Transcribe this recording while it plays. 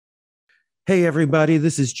Hey, everybody,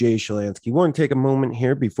 this is Jay Shalansky. I want to take a moment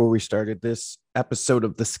here before we started this episode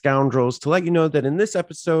of The Scoundrels to let you know that in this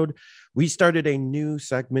episode, we started a new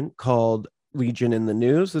segment called Legion in the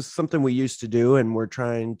News. This is something we used to do, and we're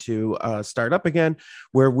trying to start up again,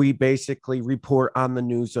 where we basically report on the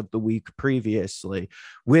news of the week previously.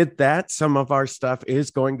 With that, some of our stuff is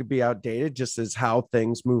going to be outdated, just as how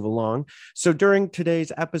things move along. So during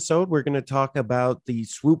today's episode, we're going to talk about the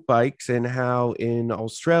swoop bikes and how in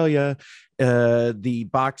Australia, the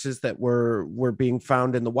boxes that were being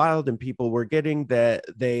found in the wild and people were getting that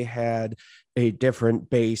they had a different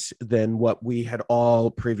base than what we had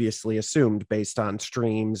all previously assumed based on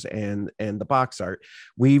streams and the box art.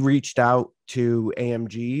 We reached out to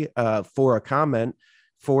AMG for a comment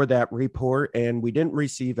for that report, and we didn't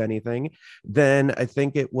receive anything. Then I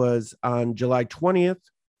think it was on July 20th,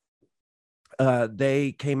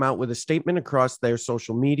 they came out with a statement across their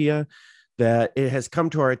social media that it has come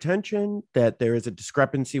to our attention that there is a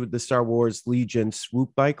discrepancy with the Star Wars Legion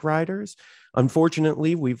swoop bike riders.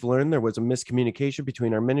 Unfortunately, we've learned there was a miscommunication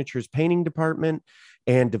between our miniatures painting department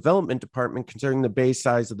and development department concerning the base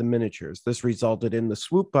size of the miniatures. This resulted in the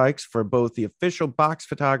swoop bikes for both the official box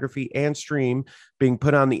photography and stream being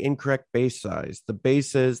put on the incorrect base size. The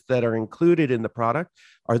bases that are included in the product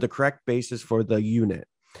are the correct bases for the unit.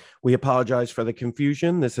 We apologize for the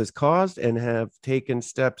confusion this has caused and have taken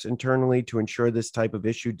steps internally to ensure this type of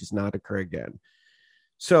issue does not occur again.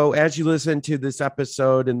 So as you listen to this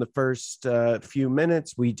episode in the first few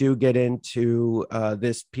minutes, we do get into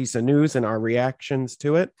this piece of news and our reactions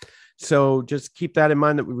to it. So just keep that in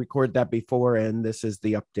mind that we recorded that before, and this is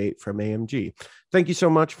the update from AMG. Thank you so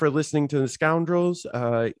much for listening to The Scoundrels.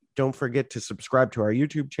 Don't forget to subscribe to our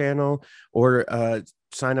YouTube channel or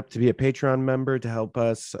sign up to be a Patreon member to help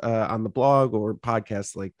us on the blog or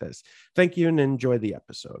podcasts like this. Thank you and enjoy the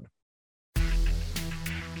episode.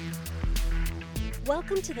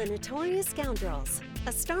 Welcome to the Notorious Scoundrels,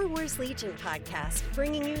 a Star Wars Legion podcast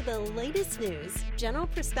bringing you the latest news, general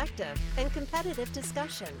perspective, and competitive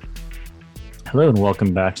discussion. Hello and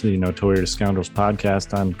welcome back to the Notorious Scoundrels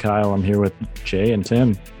podcast. I'm Kyle. I'm here with Jay and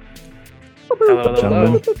Tim.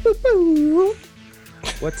 Hello.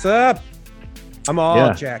 What's up? I'm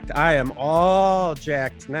all jacked. I am all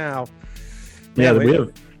jacked now. Yeah, we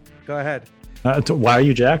have. Go ahead. Why are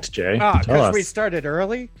you jacked, Jay? Because we started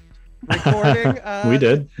early recording. We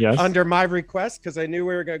did, yes. Under my request, because I knew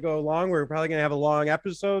we were going to go long. We were probably going to have a long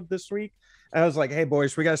episode this week. I was like, hey,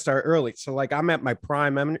 boys, we got to start early. So, like, I'm at my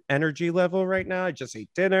prime energy level right now. I just ate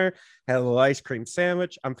dinner, had a little ice cream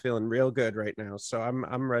sandwich. I'm feeling real good right now. So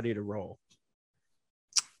I'm ready to roll.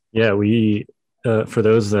 Yeah, we, for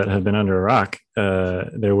those that have been under a rock,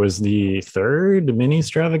 there was the third mini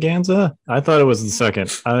extravaganza. I thought it was the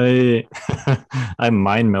second. I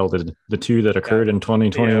mind melded the two that occurred in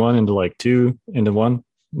 2021 into one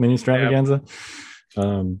mini extravaganza.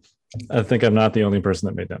 I think I'm not the only person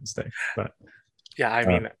that made that mistake, but yeah, I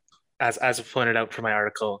mean, as I pointed out for my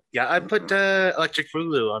article, I put Electric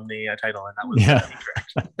Boogaloo on the title, and that was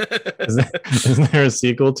incorrect. Isn't there a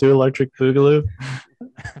sequel to Electric Boogaloo?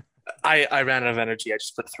 I ran out of energy. I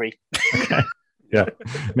just put 3. Okay. Yeah,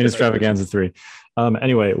 mini extravaganza 3.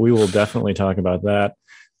 Anyway, we will definitely talk about that.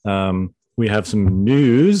 We have some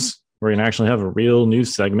news. We're gonna actually have a real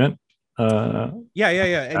news segment.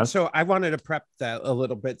 And so I wanted to prep that a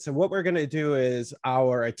little bit. So what we're going to do is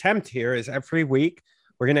our attempt here is every week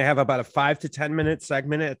we're going to have about a 5 to 10 minute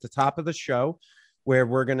segment at the top of the show where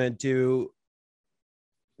we're going to do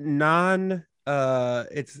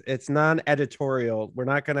it's non-editorial. We're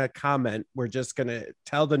not going to comment. We're just going to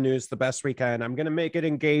tell the news the best we can. I'm going to make it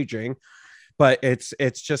engaging, but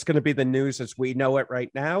it's just going to be the news as we know it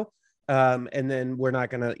right now. And then we're not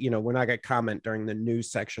gonna comment during the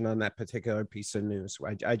news section on that particular piece of news.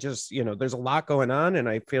 I just, there's a lot going on, and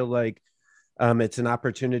I feel like it's an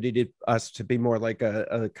opportunity to us to be more like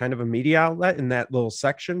a kind of a media outlet in that little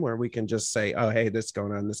section where we can just say, oh, hey, this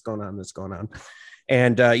going on, this going on, this going on.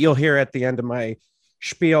 And you'll hear at the end of my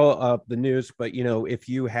spiel of the news. But, if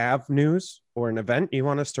you have news or an event you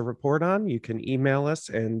want us to report on, you can email us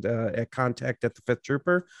and at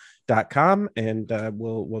contact@thefifthtrooper.com, and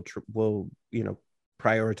we'll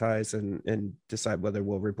prioritize and decide whether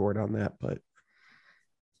we'll report on that. But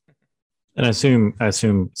and I assume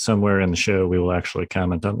somewhere in the show we will actually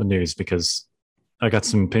comment on the news because I got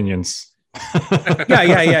some opinions.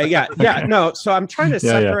 Yeah. No, so I'm trying to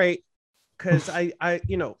separate because I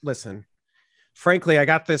listen. Frankly, I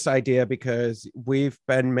got this idea because we've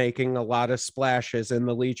been making a lot of splashes in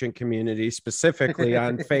the Legion community, specifically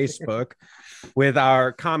on Facebook, with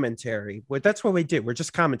our commentary. That's what we do. We're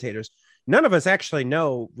just commentators. none of us actually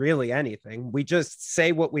know really anything. We just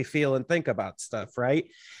say what we feel and think about stuff, right?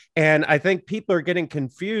 And I think people are getting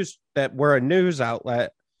confused that we're a news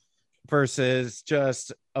outlet versus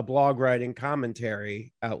just a blog writing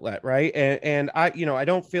commentary outlet, right? And I, I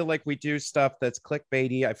don't feel like we do stuff that's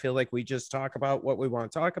clickbaity. I feel like we just talk about what we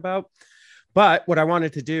want to talk about. But what I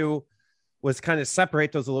wanted to do was kind of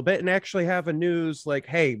separate those a little bit and actually have a news like,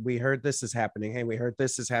 hey, we heard this is happening. Hey, we heard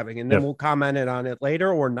this is happening. And then we'll comment it on it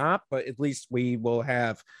later or not. But at least we will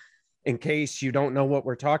have, in case you don't know what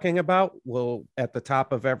we're talking about, we'll at the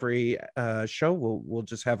top of every show, we'll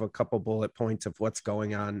just have a couple bullet points of what's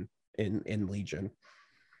going on in Legion.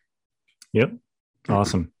 Yep.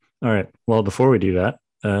 Awesome. All right. Well, before we do that,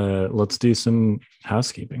 let's do some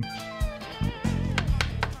housekeeping.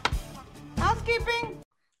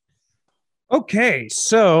 Okay,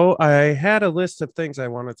 so I had a list of things I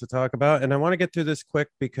wanted to talk about, and I want to get through this quick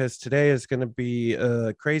because today is going to be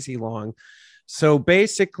crazy long. So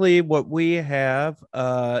basically, what we have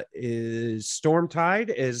is Stormtide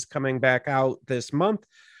is coming back out this month.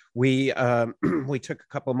 We we took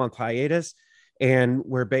a couple month hiatus, and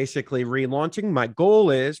we're basically relaunching. My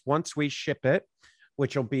goal is once we ship it,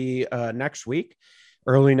 which will be next week.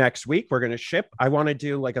 Early next week, we're going to ship. I want to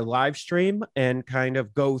do like a live stream and kind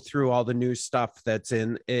of go through all the new stuff that's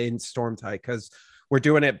in Stormtide because we're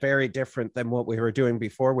doing it very different than what we were doing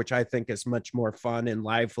before, which I think is much more fun and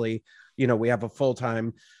lively. We have a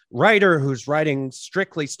full-time writer who's writing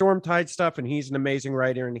strictly Stormtide stuff, and he's an amazing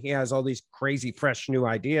writer, and he has all these crazy, fresh new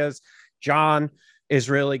ideas. John is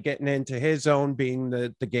really getting into his own being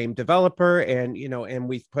the game developer, and and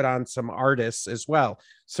we've put on some artists as well.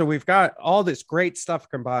 So we've got all this great stuff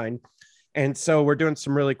combined. And so we're doing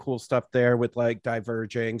some really cool stuff there with like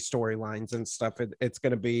diverging storylines and stuff. It's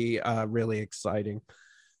going to be really exciting.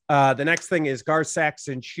 The next thing is Gar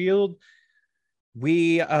Saxon Shield.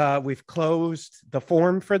 We've closed the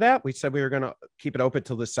form for that. We said we were going to keep it open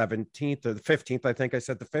till the 17th or the 15th. I think I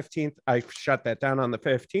said the 15th. I shut that down on the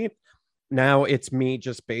 15th. Now it's me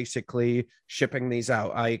just basically shipping these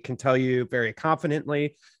out. I can tell you very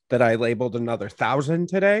confidently that I labeled another 1,000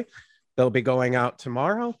 today. They'll be going out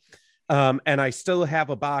tomorrow. And I still have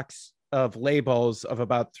a box of labels of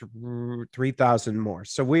about 3,000 more.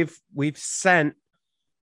 So we've sent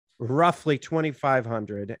roughly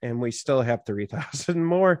 2,500 and we still have 3,000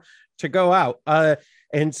 more to go out.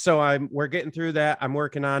 And so we're getting through that. I'm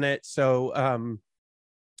working on it. So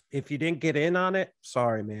if you didn't get in on it,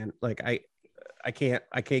 sorry, man. Like I can't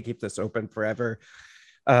keep this open forever.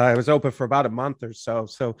 I was open for about a month or so.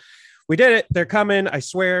 So we did it. They're coming. I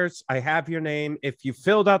swear. I have your name. If you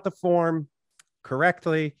filled out the form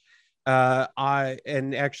correctly,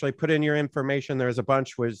 and actually put in your information, there's a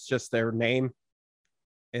bunch was just their name.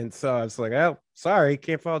 And so I was like, oh, sorry,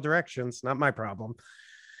 can't follow directions. Not my problem.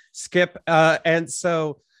 Skip. And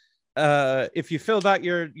so if you filled out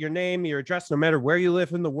your name, your address, no matter where you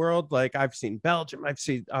live in the world, like I've seen Belgium, I've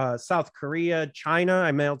seen South Korea, China.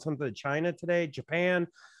 I mailed something to China today, Japan,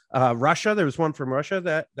 Russia. There was one from Russia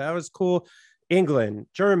that was cool. England,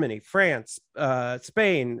 Germany, France,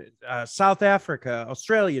 Spain, South Africa,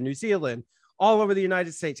 Australia, New Zealand, all over the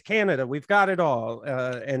United States, Canada. We've got it all.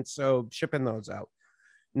 And so shipping those out.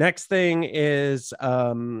 Next thing is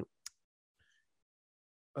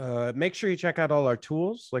make sure you check out all our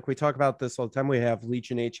tools. Like we talk about this all the time. We have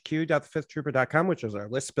legionhq.thefifthtrooper.com, which is our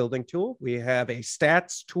list building tool. We have a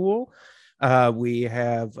stats tool. We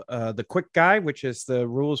have the quick guide, which is the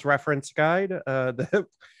rules reference guide that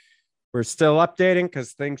we're still updating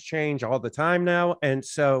because things change all the time now. And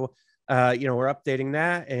so, we're updating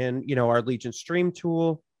that and, our Legion stream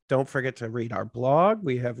tool. Don't forget to read our blog.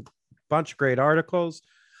 We have a bunch of great articles.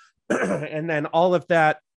 And then all of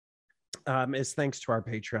that is thanks to our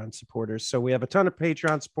Patreon supporters. So we have a ton of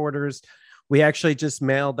Patreon supporters. We actually just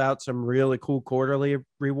mailed out some really cool quarterly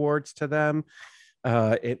rewards to them.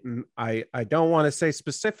 I don't want to say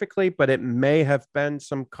specifically, but it may have been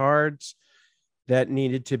some cards that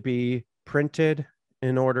needed to be printed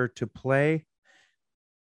in order to play.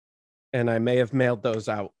 And I may have mailed those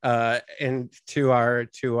out and to our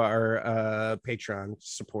Patreon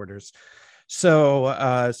supporters. So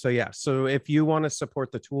if you want to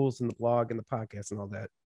support the tools and the blog and the podcast and all that,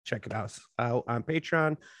 check it out on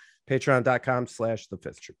Patreon,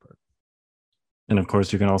 patreon.com/thefifthtrooper. And of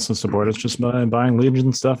course, you can also support us just by buying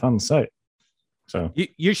Legion stuff on the site. So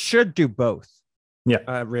you should do both.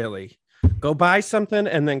 Yeah. Really. Go buy something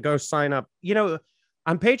and then go sign up.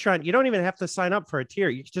 On Patreon, you don't even have to sign up for a tier.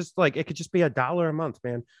 You just it could just be $1 a month,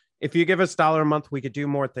 man. If you give us $1 a month, we could do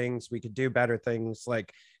more things. We could do better things.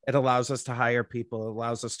 Like it allows us to hire people. It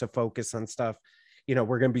allows us to focus on stuff.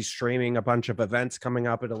 we're going to be streaming a bunch of events coming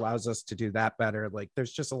up. It allows us to do that better. Like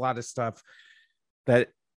there's just a lot of stuff that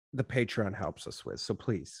the Patreon helps us with. So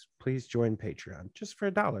please join Patreon just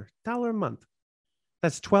for $1 a month.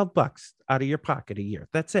 That's $12 out of your pocket a year.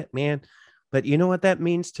 That's it, man. But you know what that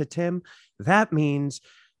means to Tim? That means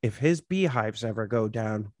if his beehives ever go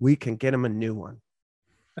down, we can get him a new one.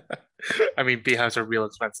 I mean, beehives are real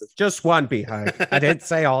expensive. Just one beehive. I didn't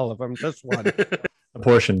say all of them, just one. A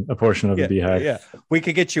portion of the beehive. Yeah. We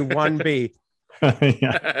could get you one bee.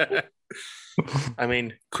 Yeah. I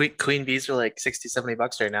mean, queen bees are like $60-$70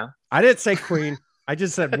 right now. I didn't say queen. I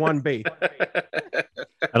just said one bee. I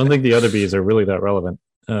don't think the other bees are really that relevant.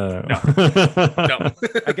 No.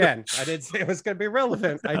 Again, I didn't say it was going to be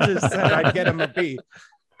relevant. I just said I'd get him a bee.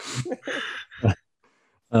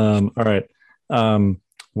 All right.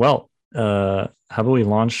 Well, how about we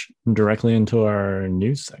launch directly into our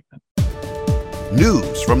news segment?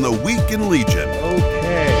 News from the week in Legion.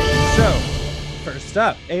 Okay, so first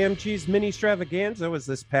up, AMG's mini-stravaganza was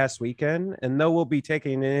this past weekend, and though we'll be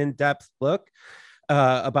taking an in-depth look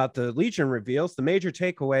about the Legion reveals, the major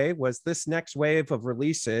takeaway was this next wave of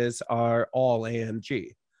releases are all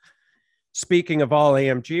AMG. Speaking of all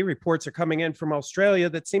AMG, reports are coming in from Australia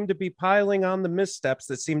that seem to be piling on the missteps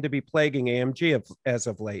that seem to be plaguing AMG as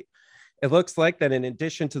of late. It looks like that in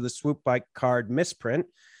addition to the swoop bike card misprint,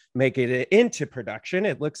 making it into production,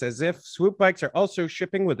 it looks as if swoop bikes are also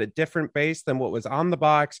shipping with a different base than what was on the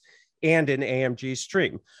box and in AMG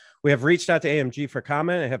stream. We have reached out to AMG for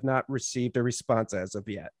comment and have not received a response as of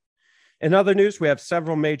yet. In other news, we have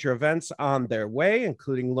several major events on their way,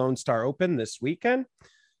 including Lone Star Open this weekend,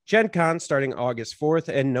 Gen Con starting August 4th,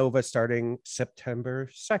 and Nova starting September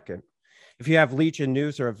 2nd. If you have Legion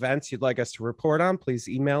news or events you'd like us to report on, please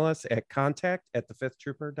email us at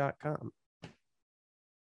contact@thefifthtrooper.com.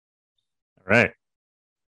 All right.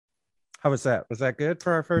 How was that? Was that good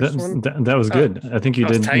for our first one? That was good. I think you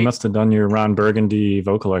did. You must have done your Ron Burgundy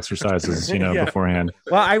vocal exercises, Yeah. beforehand.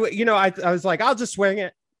 Well, I was like, I'll just swing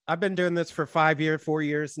it. I've been doing this for 4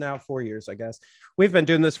 years now, 4 years, I guess. We've been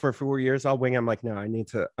doing this for 4 years. I'll wing. I'm like, no, I'm going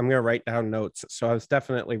to write down notes. So I was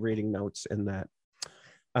definitely reading notes in that.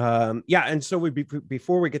 And so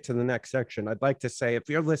before we get to the next section, I'd like to say, if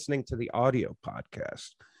you're listening to the audio podcast,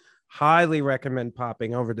 highly recommend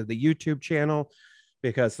popping over to the YouTube channel,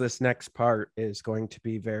 because this next part is going to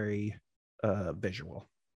be very visual.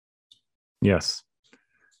 Yes.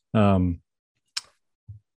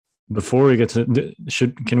 Before we get to,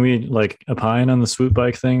 can we opine on the swoop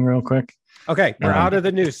bike thing real quick? Okay, we're out of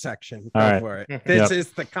the news section. Go right. for it. This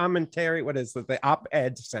is the commentary. What is it? The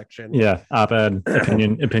op-ed section. Yeah, op-ed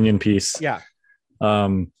opinion piece. Yeah.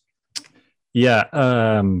 So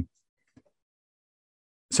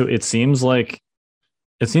it seems like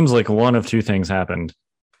one of two things happened.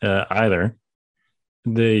 Either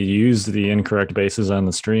they used the incorrect bases on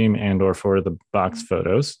the stream and or for the box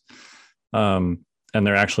photos, and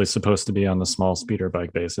they're actually supposed to be on the small speeder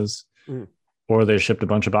bike bases, or they shipped a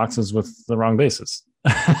bunch of boxes with the wrong bases.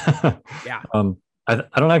 Yeah. I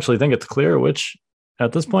don't actually think it's clear which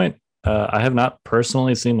at this point. I have not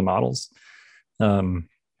personally seen the models. To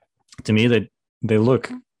me, they look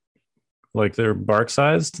like they're bark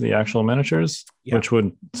sized, the actual miniatures, which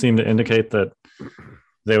would seem to indicate that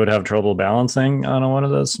they would have trouble balancing on one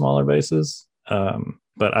of those smaller bases.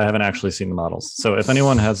 But I haven't actually seen the models. So if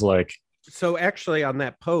anyone has So actually on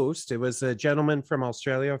that post, it was a gentleman from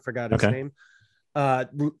Australia. I forgot his name.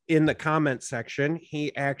 In the comment section,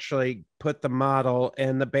 he actually put the model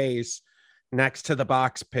and the base next to the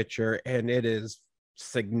box picture, and it is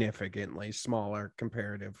significantly smaller,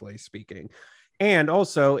 comparatively speaking. And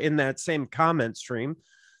also in that same comment stream,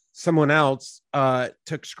 someone else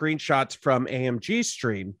took screenshots from AMG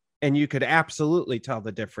stream, and you could absolutely tell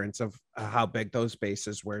the difference of how big those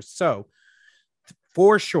bases were. So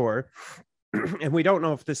for sure, and we don't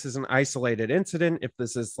know if this is an isolated incident, if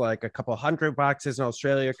this is like a couple hundred boxes in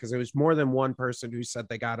Australia, because there was more than one person who said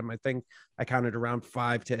they got them. I think I counted around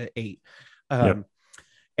 5 to 8.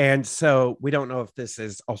 And so we don't know if this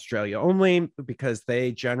is Australia only, because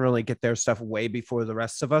they generally get their stuff way before the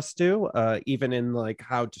rest of us do, even in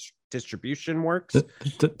how distribution works.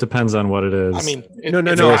 Depends on what it is. I mean,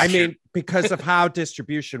 no. I mean, because of how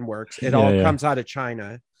distribution works, it all comes out of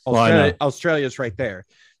China. Australia's right there.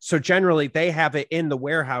 So generally they have it in the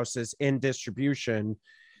warehouses in distribution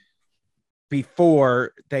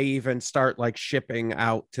before they even start shipping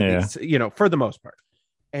out to these, for the most part.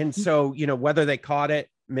 And so, whether they caught it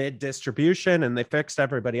mid distribution and they fixed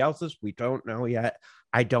everybody else's, we don't know yet.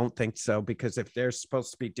 I don't think so, because if they're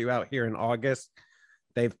supposed to be due out here in August,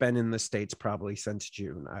 they've been in the States probably since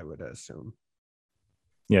June, I would assume.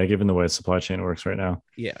 Yeah, given the way supply chain works right now.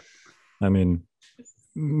 Yeah. I mean,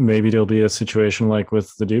 maybe there'll be a situation like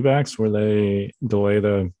with the dewbacks where they delay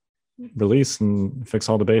the release and fix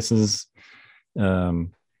all the bases. I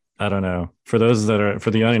don't know. For those that are,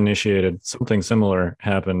 for the uninitiated, something similar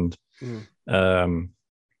happened.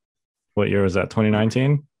 What year was that?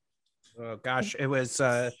 2019? Oh gosh, it was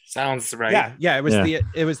sounds right. Yeah, it was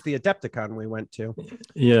the Adepticon we went to.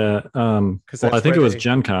 Yeah. Well, I think it was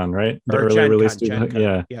Gen Con, right? The early Gen release Con,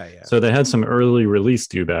 yeah. So they had some early release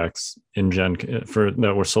dewbacks in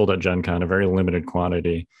that were sold at Gen Con, a very limited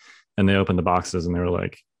quantity. And they opened the boxes and they were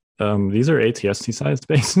like, these are ATST sized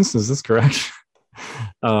bases. Is this correct?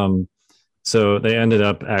 So they ended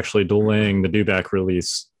up actually delaying the dewback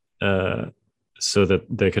release so that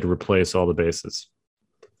they could replace all the bases.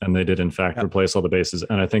 And they did, in fact, replace all the bases.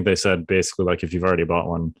 And I think they said basically, like, if you've already bought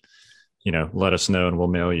one, let us know and we'll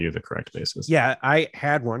mail you the correct bases. Yeah, I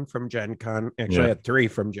had one from Gen Con. Actually, I had 3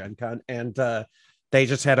 from Gen Con. And they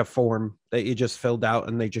just had a form that you just filled out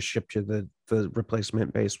and they just shipped you the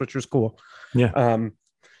replacement base, which was cool. Yeah. A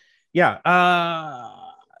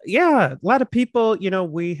lot of people,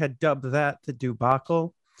 we had dubbed that the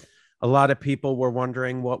debacle. A lot of people were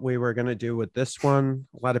wondering what we were going to do with this one.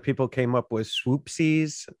 A lot of people came up with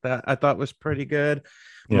swoopsies that I thought was pretty good.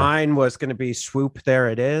 Yeah. Mine was going to be swoop, there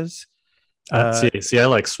it is. See, I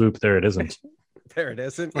like swoop, there it isn't. There it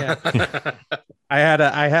isn't. Yeah. I had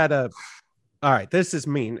a, all right, this is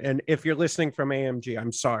mean. And if you're listening from AMG,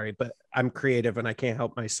 I'm sorry, but I'm creative and I can't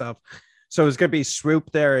help myself. So it was going to be swoop,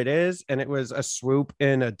 there it is. And it was a swoop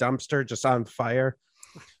in a dumpster just on fire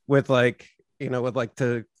with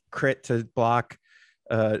the crit to block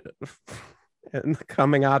and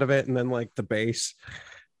coming out of it, and then like the base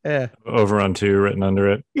overrun 2 written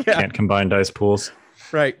under it. Can't combine dice pools,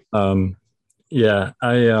 right? I mean,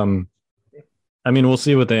 we'll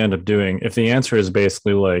see what they end up doing. If the answer is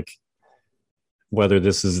basically like whether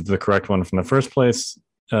this is the correct one from the first place,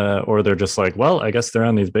 or they're just like, well, I guess they're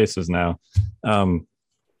on these bases now.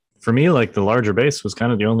 For me, like, the larger base was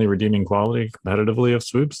kind of the only redeeming quality competitively of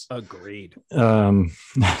swoops. Agreed.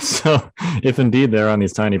 So if indeed they're on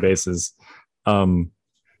these tiny bases, I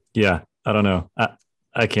don't know.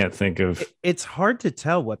 I can't think of. It's hard to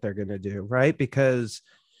tell what they're going to do, right? Because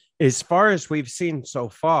as far as we've seen so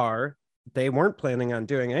far, they weren't planning on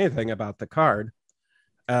doing anything about the card.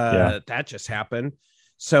 That just happened.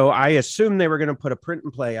 So I assume they were going to put a print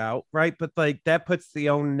and play out, right? But like that puts the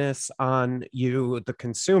onus on you, the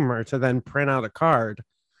consumer, to then print out a card,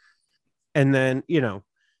 and then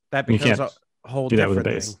that becomes a whole different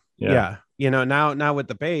thing. Yeah. Now with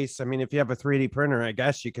the base, I mean, if you have a 3D printer, I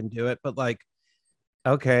guess you can do it. But like,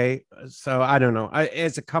 okay, so I don't know.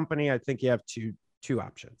 As a company, I think you have two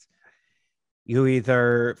options. You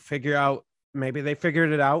either figure out. Maybe they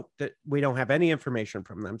figured it out that we don't have any information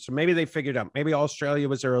from them. So maybe they figured out, maybe Australia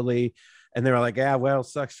was early and they were like, yeah, well,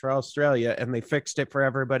 sucks for Australia. And they fixed it for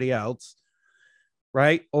everybody else.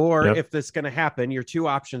 Right. Or if this is going to happen, your 2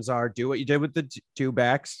 options are do what you did with the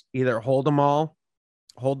dewbacks, either hold them all,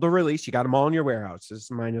 hold the release. You got them all in your warehouses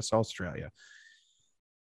minus Australia.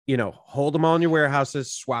 Hold them all in your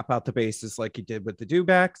warehouses, swap out the bases like you did with the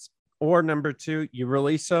dewbacks. Or number 2, you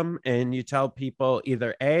release them and you tell people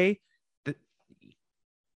either A,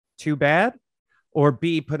 too bad, or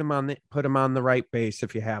B, put them on the right base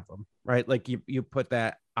if you have them, right? Like you put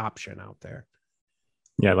that option out there.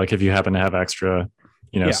 Yeah, like if you happen to have extra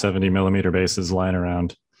 70 millimeter bases lying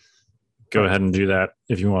around, go ahead and do that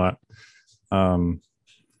if you want.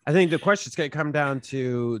 I think the question's going to come down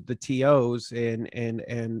to the TOs and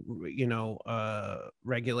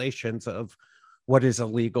regulations of what is a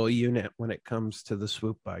legal unit when it comes to the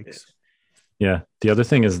swoop bikes. Yeah, the other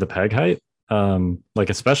thing is the peg height. Like,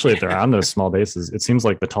 especially if they're on those small bases, it seems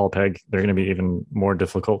like the tall peg, they're going to be even more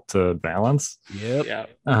difficult to balance. Yep.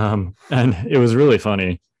 And it was really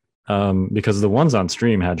funny because the ones on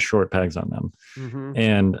stream had short pegs on them. Mm-hmm.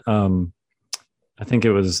 And I think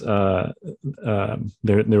it was there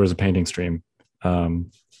was a painting stream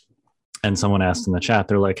and someone asked in the chat,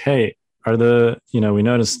 they're like, hey, we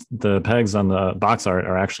noticed the pegs on the box art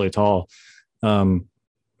are actually tall.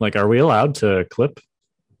 Like, are we allowed to clip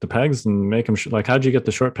the pegs and make them like, how'd you get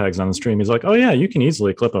the short pegs on the stream? He's like, oh yeah, you can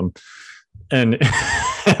easily clip them. And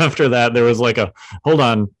after that, there was like hold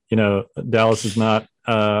on, Dallas is not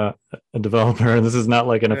a developer. This is not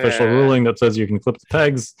like an official ruling that says you can clip the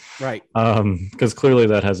pegs. Right. Because clearly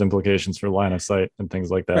that has implications for line of sight and things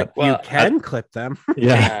like that. Right. Well, you can clip them.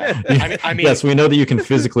 Yeah. I mean, yes, we know that you can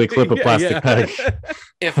physically clip a plastic peg.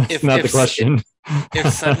 If not the question.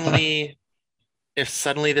 If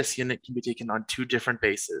suddenly this unit can be taken on 2 different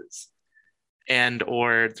bases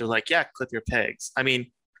or they're like, yeah, clip your pegs. I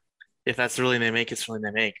mean, if that's the ruling they make, it's the ruling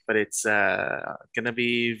they make. But it's gonna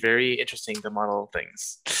be very interesting to model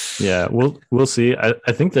things. Yeah, we'll see.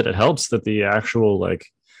 I think that it helps that the actual like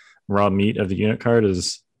raw meat of the unit card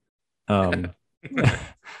is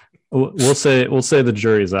we'll say the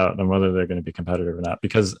jury's out on whether they're going to be competitive or not,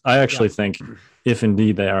 because I actually think if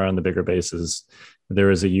indeed they are on the bigger bases,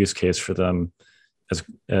 there is a use case for them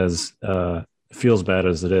as feels bad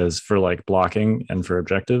as it is for like blocking and for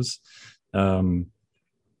objectives.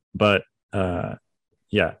 But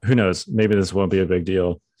yeah, who knows? Maybe this won't be a big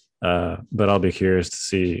deal. But I'll be curious to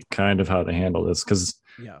see kind of how they handle this, because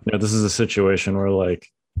this is a situation where like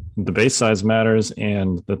the base size matters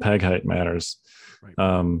and the peg height matters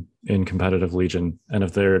in competitive Legion. And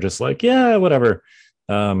if they're just like, yeah, whatever,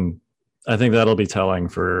 I think that'll be telling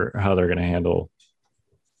for how they're going to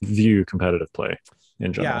view competitive play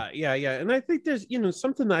in general. Yeah. And I think there's,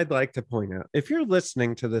 something I'd like to point out. If you're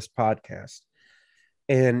listening to this podcast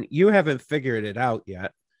and you haven't figured it out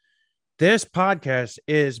yet, this podcast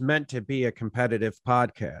is meant to be a competitive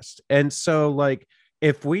podcast. And so, like,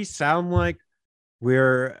 if we sound like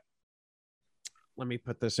we're, let me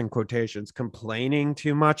put this in quotations, complaining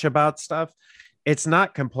too much about stuff, it's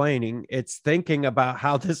not complaining. It's thinking about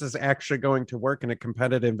how this is actually going to work in a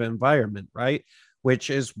competitive environment, right?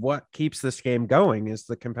 Which is what keeps this game going, is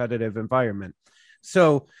the competitive environment.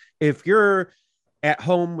 So if you're at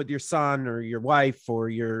home with your son or your wife or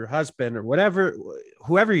your husband or whatever,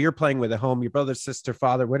 whoever you're playing with at home, your brother, sister,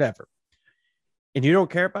 father, whatever, and you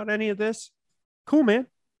don't care about any of this, cool, man.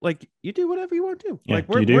 Like, you do whatever you want to do. Yeah, like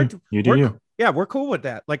you do. Yeah, we're cool with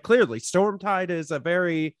that. Like, clearly Stormtide is a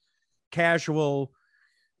very casual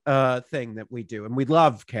thing that we do, and we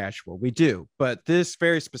love casual, we do, but this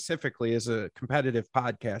very specifically is a competitive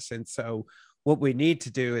podcast. And so what we need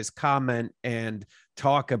to do is comment and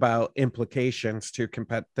talk about implications to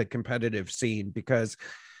the competitive scene, because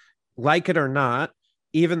like it or not,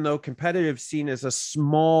 even though competitive scene is a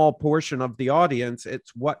small portion of the audience,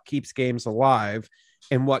 it's what keeps games alive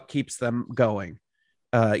and what keeps them going,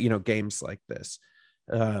 games like this.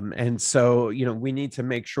 And so, we need to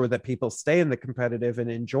make sure that people stay in the competitive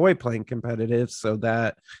and enjoy playing competitive so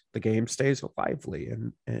that the game stays lively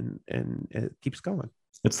and it keeps going.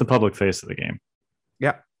 It's the public face of the game.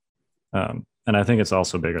 Yeah. And I think it's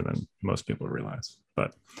also bigger than most people realize.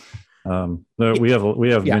 But we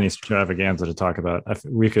have mini extravaganza to talk about.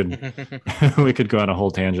 We could we could go on a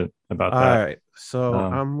whole tangent about that. All right. So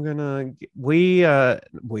I'm gonna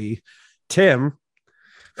Tim,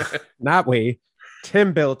 not we.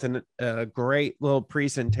 Tim built a great little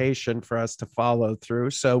presentation for us to follow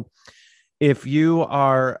through. So if you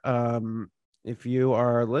are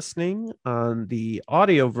listening on the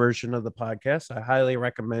audio version of the podcast, I highly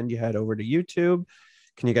recommend you head over to YouTube.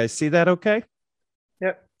 Can you guys see that okay?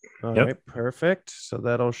 Yep. All right, perfect. So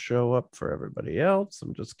that'll show up for everybody else.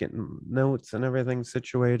 I'm just getting notes and everything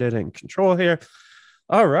situated and control here.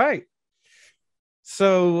 All right.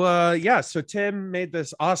 So so Tim made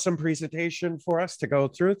this awesome presentation for us to go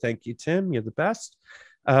through. Thank you, Tim. You're the best.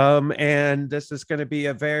 And this is going to be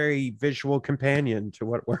a very visual companion to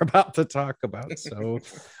what we're about to talk about. So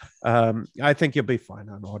I think you'll be fine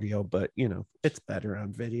on audio, but it's better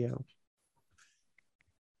on video.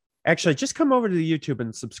 Actually, just come over to the YouTube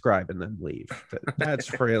and subscribe and then leave.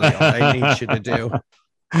 That's really all I need you to do.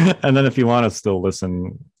 And then if you want to still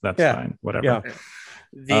listen, that's fine. Whatever.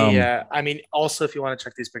 Yeah. Also, if you want to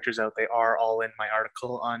check these pictures out, they are all in my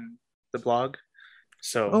article on the blog.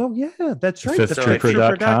 So that's right.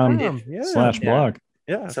 fifthtrooper.com/blog.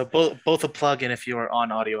 Yeah. So both a plug, and if you are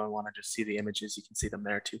on audio and want to just see the images, you can see them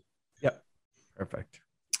there too. Yep. Perfect.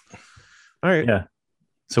 All right. Yeah.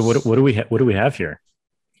 So what do we have here?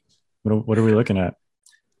 What are we looking at?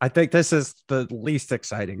 I think this is the least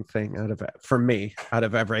exciting thing out of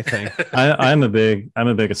everything. I'm a big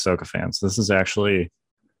Ahsoka fan. So this is actually,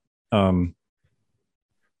 I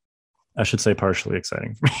should say, partially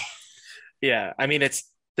exciting for me. Yeah,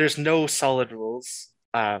 there's no solid rules.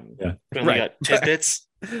 We only got tidbits,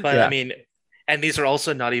 but and these are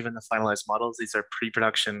also not even the finalized models. These are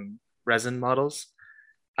pre-production resin models.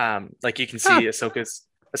 Like you can see, Ahsoka's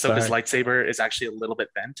lightsaber is actually a little bit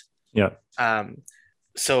bent. Yeah.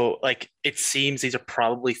 So like it seems these are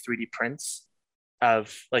probably 3D prints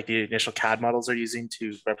of like the initial CAD models they're using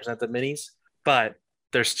to represent the minis, but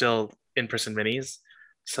they're still in-person minis.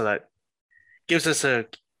 So that gives us a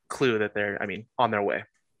clue that they're, on their way.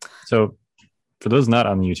 So for those not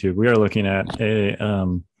on YouTube, we are looking at a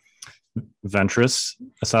Asajj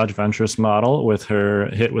Ventress model with her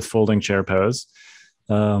hit with folding chair pose.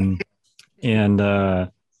 And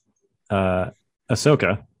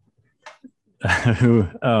Ahsoka, who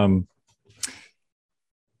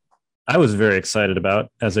I was very excited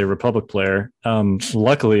about as a Republic player.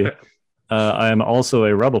 Luckily, I am also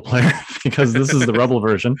a Rebel player because this is the Rebel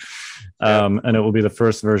version, and it will be the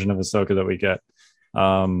first version of Ahsoka that we get.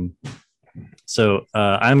 So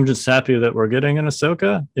I'm just happy that we're getting an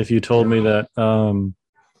Ahsoka. If you told me that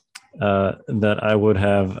that I would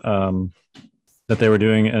have that they were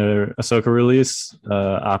doing an Ahsoka release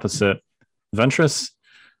opposite Ventress,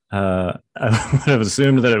 I would have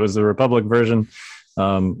assumed that it was the Republic version.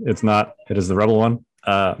 It's not. It is the Rebel one.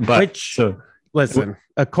 Listen,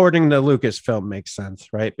 according to Lucasfilm, makes sense,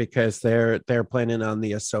 right? Because they're planning on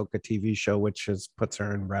the Ahsoka TV show, which puts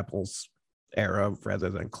her in Rebels era rather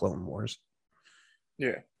than Clone Wars.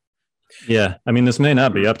 Yeah. I mean, this may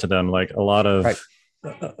not be up to them. Like a lot of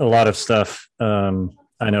stuff.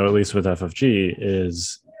 I know at least with FFG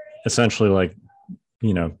is essentially like,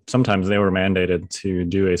 sometimes they were mandated to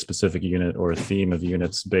do a specific unit or a theme of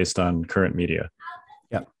units based on current media.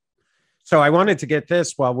 Yeah. So I wanted to get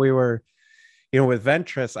this while we were, with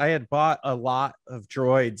Ventress. I had bought a lot of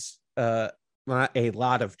droids, not a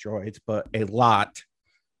lot of droids, but a lot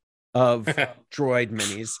of droid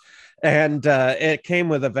minis. And it came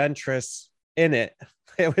with a Ventress in it.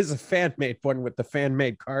 It was a fan-made one with the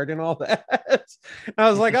fan-made card and all that. I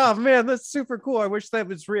was like, oh man, that's super cool. I wish that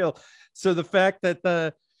was real. So the fact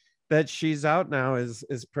that that she's out now is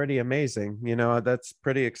pretty amazing. That's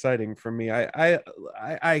pretty exciting for me.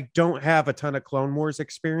 I don't have a ton of Clone Wars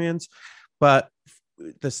experience, but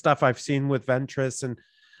the stuff I've seen with Ventress, and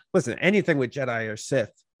listen, anything with Jedi or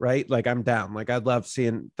Sith, right? Like I'm down. Like I'd love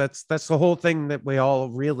seeing that's the whole thing that we all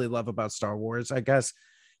really love about Star Wars. I guess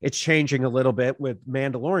it's changing a little bit with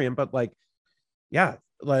Mandalorian, but like, yeah,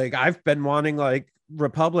 like I've been wanting like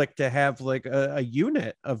Republic to have like a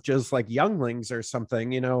unit of just like younglings or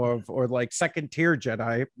something, or like second tier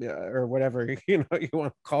Jedi or whatever, you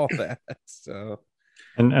want to call that. So,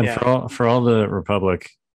 and for all the Republic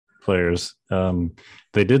players,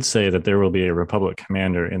 they did say that there will be a Republic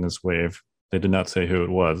commander in this wave. They did not say who it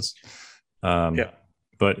was.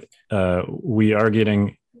 But we are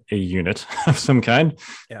getting a unit of some kind.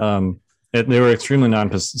 They were extremely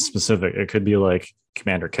non-specific. It could be like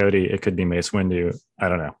Commander Cody, it could be Mace Windu, I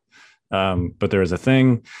don't know, but there is a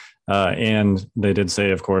thing, and they did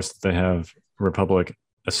say, of course, that they have Republic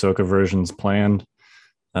Ahsoka versions planned.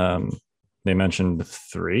 They mentioned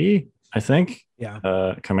 3, I think.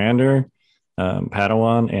 Commander,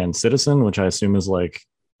 Padawan, and Citizen, which I assume is like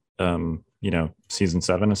season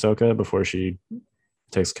 7 Ahsoka before she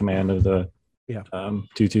takes command of the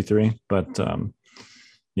 223. But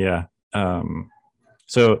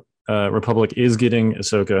so Republic is getting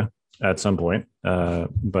Ahsoka at some point,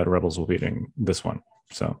 but Rebels will be getting this one.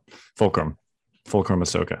 So Fulcrum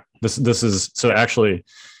Ahsoka. This is so actually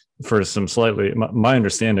for some slightly my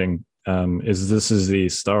understanding is this is the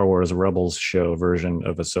Star Wars Rebels show version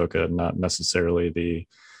of Ahsoka, not necessarily the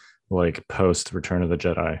like post Return of the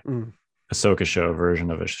Jedi Ahsoka show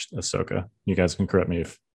version of Ahsoka. You guys can correct me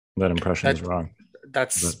if that impression is wrong.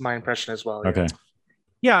 That's my impression as well. Okay.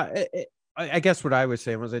 Yeah, I guess what I was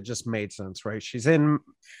saying was it just made sense, right? She's in,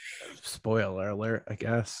 spoiler alert, I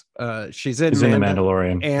guess. She's in The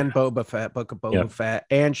Mandalorian and Boba Fett, Book of Boba Fett,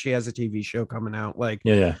 and she has a TV show coming out. Like,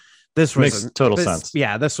 this makes total sense.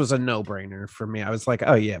 Yeah, this was a no-brainer for me. I was like,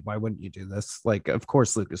 oh yeah, why wouldn't you do this? Like, of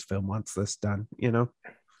course, Lucasfilm wants this done.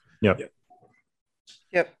 Yep.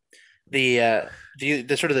 The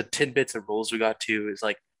sort of the tidbits of rules we got to is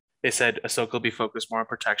like they said Ahsoka will be focused more on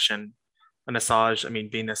protection. And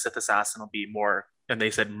Asajj, being a Sith assassin, will be more, and they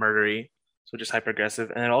said murdery, so just hyper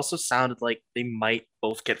aggressive. And it also sounded like they might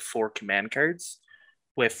both get 4 command cards,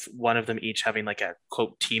 with one of them each having like a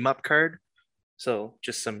quote team up card. So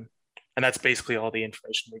just some, and that's basically all the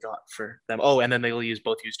information we got for them. Oh, and then they'll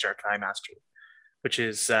both use Jerkai Mastery, which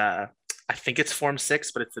is I think it's Form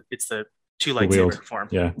 6, but it's the 2 lightsaber form.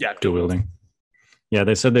 Yeah, dual wielding. Yeah,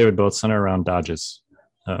 they said they would both center around dodges.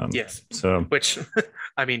 Yes. So which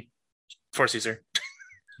Force user.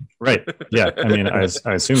 Right. Yeah.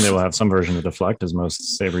 I assume they will have some version of deflect, as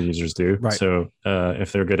most saber users do. Right. So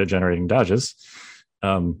if they're good at generating dodges,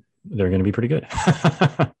 they're going to be pretty good.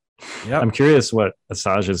 I'm curious what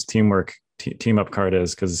Asajj's team up card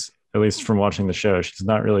is, because at least from watching the show, she's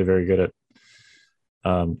not really very good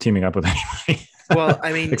at teaming up with anybody. Well,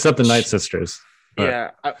 except the Night Sisters.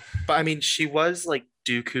 But. But she was like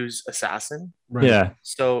Dooku's assassin. Right. Yeah.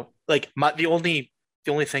 So like the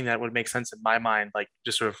only thing that would make sense in my mind, like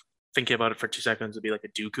just sort of thinking about it for 2 seconds, would be like a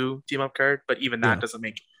Dooku team up card. But even that doesn't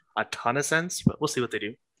make a ton of sense. But we'll see what they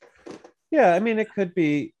do. Yeah, it could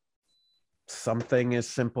be something as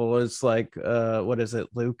simple as like what is it,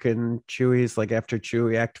 Luke and Chewie's, like after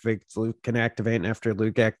Chewie activates, Luke can activate, and after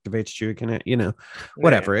Luke activates, Chewie can,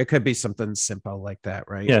 whatever. It could be something simple like that,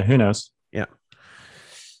 right? Yeah, who knows? Yeah.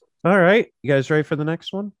 All right, you guys ready for the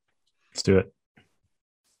next one? Let's do it.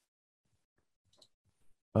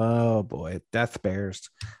 Oh boy, Death Bears.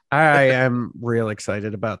 I am real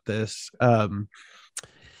excited about this.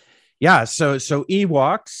 Yeah, so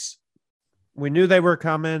Ewoks, we knew they were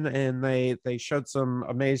coming, and they showed some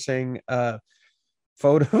amazing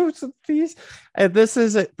photos of these. And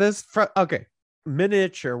okay,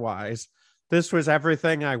 miniature wise, this was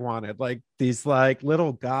everything I wanted. Like these like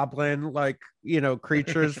little goblin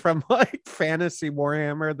creatures from like fantasy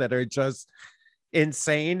Warhammer that are just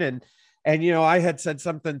insane. And I had said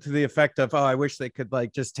something to the effect of, oh, I wish they could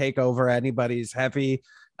like just take over anybody's heavy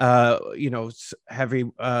heavy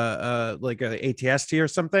like a ATST or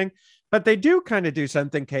something. But they do kind of do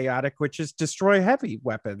something chaotic, which is destroy heavy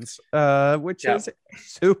weapons, which is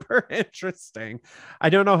super interesting. I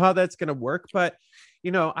don't know how that's going to work, but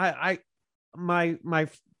I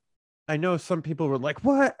know some people were like,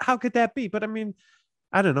 what? How could that be? But I mean,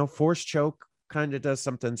 I don't know. Force choke kind of does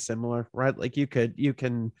something similar, right? Like you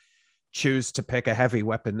can choose to pick a heavy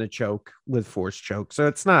weapon to choke with force choke, so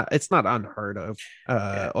it's not unheard of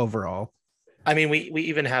overall. I mean, we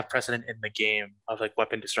even have precedent in the game of like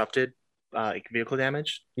weapon disrupted, like vehicle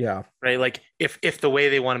damage. Yeah. Right. Like if the way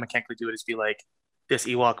they want to mechanically do it is be like this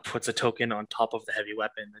Ewok puts a token on top of the heavy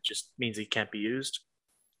weapon, that just means it can't be used.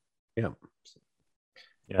 Yeah.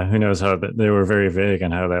 Yeah. Who knows how they were very vague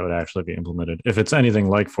on how that would actually be implemented. If it's anything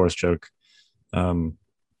like force choke,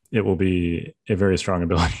 it will be a very strong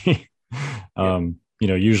ability.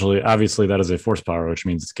 Usually, obviously, that is a force power, which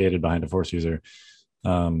means it's gated behind a force user.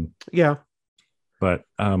 But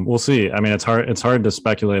we'll see. I mean, it's hard to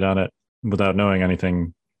speculate on it without knowing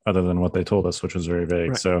anything other than what they told us, which was very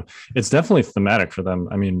vague. Right. So it's definitely thematic for them.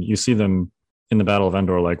 I mean, you see them in the Battle of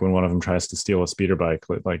Endor, like when one of them tries to steal a speeder bike,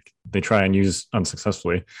 like they try and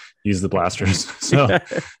unsuccessfully use the blasters. So,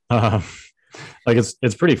 like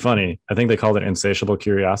it's pretty funny. I think they called it insatiable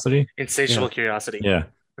curiosity. Curiosity. Yeah.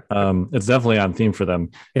 It's definitely on theme for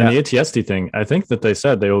them. And the ATST thing, I think that they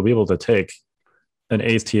said they will be able to take an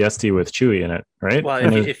ATST with Chewie in it, right? Well,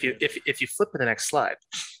 if you flip to the next slide.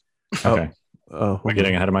 Okay. Oh, we're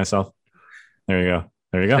getting ahead of myself. There you go.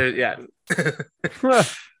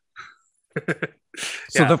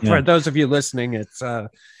 So for those of you listening, it's a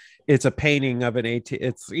painting of an AT.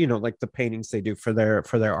 It's like the paintings they do for their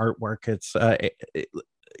artwork. It's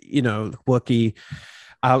Wookiee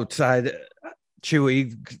outside,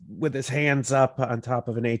 Chewie with his hands up on top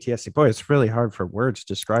of an ATST. Boy, it's really hard for words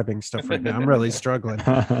describing stuff right now. I'm really struggling.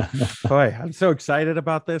 Boy, I'm so excited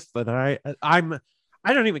about this that I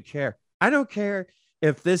don't even care. I don't care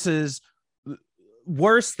if this is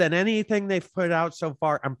worse than anything they've put out so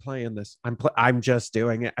far. I'm playing this. I'm just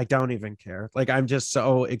doing it. I don't even care. Like, I'm just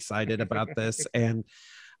so excited about this, and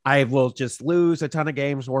I will just lose a ton of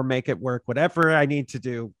games or make it work, whatever I need to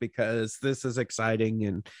do, because this is exciting.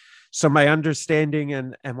 And so my understanding,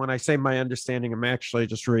 and when I say my understanding, I'm actually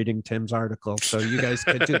just reading Tim's article, so you guys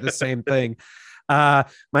could do the same thing. My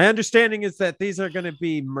understanding is that these are going to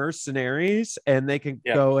be mercenaries, and they can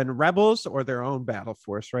go in rebels or their own battle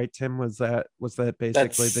force, right? Tim, was that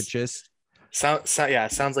basically the gist? Sounds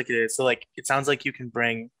like it is. So like, it sounds like you can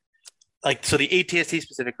bring, like, so the ATST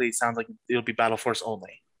specifically sounds like it'll be battle force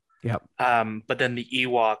only. Yep. But then the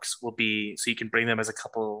Ewoks will be, so you can bring them as a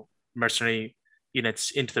couple mercenary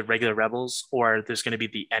units into the regular rebels, or there's going to be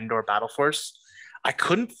the Endor battle force. I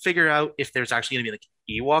couldn't figure out if there's actually going to be like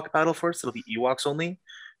Ewok battle force. It'll be Ewoks only,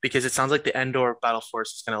 because it sounds like the Endor battle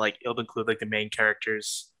force is going to like, it'll include like the main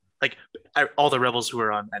characters, like all the rebels who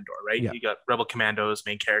are on Endor, right? Yeah. You got rebel commandos,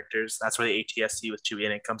 main characters. That's where the ATST with Chewie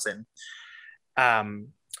in it comes in.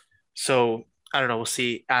 So I don't know. We'll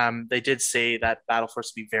see. They did say that battle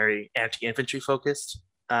force will be very anti-infantry focused,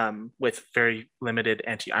 with very limited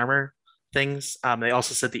anti-armor things. They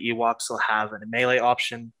also said the Ewoks will have a melee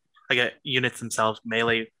option, like units themselves,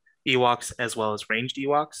 melee Ewoks as well as ranged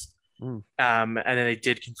Ewoks. And then they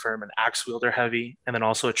did confirm an axe wielder heavy, and then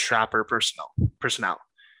also a trapper personnel.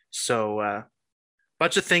 So a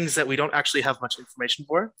bunch of things that we don't actually have much information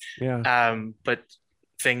for. But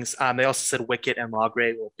things. They also said Wicket and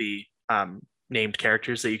Logray will be named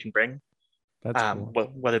characters that you can bring. That's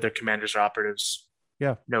cool. Whether they're commanders or operatives,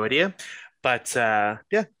 no idea. But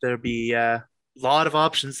there'll be a lot of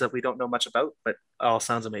options that we don't know much about, but it all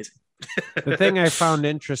sounds amazing. The thing I found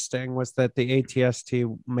interesting was that the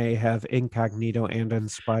ATST may have incognito and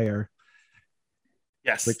inspire.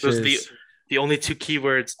 Yes, the only two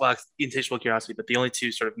keywords, well, insatiable curiosity, but the only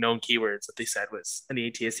two sort of known keywords that they said was in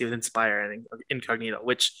the ATST with Inspire and Incognito,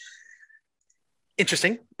 which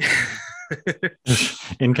interesting.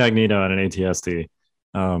 Incognito and an ATST.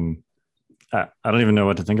 I don't even know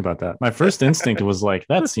what to think about that. My first instinct was like,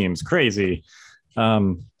 that seems crazy.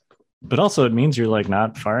 But also it means you're like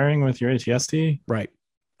not firing with your ATST. Right.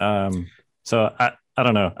 So I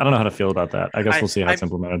don't know. I don't know how to feel about that. I guess we'll see how it's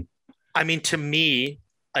implemented. I mean, to me,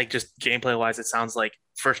 like just gameplay wise, it sounds like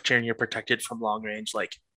first turn you're protected from long range,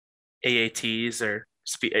 like AATs or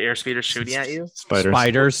air speeders shooting at you.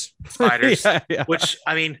 Spiders. Yeah. Which,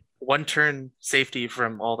 I mean, one turn safety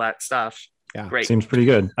from all that stuff. Yeah. Great. Seems pretty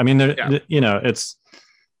good. I mean, it's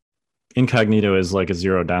incognito is like a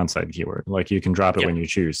zero downside keyword. Like you can drop it when you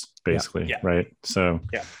choose, basically. Right. So,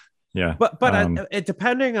 yeah. But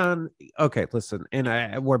depending on, okay, listen,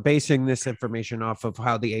 and we're basing this information off of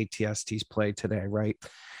how the ATSTs play today, right?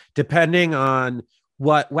 Depending on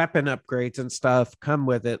what weapon upgrades and stuff come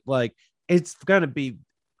with it, like it's going to be,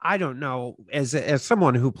 I don't know, as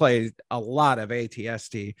someone who plays a lot of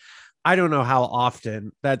ATST, I don't know how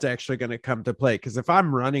often that's actually going to come to play. Because if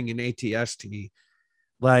I'm running an ATST,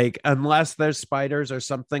 like unless there's spiders or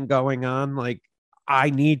something going on, like I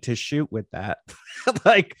need to shoot with that,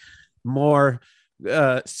 like more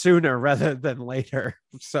sooner rather than later.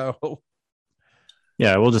 So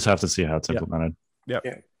yeah, we'll just have to see how it's implemented. Yeah.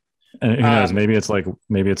 And who knows? Maybe it's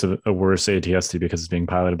a worse ATST because it's being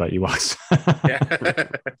piloted by Ewoks,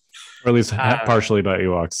 or at least partially by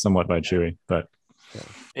Ewoks, somewhat by Chewie. But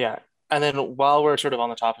yeah. And then while we're sort of on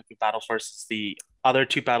the topic of battle forces, the other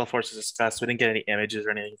two battle forces discussed, we didn't get any images or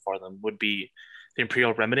anything for them, would be the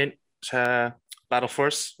Imperial Remnant battle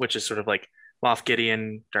force, which is sort of like Moff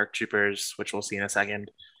Gideon, Dark Troopers, which we'll see in a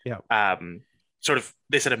second. Yeah. Sort of,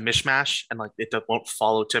 they said a mishmash, and like it won't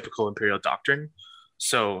follow typical Imperial doctrine.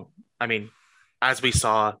 So, I mean, as we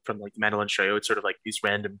saw from like the Mandalorian show, it's sort of like these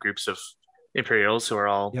random groups of Imperials who are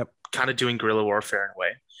all kind of doing guerrilla warfare in a way.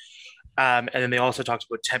 And then they also talked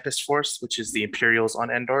about Tempest Force, which is the Imperials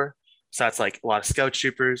on Endor. So that's like a lot of scout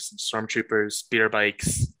troopers, stormtroopers, speeder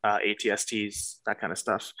bikes, ATSTs, that kind of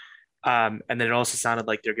stuff. And then it also sounded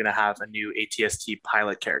like they're going to have a new ATST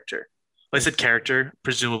pilot character. Well, I said character,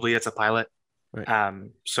 presumably it's a pilot. Right.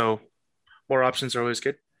 So more options are always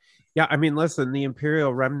good. Yeah, I mean, listen, the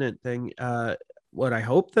Imperial Remnant thing, what I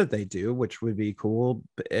hope that they do, which would be cool.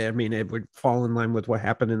 I mean, it would fall in line with what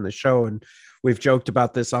happened in the show. And we've joked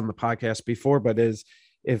about this on the podcast before, but is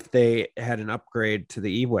if they had an upgrade to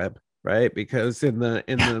the E-Web, right? Because in the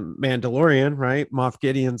Mandalorian, right, Moff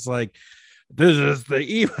Gideon's like, this is the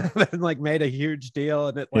E-Web, and like made a huge deal,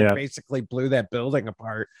 and it like basically blew that building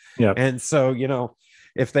apart. Yeah. And so, you know,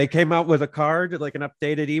 if they came out with a card, like an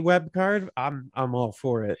updated E-Web card, I'm all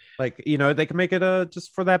for it. Like, you know, they can make it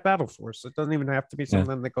just for that battle force. It doesn't even have to be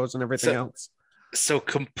something that goes in everything else. So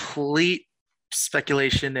complete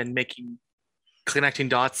speculation and connecting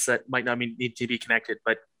dots that might not need to be connected.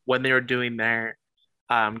 But when they were doing their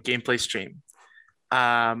gameplay stream,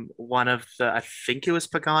 one of I think it was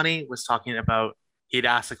Pagani, was talking about, he'd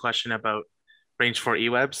asked a question about range 4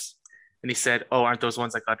 E-Webs, and he said, oh, aren't those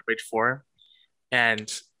ones that got to range 4?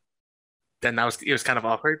 And then it was kind of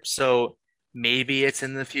awkward. So maybe it's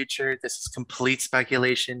in the future. This is complete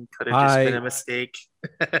speculation. Could have just been a mistake.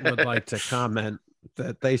 Would like to comment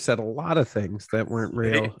that they said a lot of things that weren't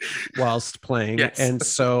real whilst playing. Yes. And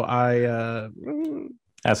so I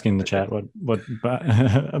asking the chat what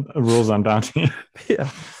rules on bounty.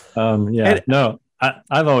 And, no,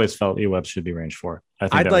 I've always felt E-Web should be range 4. I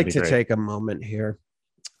think I'd like to take a moment here.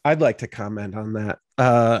 I'd like to comment on that.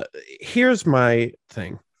 Here's my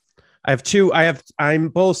thing. I'm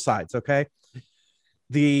both sides. Okay.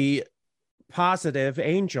 The positive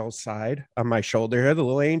angel side on my shoulder here, the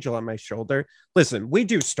little angel on my shoulder. Listen, we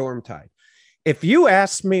do Stormtide. If you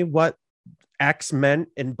ask me what X meant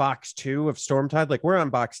in box 2 of Stormtide, like we're on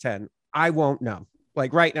box 10, I won't know.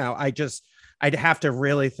 Like right now, I'd have to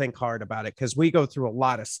really think hard about it because we go through a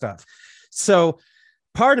lot of stuff. So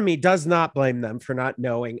part of me does not blame them for not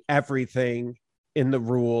knowing everything in the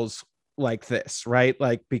rules like this, right?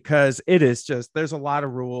 Like, because it is just, there's a lot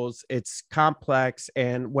of rules. It's complex.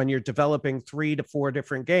 And when you're developing 3 to 4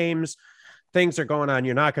 different games, things are going on.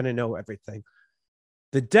 You're not going to know everything.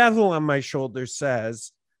 The devil on my shoulder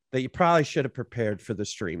says that you probably should have prepared for the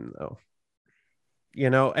stream though. You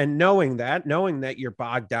know, and knowing that you're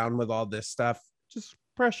bogged down with all this stuff, just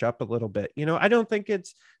brush up a little bit. You know, I don't think a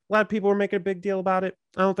lot of people were making a big deal about it.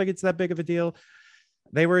 I don't think it's that big of a deal.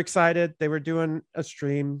 They were excited. They were doing a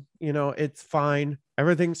stream. You know, it's fine.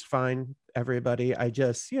 Everything's fine, everybody. I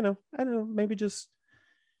just, you know, I don't know, maybe just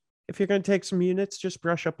if you're going to take some units, just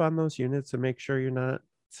brush up on those units and make sure you're not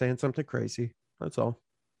saying something crazy. That's all.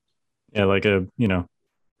 Yeah, like if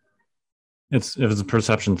it's a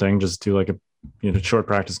perception thing, just do like a short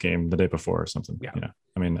practice game the day before or something. Yeah.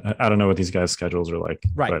 I mean, I don't know what these guys' schedules are like,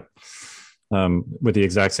 right? But with the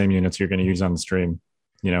exact same units you're going to use on the stream,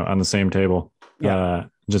 on the same table,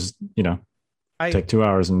 just take 2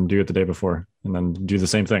 hours and do it the day before, and then do the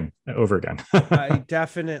same thing over again. I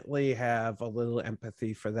definitely have a little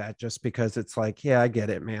empathy for that, just because it's like, yeah, I get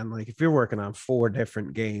it, man. Like if you're working on 4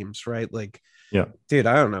 different games, right? Like, yeah, dude,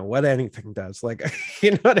 I don't know what anything does. Like,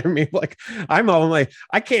 you know what I mean? Like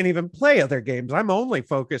I can't even play other games. I'm only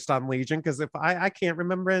focused on Legion because if I can't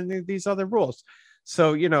remember any of these other rules.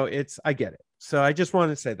 So, I get it. So I just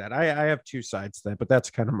want to say that I have 2 sides to that, but that's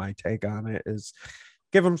kind of my take on it is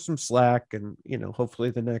give them some slack, and hopefully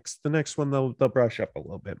the next one they'll brush up a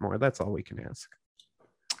little bit more. That's all we can ask.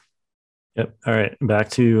 Yep. All right, back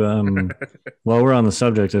to while we're on the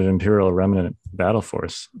subject of Imperial Remnant Battle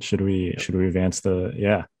Force, should we advance there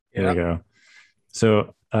we go.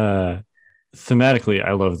 So thematically,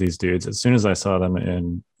 I love these dudes. As soon as I saw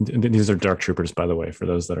them these are Dark Troopers, by the way, for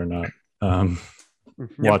those that are not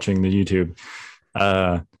watching the YouTube.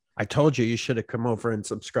 I told you should have come over and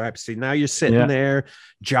subscribed. See, now you're sitting there,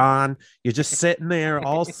 John. You're just sitting there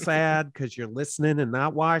all sad because you're listening and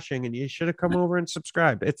not watching, and you should have come over and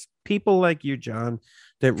subscribed. It's people like you, John,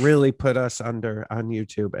 that really put us under on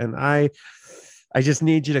YouTube. And I just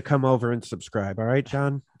need you to come over and subscribe. All right,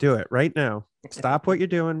 John? Do it right now. Stop what you're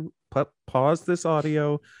doing. Pause this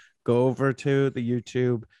audio. Go over to the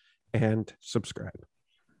YouTube and subscribe.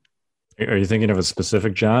 Are you thinking of a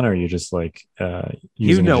specific John, or are you just like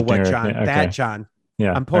using what John? Okay. That John.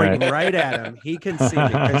 Yeah, I'm pointing right at him. He can see me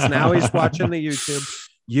because now he's watching the YouTube.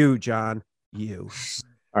 You, John, you.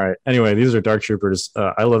 All right. Anyway, these are Dark Troopers.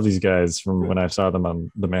 I love these guys from when I saw them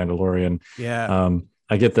on The Mandalorian. Yeah.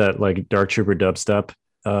 I get that like Dark Trooper dubstep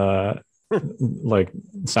like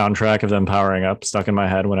soundtrack of them powering up stuck in my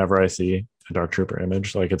head whenever I see a Dark Trooper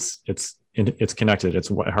image. Like it's connected. It's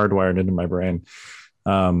hardwired into my brain.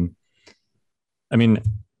 I mean,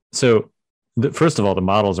 so first of all, the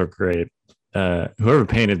models are great. Whoever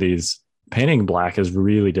painted these, painting black is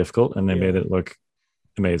really difficult, and they made it look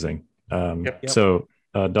amazing. So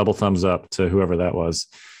double thumbs up to whoever that was.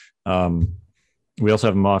 We also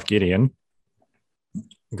have Moff Gideon.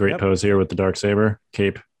 Great pose here with the Darksaber,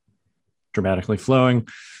 cape dramatically flowing.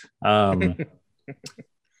 So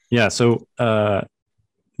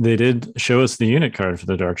they did show us the unit card for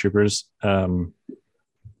the Dark Troopers.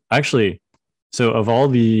 Actually, so of all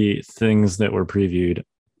the things that were previewed,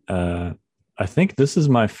 I think this is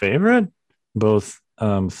my favorite, both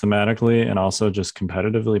thematically and also just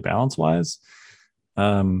competitively balance-wise.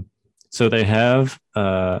 So they have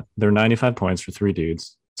they're 95 points for 3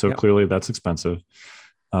 dudes. So clearly that's expensive.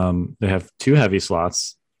 They have 2 heavy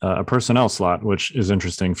slots, a personnel slot, which is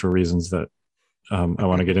interesting for reasons that I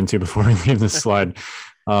want to get into before we leave this slide,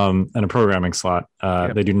 and a programming slot.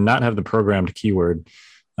 They do not have the programmed keyword.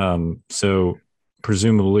 So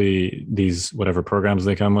presumably these, whatever programs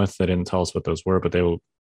they come with, they didn't tell us what those were, but they will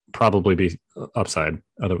probably be upside.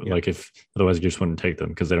 Like otherwise you just wouldn't take them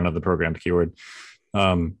because they don't have the programmed keyword.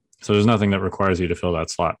 So there's nothing that requires you to fill that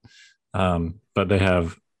slot. But they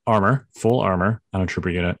have armor, full armor on a trooper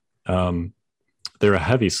unit. They're a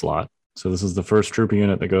heavy slot. So this is the first trooper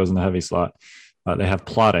unit that goes in the heavy slot. They have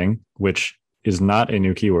plotting, which is not a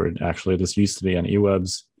new keyword. Actually, this used to be on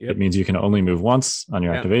eWebs. It means you can only move once on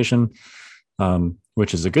your activation,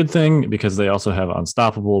 which is a good thing because they also have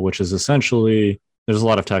unstoppable, which is essentially, there's a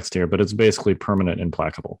lot of text here, but it's basically permanent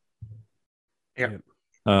implacable.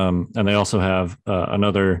 And they also have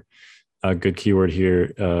another good keyword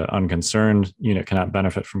here, unconcerned. Unit cannot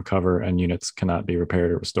benefit from cover and units cannot be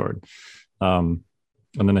repaired or restored. And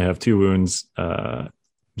then they have 2 wounds,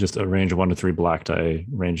 just a range of 1 to 3 black die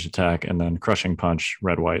ranged attack, and then crushing punch,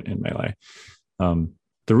 red, white, in melee.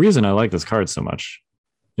 The reason I like this card so much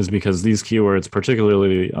is because these keywords,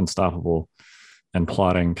 particularly unstoppable and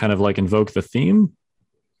plotting, kind of like invoke the theme.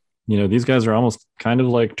 These guys are almost kind of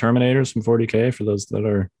like Terminators from 40K, for those that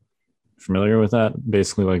are familiar with that.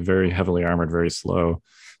 Basically, like very heavily armored, very slow.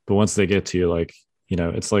 But once they get to you, like,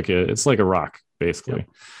 it's like a rock, basically.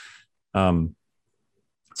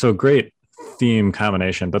 So great theme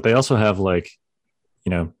combination, but they also have like,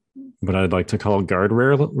 what I'd like to call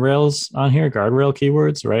guardrails on here, guardrail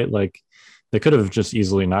keywords, right? Like they could have just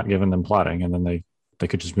easily not given them plotting, and then they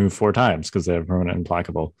could just move 4 times because they have permanent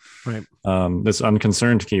implacable. Right. This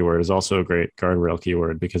unconcerned keyword is also a great guardrail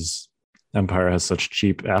keyword because Empire has such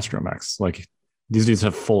cheap astromechs. Like these dudes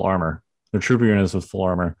have full armor They're trooper units with full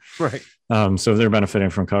armor. Right. So if they're benefiting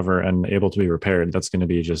from cover and able to be repaired, that's going to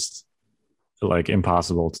be just like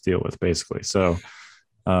impossible to deal with, basically. So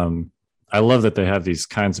I love that they have these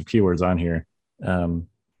kinds of keywords on here.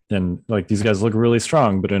 And like these guys look really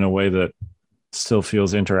strong, but in a way that still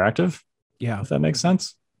feels interactive. Yeah. If that makes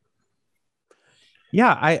sense.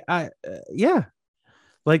 Yeah. Yeah.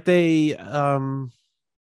 Like they,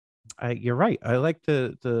 you're right. I like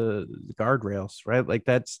the guardrails, right? Like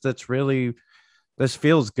that's really, this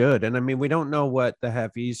feels good. And I mean, we don't know what the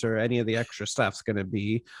heavies or any of the extra stuff's going to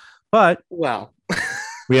be, but well,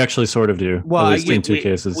 we actually sort of do. Well, at least in two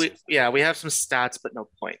cases. We have some stats, but no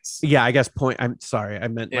points. Yeah, I guess I'm sorry. I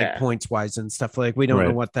meant like points wise and stuff. Like we don't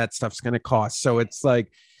know what that stuff's going to cost. So it's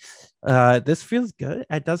like, this feels good.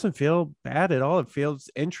 It doesn't feel bad at all. It feels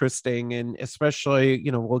interesting. And especially,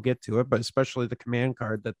 we'll get to it, but especially the command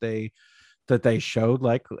card that they showed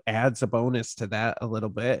like adds a bonus to that a little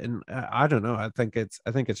bit. And I don't know. I think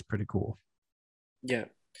it's pretty cool. Yeah.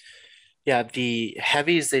 Yeah, the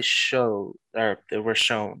heavies they were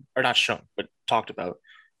shown, or not shown, but talked about.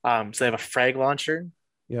 So they have a frag launcher,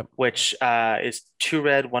 which is 2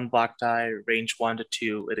 red, 1 black die, range 1 to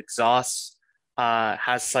 2. It exhausts,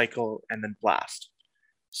 has cycle, and then blast.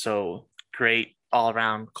 So great all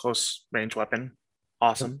around close range weapon.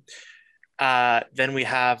 Awesome. Then we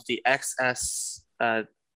have the XS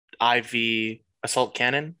IV assault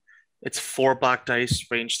cannon. It's 4 black dice,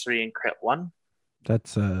 range 3, and crit 1.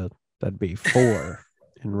 That'd be 4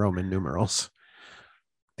 in Roman numerals.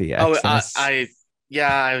 The XS. I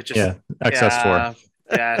would just XS4.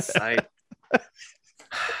 Yes, I.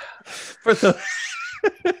 For the.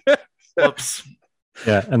 Whoops.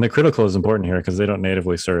 Yeah, and the critical is important here because they don't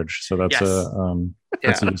natively surge, so that's a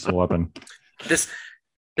useful weapon. This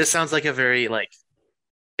sounds like a very like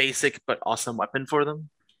basic but awesome weapon for them.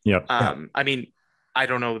 Yep. I mean, I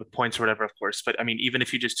don't know the points or whatever, of course, but I mean, even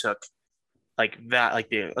if you just took like that, like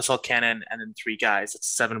the assault cannon and then 3 guys, it's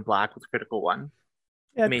 7 black with critical 1.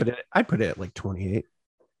 Yeah, I'd put it at like 28.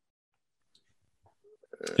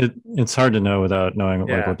 It's hard to know without knowing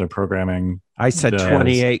like what they're programming. I said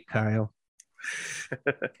 28, Kyle.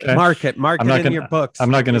 Okay. Mark it in your books.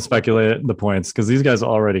 I'm not going to speculate the points because these guys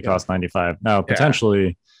already cost 95. Now,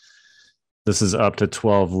 potentially, this is up to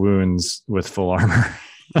 12 wounds with full armor.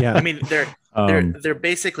 Yeah, I mean they're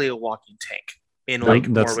basically a walking tank in like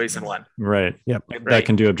more ways than one. Right. Yep. That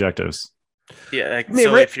can do objectives. Yeah. Like,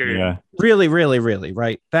 so if you're really, really, really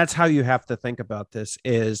right, that's how you have to think about this.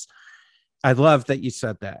 Is I love that you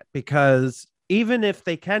said that because even if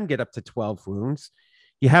they can get up to 12 wounds,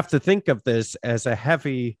 you have to think of this as a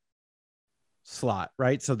heavy slot,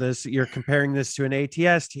 right? So you're comparing this to an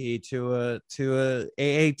ATST, to a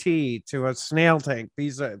AAT, to a snail tank.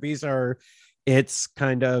 These are its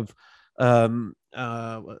kind of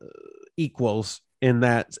equals in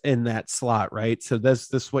that slot, right? So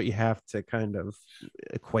this is what you have to kind of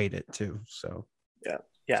equate it to. So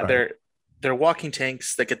they're walking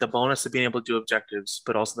tanks that get the bonus of being able to do objectives,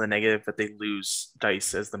 but also the negative that they lose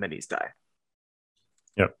dice as the minis die.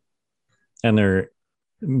 Yep. And they're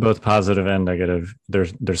both positive and negative.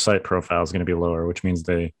 Their sight profile is going to be lower, which means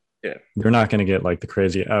they're not going to get like the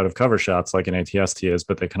crazy out of cover shots like an ATST is,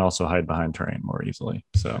 but they can also hide behind terrain more easily.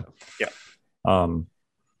 So and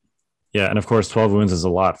of course 12 wounds is a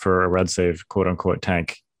lot for a red save quote unquote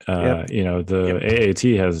tank. The AAT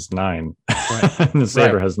has 9 and the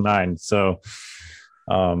Saber has 9. So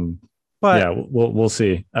we'll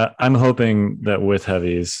see. I'm hoping that with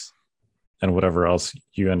heavies and whatever else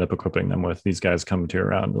you end up equipping them with, these guys come to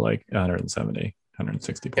around like 170,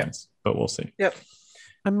 160 points, but we'll see. Yep.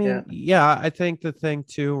 I mean, I think the thing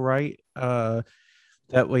too, right, that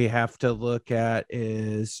we have to look at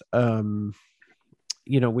is,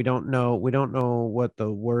 we don't know what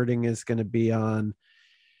the wording is going to be on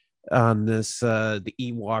this, the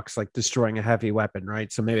Ewoks like destroying a heavy weapon,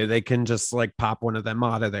 right? So maybe they can just like pop one of them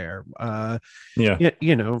out of there.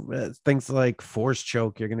 Things like force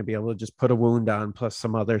choke, you're going to be able to just put a wound on plus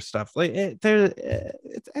some other stuff. Like it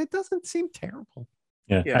doesn't seem terrible.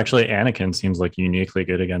 Yeah, actually, Anakin seems like uniquely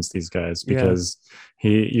good against these guys because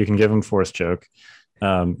you can give him force choke.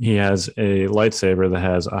 He has a lightsaber that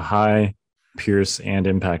has a high pierce and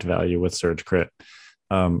impact value with surge crit.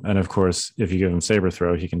 And of course, if you give him saber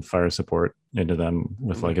throw, he can fire support into them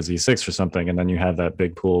with like a Z6 or something. And then you have that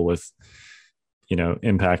big pool with,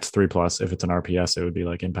 impact 3+. If it's an RPS, it would be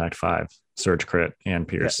like impact 5, surge crit, and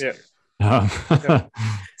pierce.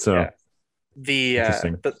 So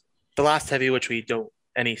the last heavy, which we don't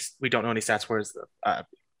know any stats for, is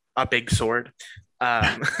a big sword.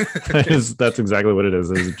 That's exactly what it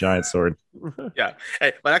is. It's a giant sword. Yeah,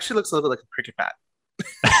 but it actually looks a little bit like a cricket bat.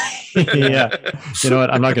 Yeah, you know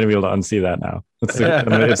what? I'm not going to be able to unsee that now. It's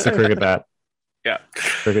the cricket bat. Yeah,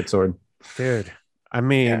 cricket sword, dude. I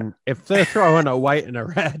mean, if they're throwing a white and a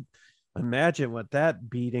red, imagine what that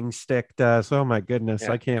beating stick does. Oh my goodness,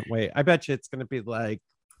 I can't wait. I bet you it's going to be like,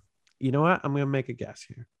 you know what? I'm going to make a guess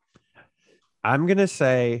here. I'm going to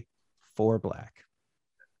say 4 black.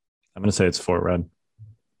 I'm going to say it's 4 red.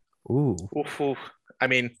 Ooh. Oof. I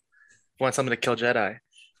mean, want something to kill Jedi.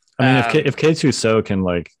 I mean, if K2 So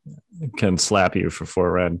can slap you for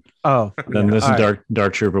 4 red, then this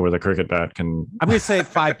dark trooper with a cricket bat can. I'm going to say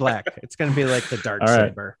 5 black. It's going to be like the dark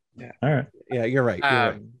saber. Yeah. All right. Yeah, you're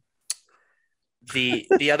right.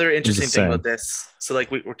 The other interesting thing about this, so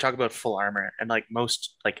like we're talking about full armor, and like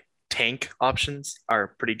most like tank options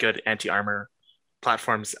are pretty good anti-armor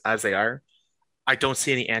platforms as they are. I don't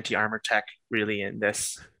see any anti-armor tech really in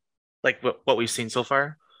this, like what we've seen so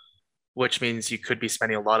far, which means you could be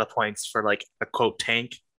spending a lot of points for like a quote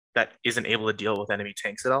tank that isn't able to deal with enemy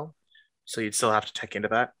tanks at all. So you'd still have to tech into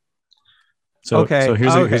that. So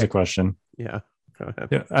here's a question. Yeah. Go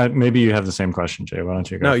ahead. Yeah, maybe you have the same question, Jay. Why don't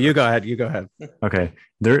you go? No, you go ahead. You go ahead. Okay.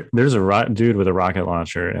 There's a dude with a rocket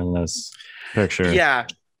launcher in this picture. Yeah.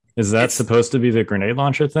 Is that supposed to be the grenade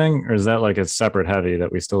launcher thing, or is that like a separate heavy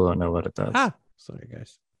that we still don't know what it does? Sorry,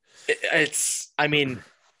 guys. I mean,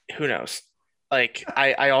 who knows? Like,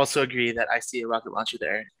 I also agree that I see a rocket launcher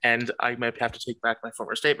there, and I might have to take back my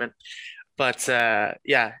former statement. But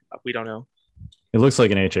yeah, we don't know. It looks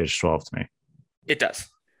like an HH-12 to me. It does.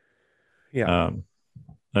 Yeah.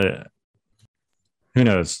 Who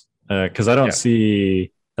knows? Because I don't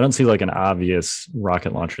see like an obvious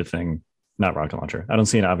rocket launcher thing. Not rocket launcher. I don't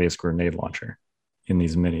see an obvious grenade launcher in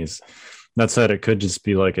these minis. That said, it could just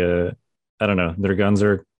be like I don't know. Their guns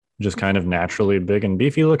are just kind of naturally big and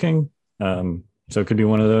beefy looking. So it could be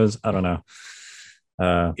one of those. I don't know.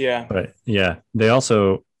 But yeah, they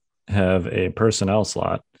also have a personnel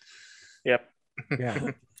slot. Yep.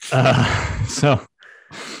 Yeah. So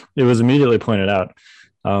it was immediately pointed out.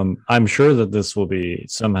 I'm sure that this will be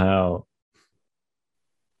somehow.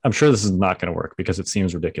 I'm sure this is not going to work because it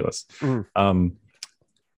seems ridiculous.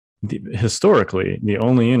 Historically, the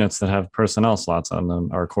only units that have personnel slots on them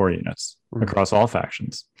are core units across all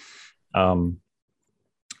factions.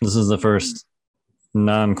 This is the first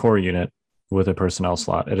non-core unit with a personnel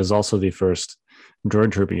slot. It is also the first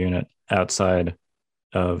droid trooper unit outside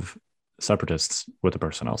of separatists with a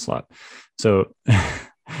personnel slot. So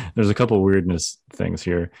there's a couple of weirdness things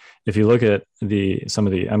here. If you look at some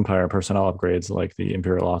of the Empire personnel upgrades, like the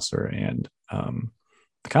Imperial Officer and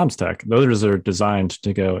the comms tech, those are designed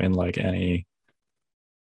to go in like any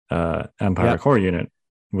Empire core unit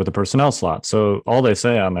with a personnel slot. So all they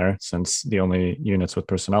say on there, since the only units with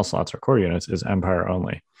personnel slots are core units, is Empire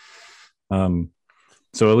only.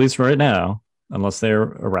 So at least right now, unless they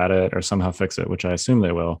errata it or somehow fix it, which I assume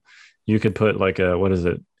they will, you could put like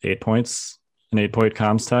 8 points, an 8-point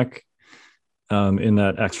comms tech in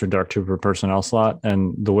that extra Dark Trooper personnel slot.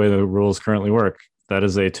 And the way the rules currently work, that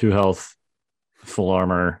is a 2 health full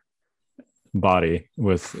armor body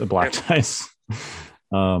with a black dice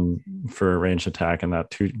for ranged attack, and that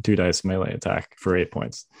two dice melee attack for 8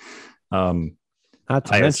 points. Not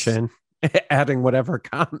to mention adding whatever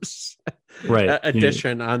comes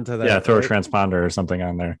addition onto that. Yeah, throw a transponder or something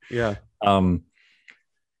on there. Yeah.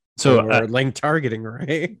 So link targeting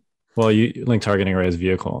array. Well, link targeting array is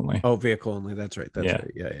vehicle only. Oh, vehicle only. That's right. That's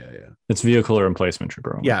right. Yeah. It's vehicle or emplacement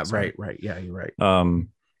trooper only. Yeah, right. Yeah, you're right.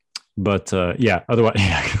 But otherwise,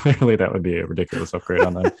 clearly that would be a ridiculous upgrade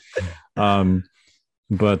on them.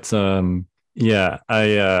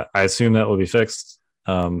 I assume that will be fixed.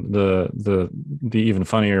 The even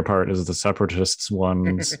funnier part is the separatists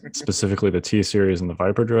ones, specifically the T series and the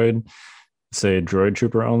Viper droid, say droid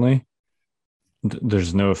trooper only.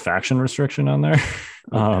 There's no faction restriction on there.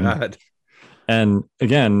 God. And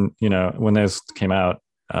again, when this came out,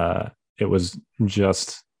 it was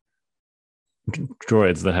just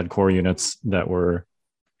droids that had core units that were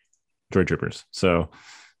droid troopers. So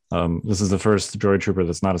this is the first droid trooper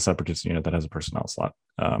that's not a separatist unit that has a personnel slot.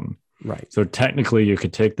 Right. So technically you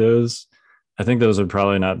could take those. I think those would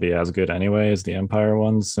probably not be as good anyway as the Empire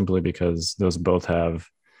ones, simply because those both have,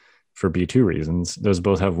 for B2 reasons, those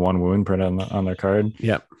both have 1 wound printed on their card.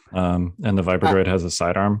 Yep. And the Viper droid has a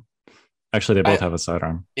sidearm. Actually, they both have a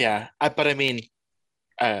sidearm. Yeah. But I mean,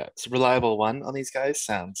 it's a reliable 1 on these guys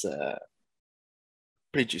sounds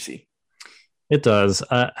pretty juicy. It does.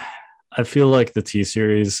 I feel like the T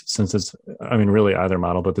series, since it's, really either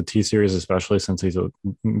model, but the T series, especially since he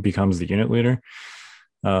becomes the unit leader,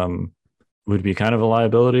 would be kind of a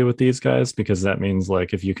liability with these guys, because that means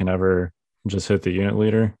like if you can ever just hit the unit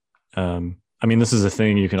leader, I mean, this is a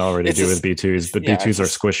thing you can already do with B2s, but B2s are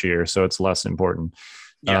squishier, so it's less important.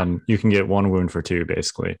 You can get 1 wound for 2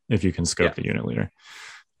 basically if you can scope the unit leader.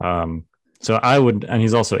 So I would, and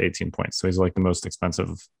he's also 18 points, so he's like the most expensive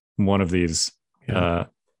one of these.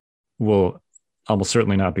 Will almost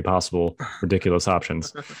certainly not be possible. Ridiculous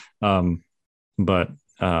options, but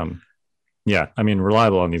yeah, I mean,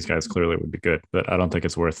 reliable on these guys clearly would be good, but I don't think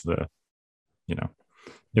it's worth the,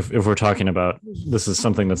 if we're talking about, this is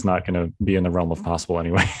something that's not going to be in the realm of possible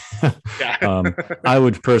anyway. I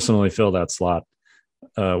would personally fill that slot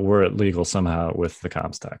were it legal somehow with the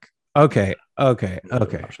comms tech. Okay. All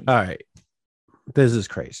right. This is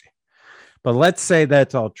crazy, but let's say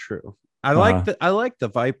that's all true. I like the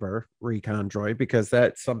Viper recon droid because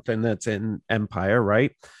that's something that's in Empire,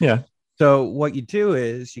 right? Yeah. So what you do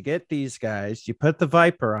is you get these guys, you put the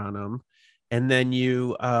Viper on them, and then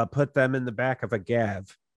you put them in the back of a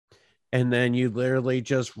Gav. And then you literally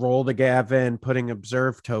just roll the Gav in, putting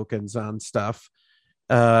observe tokens on stuff,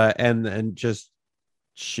 and then just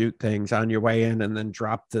shoot things on your way in, and then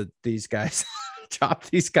drop these guys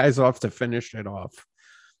off to finish it off.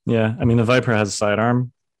 Yeah, I mean, the Viper has a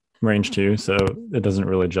sidearm range too, so it doesn't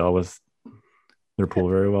really gel with their pool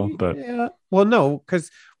very well. But well, no,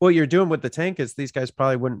 because what you're doing with the tank is these guys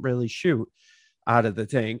probably wouldn't really shoot out of the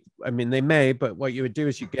tank. I mean, they may, but what you would do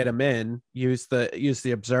is you get them in, use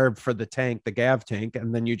the observe for the tank, the Gav tank,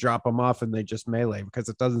 and then you drop them off and they just melee because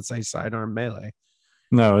it doesn't say sidearm melee.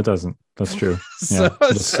 No, it doesn't. That's true. Yeah,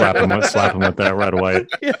 just slap them with that red white.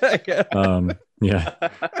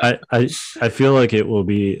 I feel like it will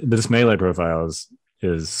be, this melee profile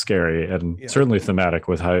is scary and certainly thematic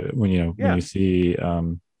with how when you see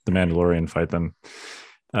the Mandalorian fight them.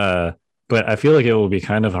 But I feel like it will be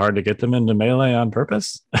kind of hard to get them into melee on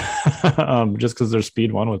purpose, just because they're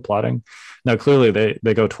speed 1 with plotting. Now, clearly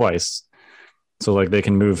they go twice, so like they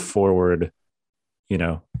can move forward,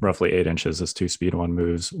 roughly 8 inches as 2 speed 1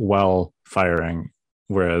 moves while firing,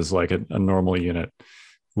 whereas like a normal unit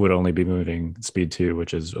would only be moving speed 2,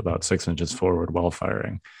 which is about 6 inches forward while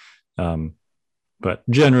firing. But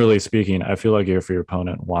generally speaking, I feel like if your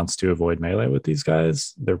opponent wants to avoid melee with these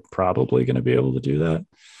guys, they're probably going to be able to do that.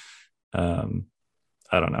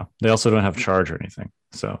 I don't know. They also don't have charge or anything.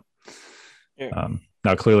 So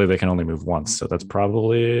now clearly they can only move once, so that's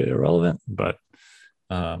probably irrelevant. But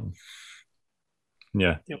I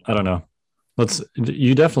don't know.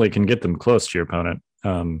 You definitely can get them close to your opponent.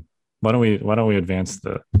 Why don't we advance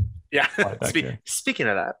the speaking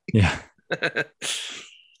of that. Yeah.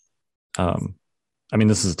 I mean,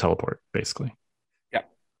 this is a teleport, basically. Yeah.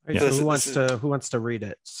 So who wants to read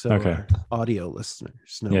it? So our audio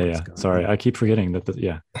listeners know what's going Sorry, on. I keep forgetting that. All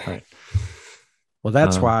right. Well,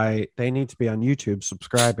 that's why they need to be on YouTube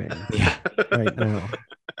subscribing right now.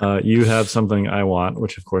 You have something I want,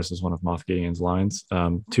 which of course is one of Moff Gideon's lines.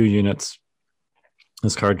 2 units.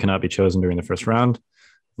 This card cannot be chosen during the first round.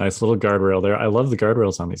 Nice little guardrail there. I love the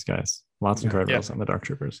guardrails on these guys. Lots of guardrails on the Dark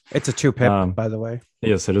Troopers. It's a 2-pip, by the way.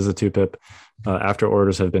 Yes, it is a 2-pip. After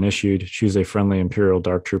orders have been issued, choose a friendly Imperial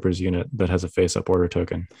Dark Troopers unit that has a face-up order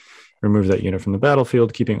token. Remove that unit from the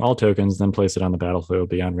battlefield, keeping all tokens, then place it on the battlefield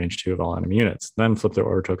beyond range 2 of all enemy units. Then flip their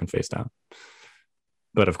order token face down.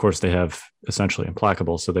 But of course, they have essentially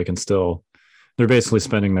implacable, so they can still... They're basically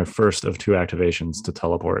spending their first of 2 activations to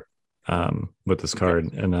teleport with this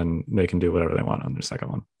card, and then they can do whatever they want on their second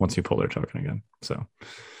one once you pull their token again. So...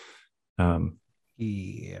 I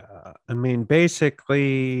mean,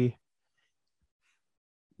 basically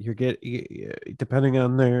depending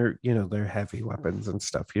on their heavy weapons and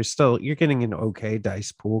stuff, you're getting an okay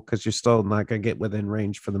dice pool because you're still not going to get within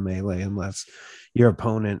range for the melee unless your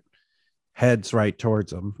opponent heads right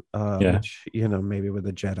towards them, which maybe with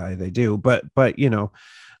a Jedi they do, but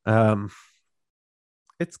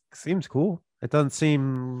it seems cool. It doesn't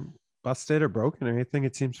seem busted or broken or anything.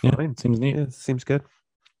 It seems fine. Seems neat. It seems good.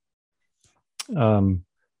 I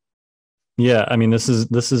mean, this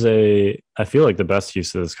is I feel like the best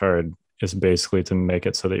use of this card is basically to make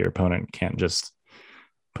it so that your opponent can't just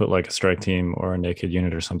put like a strike team or a naked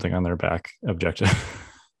unit or something on their back objective.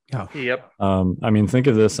 Yep. I mean, think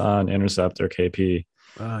of this on Intercept or KP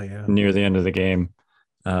near the end of the game.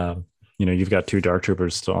 You've got 2 Dark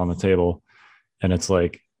Troopers still on the table, and it's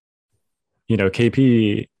like,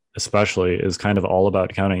 KP especially is kind of all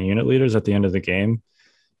about counting unit leaders at the end of the game.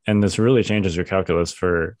 And this really changes your calculus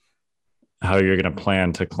for how you're going to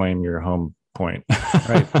plan to claim your home point.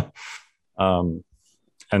 Right.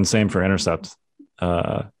 And same for Intercept.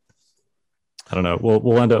 I don't know.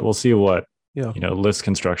 We'll see what Yeah. list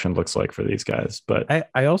construction looks like for these guys. But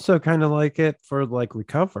I also kind of like it for like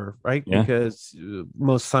recover, right? Yeah. Because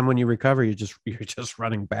most of the time when you recover, you're just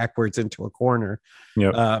running backwards into a corner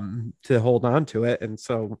to hold on to it. And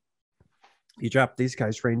so you drop these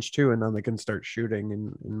guys range 2, and then they can start shooting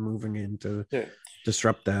and moving in to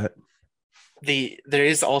disrupt that. There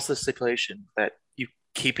is also stipulation that you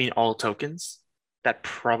keeping all tokens. That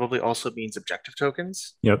probably also means objective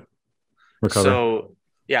tokens. Yep. Recover. So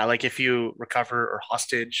yeah, like if you recover or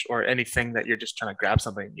hostage or anything that you're just trying to grab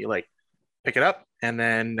something, you like pick it up and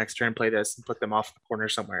then next turn play this and put them off the corner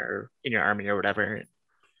somewhere or in your army or whatever and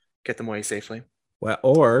get them away safely. Well,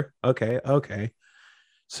 or okay.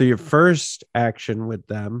 So your first action with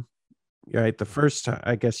them, right? The first time,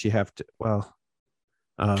 I guess you have to.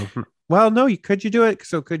 No. Could you do it?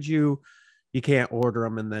 So could you? You can't order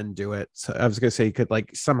them and then do it. So I was gonna say you could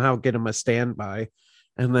like somehow get them a standby,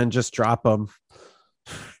 and then just drop them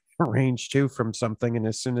range 2 from something, and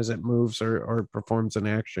as soon as it moves or performs an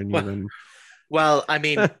action, you then. Well, I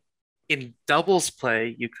mean, in doubles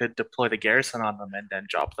play, you could deploy the garrison on them and then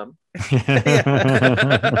drop them.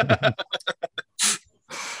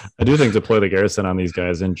 I do think deploy the garrison on these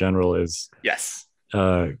guys in general is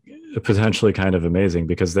potentially kind of amazing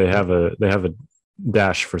because they have a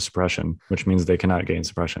dash for suppression, which means they cannot gain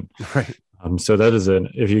suppression. Right. So that is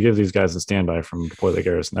if you give these guys a standby from deploy the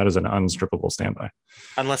garrison, that is an unstrippable standby.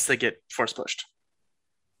 Unless they get force pushed.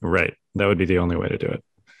 Right. That would be the only way to do it.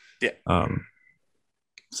 Yeah.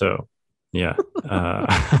 So yeah.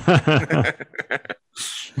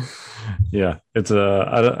 Yeah, it's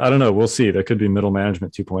I don't know. We'll see. That could be middle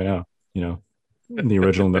management 2.0. The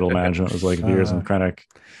original middle management was like Veers and Krennic.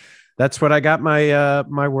 That's what I got my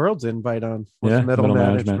my world's invite on. Middle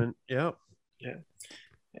management. Yep. Yeah.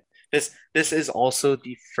 This is also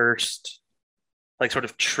the first, like, sort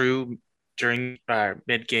of true during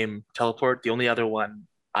mid game teleport. The only other one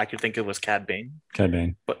I could think of was Cad Bane.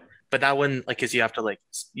 But that one, like, is you have to like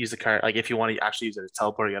use the card. Like, if you want to actually use it as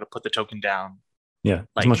teleport, you got to put the token down. Yeah,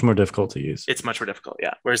 it's much more difficult to use. It's much more difficult,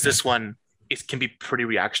 yeah. Whereas this one, it can be pretty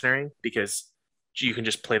reactionary because you can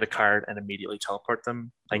just play the card and immediately teleport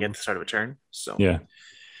them like at the start of a turn. So yeah,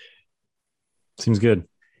 seems good.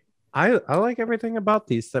 I like everything about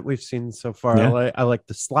these that we've seen so far. Yeah. I like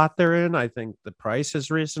the slot they're in. I think the price is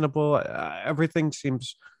reasonable. Everything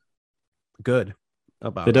seems good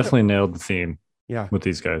about They definitely nailed the theme. Yeah, with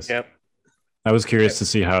these guys. Yep. I was curious to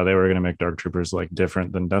see how they were going to make Dark Troopers like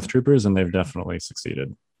different than Death Troopers, and they've definitely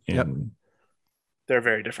succeeded. They're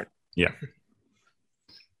very different. Yeah.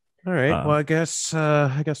 All right. Well, I guess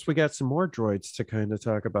we got some more droids to kind of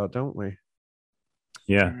talk about, don't we?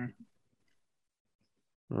 Yeah.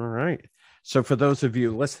 All right. So for those of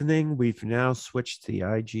you listening, we've now switched to the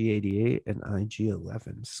IG-88 and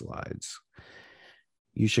IG-11 slides.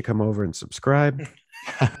 You should come over and subscribe.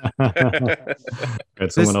 Right,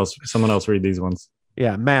 someone else read these ones.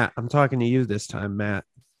 Yeah, Matt, I'm talking to you this time, Matt.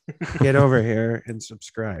 Get over here and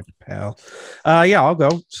subscribe, pal. I'll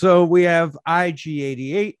go. So we have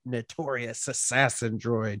IG-88, Notorious Assassin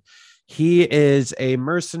Droid. He is a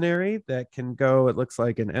mercenary that can go, it looks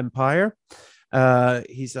like, an Empire.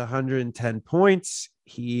 He's 110 points.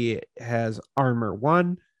 He has Armor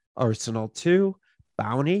 1, Arsenal 2,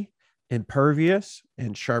 Bounty, Impervious,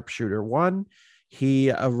 and Sharpshooter 1.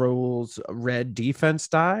 He rolls red defense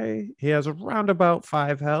die. He has around about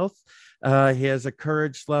 5 health. He has a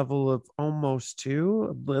courage level of almost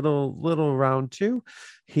 2, little around 2.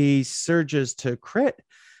 He surges to crit.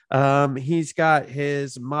 He's got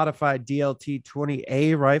his modified DLT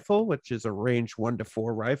 20A rifle, which is a range 1 to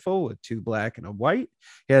 4 rifle with 2 black and a white.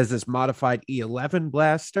 He has this modified E11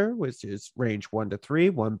 blaster, which is range 1 to 3,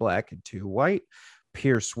 1 black and 2 white.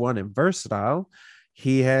 Pierce 1 and versatile.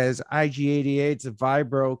 He has IG-88's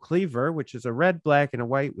Vibro Cleaver, which is a red, black, and a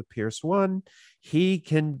white with Pierce 1. He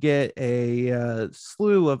can get a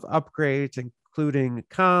slew of upgrades, including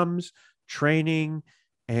comms, training,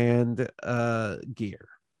 and gear.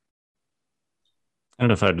 I don't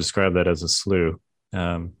know if I'd describe that as a slew.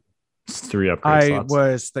 It's 3 upgrade slots. I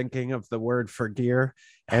was thinking of the word for gear,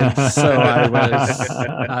 and so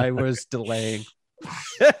I was delaying.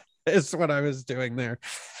 Is what I was doing there.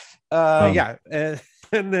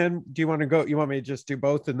 And then do you want to go? You want me to just do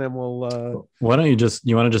both, and then we'll. Why don't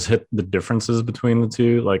you want to just hit the differences between the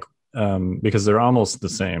two, like because they're almost the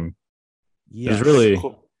same. Yeah. There's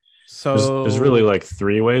really like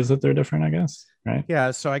 3 ways that they're different, I guess. Right.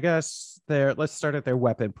 Yeah. So I guess let's start at their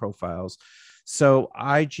weapon profiles. So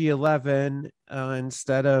IG-11,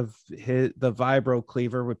 instead of the Vibro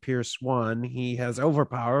Cleaver with Pierce 1, he has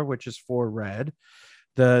Overpower, which is 4 red.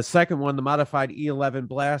 The second one, the modified E11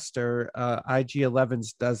 blaster,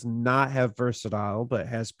 IG11s does not have versatile, but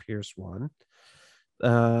has Pierce 1.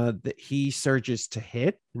 He surges to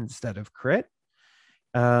hit instead of crit.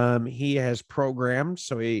 He has programmed,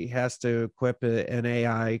 so he has to equip an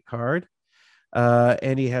AI card.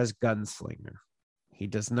 And he has Gunslinger. He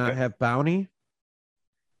does not have Bounty.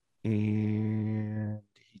 And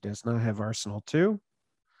he does not have Arsenal 2.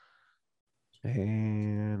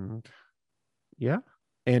 And yeah.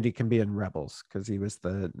 And he can be in Rebels because he was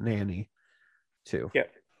the nanny too.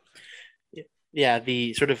 Yeah,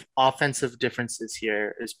 the sort of offensive differences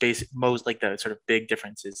here is most like the sort of big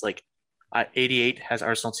differences. Like 88 has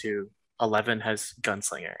Arsenal 2, 11 has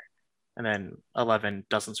Gunslinger, and then 11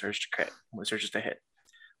 doesn't surge to crit, only surges to hit,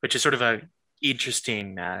 which is sort of a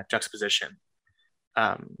interesting juxtaposition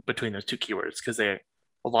between those two keywords because they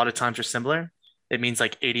a lot of times are similar. It means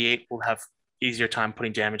like 88 will have easier time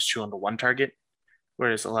putting damage to on the one target,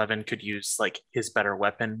 whereas 11 could use like his better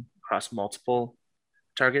weapon across multiple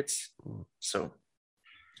targets. So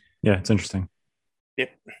yeah, it's interesting.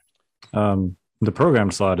 Yep. The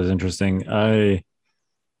program slot is interesting. From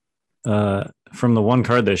the one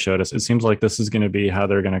card they showed us, it seems like this is going to be how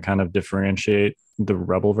they're going to kind of differentiate the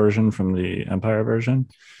Rebel version from the Empire version.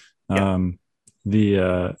 Yeah.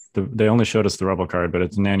 They only showed us the Rebel card, but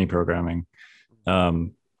it's nanny programming.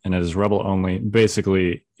 And it is Rebel only.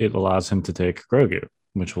 Basically, it allows him to take Grogu,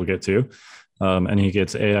 which we'll get to. And he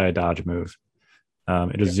gets AI dodge move.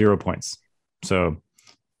 It is 0 points. So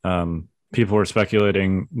people are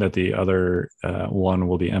speculating that the other one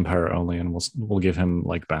will be Empire only, and we'll give him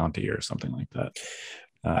like bounty or something like that.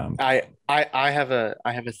 I have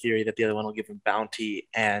a theory that the other one will give him bounty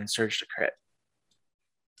and surge to crit.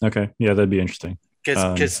 Okay, yeah, that'd be interesting.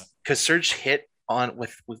 Because surge hit on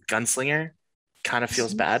with Gunslinger kind of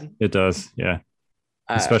feels bad. It does, yeah.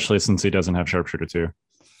 Especially since he doesn't have Sharpshooter 2.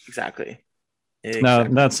 Exactly. Now,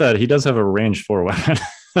 that said, he does have a range 4 weapon.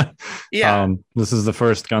 Yeah. This is the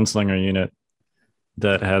first Gunslinger unit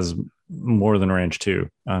that has more than range 2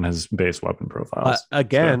 on his base weapon profiles.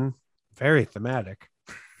 Again, very thematic.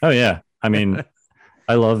 Oh, yeah. I mean,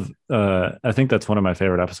 I love, I think that's one of my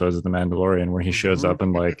favorite episodes of The Mandalorian where he shows up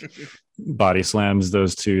and like body slams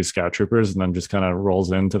those 2 scout troopers and then just kind of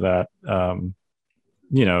rolls into that.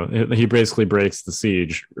 He basically breaks the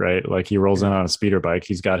siege, right? Like he rolls in on a speeder bike.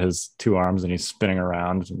 He's got his 2 arms and he's spinning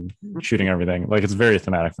around and shooting everything. Like it's very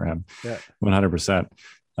thematic for him. Yeah, 100%.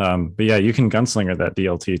 But yeah, you can gunslinger that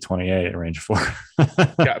DLT 28 at range 4.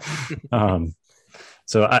 Yeah.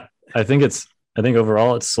 So I think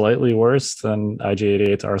overall it's slightly worse than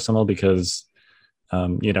IG-88's Arsenal because,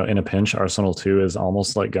 in a pinch, Arsenal 2 is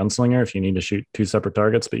almost like Gunslinger if you need to shoot 2 separate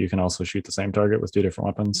targets, but you can also shoot the same target with 2 different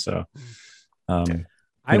weapons. So,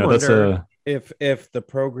 I wonder if the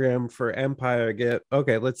program for Empire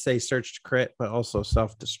let's say search to crit, but also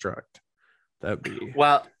self-destruct. That'd be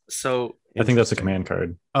so I think that's a command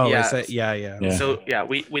card. Oh, yeah. Is that, yeah. So yeah,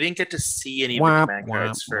 we didn't get to see any of the command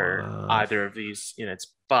cards for either of these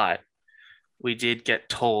units, but we did get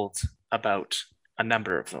told about a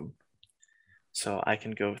number of them. So I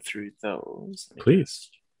can go through those.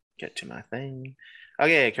 Please get to my thing.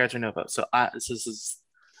 Okay, cards are Nova. So this is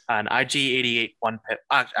an IG-88 1 pip.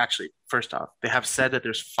 Actually, first off, they have said that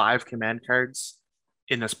there's 5 command cards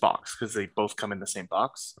in this box because they both come in the same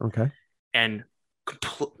box. Okay. And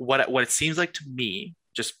what it seems like to me,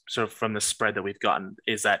 just sort of from the spread that we've gotten,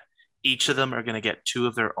 is that each of them are going to get 2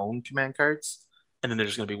 of their own command cards, and then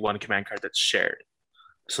there's going to be 1 command card that's shared,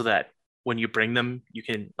 so that when you bring them, you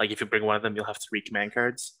can, like, if you bring one of them, you'll have 3 command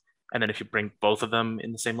cards, and then if you bring both of them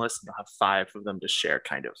in the same list, you'll have 5 of them to share,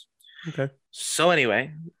 kind of. Okay. So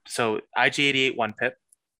anyway, IG-88 1 pip,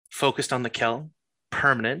 focused on the kill,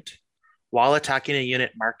 permanent, while attacking a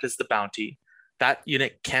unit marked as the bounty. That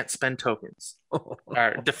unit can't spend tokens,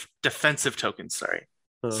 or defensive tokens. Sorry.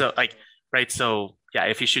 So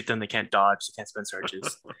if you shoot them, they can't dodge, they can't spend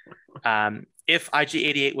surges. If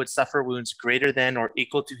IG-88 would suffer wounds greater than or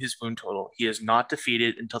equal to his wound total, he is not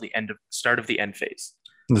defeated until the start of the end phase.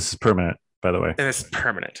 This is permanent, by the way. And it's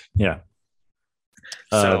permanent. Yeah.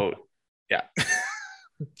 Yeah.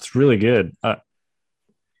 It's really good.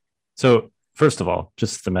 So first of all,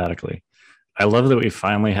 just thematically, I love that we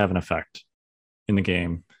finally have an effect in the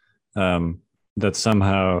game that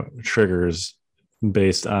somehow triggers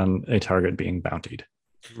based on a target being bountied.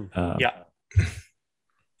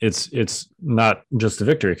 It's not just a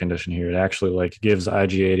victory condition here. It actually like gives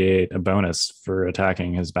IG-88 a bonus for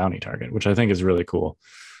attacking his bounty target, which I think is really cool.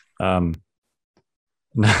 Not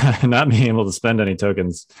being able to spend any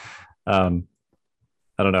tokens. I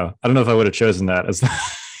don't know if I would have chosen that as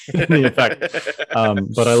the effect.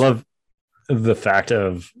 But I love the fact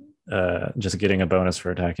of just getting a bonus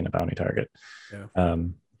for attacking a bounty target. Yeah.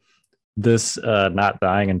 This not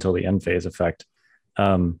dying until the end phase effect is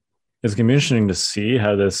going to be interesting to see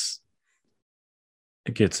how this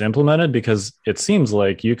gets implemented, because it seems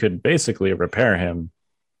like you could basically repair him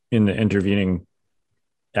in the intervening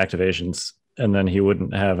activations, and then he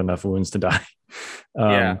wouldn't have enough wounds to die.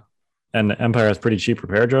 And the Empire has pretty cheap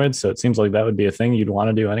repair droids, so it seems like that would be a thing you'd want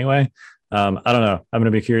to do anyway. I don't know. I'm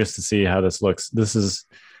going to be curious to see how this looks.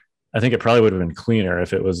 I think it probably would have been cleaner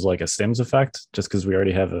if it was like a Sims effect, just because we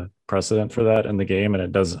already have a precedent for that in the game, and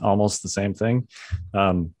it does almost the same thing.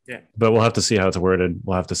 But we'll have to see how it's worded.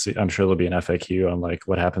 We'll have to see. I'm sure there'll be an FAQ on like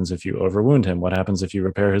what happens if you overwound him, what happens if you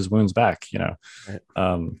repair his wounds back. Right.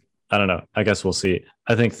 I don't know. I guess we'll see.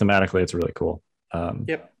 I think thematically it's really cool.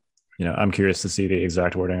 I'm curious to see the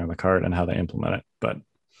exact wording on the card and how they implement it. But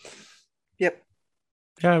yeah,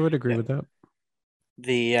 I would agree with that.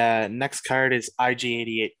 The next card is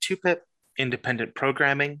IG-88 2-Pip, Independent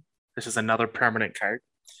Programming. This is another permanent card.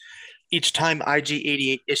 Each time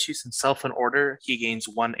IG-88 issues himself an order, he gains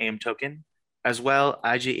 1 aim token. As well,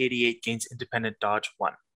 IG-88 gains Independent Dodge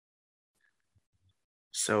 1.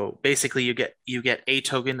 So basically, you get a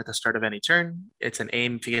token at the start of any turn. It's an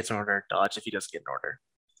aim if he gets an order, dodge if he doesn't get an order.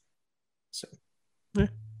 So, I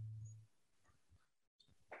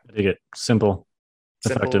dig it. Simple,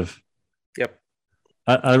 effective. Yep.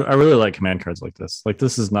 I really like command cards like this. Like,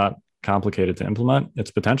 this is not complicated to implement.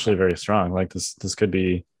 It's potentially very strong. Like this could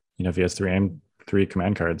be, if he has 3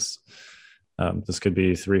 command cards, this could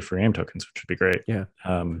be 3 free aim tokens, which would be great. Yeah.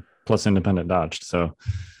 Plus independent dodged. So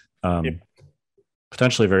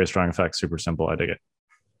potentially very strong effect. Super simple. I dig it.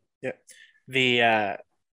 Yeah.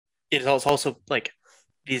 It is also like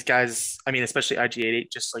these guys, I mean, especially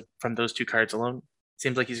IG-88, just like from those 2 cards alone,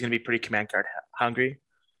 seems like he's going to be pretty command card hungry.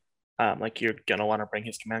 Like you're going to want to bring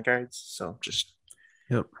his command cards. So just,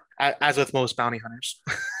 as with most bounty hunters.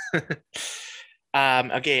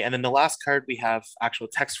 Okay, and then the last card we have actual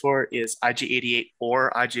text for is IG-88 or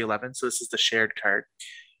IG-11. So this is the shared card.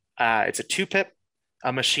 It's a 2-Pip,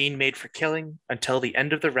 a machine made for killing. Until the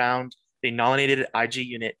end of the round, the nominated IG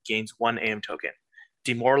unit gains 1 aim token.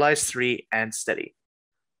 Demoralize 3 and steady.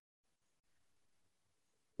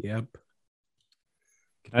 Yep.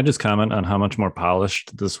 Can I just comment on how much more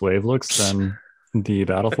polished this wave looks than the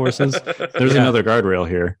battle forces? There's another guardrail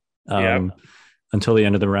here. Until the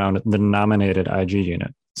end of the round, the nominated IG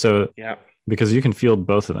unit. So because you can field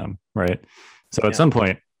both of them, right? So at some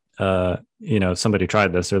point, somebody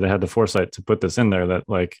tried this, or they had the foresight to put this in there, that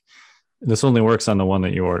like this only works on the one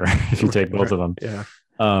that you order if you take both of them. Yeah.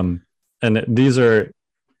 And these are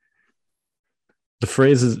the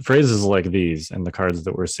phrases like these and the cards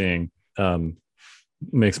that we're seeing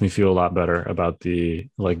makes me feel a lot better about the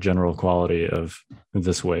like general quality of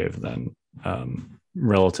this wave than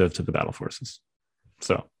relative to the battle forces.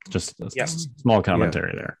 So just a small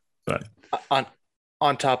commentary there. But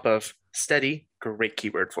on top of steady, great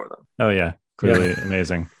keyword for them. Oh yeah, clearly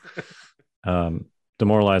amazing.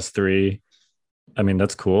 Demoralize 3. I mean,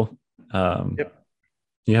 that's cool.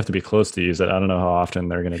 You have to be close to use it. I don't know how often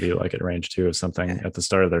they're going to be like at range 2 of something at the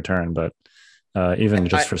start of their turn, but even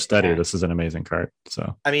just for steady, this is an amazing card.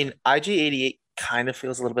 So I mean, IG-88 kind of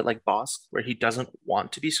feels a little bit like Bosk, where he doesn't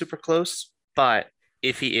want to be super close, but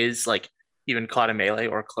if he is like even caught in melee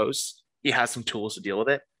or close, he has some tools to deal with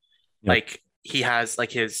it. Like he has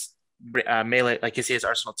like his melee, like he has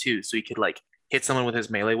Arsenal 2, so he could like hit someone with his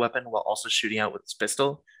melee weapon while also shooting out with his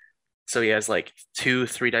pistol. So he has like 2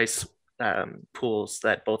 3-dice pools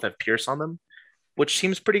that both have pierce on them, which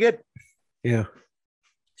seems pretty good. Yeah,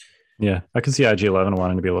 I can see IG-11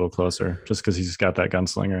 wanting to be a little closer, just because he's got that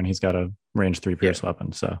gunslinger and he's got a range 3 pierce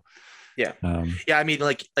weapon. So I mean,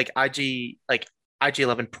 like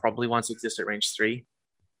IG-11 probably wants to exist at range 3,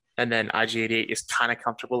 and then IG-88 is kind of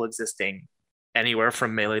comfortable existing anywhere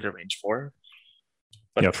from melee to range 4,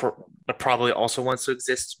 but probably also wants to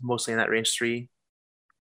exist mostly in that range 3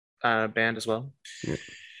 band as well.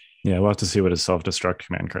 Yeah, we'll have to see what his self-destruct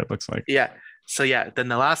command card looks like. So then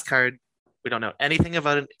the last card, we don't know anything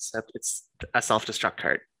about it except it's a self-destruct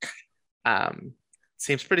card.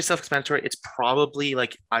 Seems pretty self-explanatory. It's probably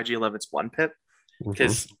like IG-11's 1-Pip,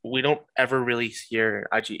 because we don't ever really hear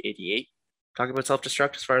IG-88 talk about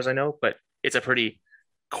self-destruct as far as I know, but it's a pretty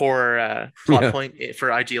core plot point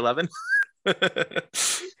for IG-11.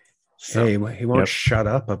 So, hey, he won't shut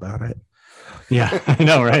up about it. Yeah, I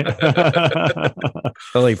know, right?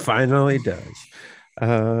 Well, he finally does.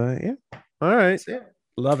 All right.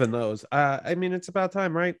 Loving those. I mean, it's about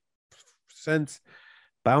time, right? Since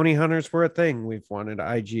bounty hunters were a thing. We've wanted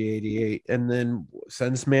IG-88, and then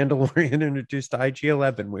since Mandalorian introduced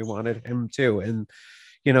IG-11, we wanted him too. And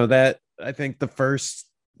that I think the first,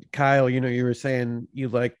 Kyle, you were saying you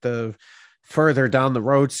like the further down the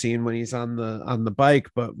road scene when he's on the bike,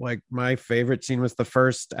 but like my favorite scene was the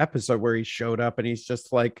first episode where he showed up and he's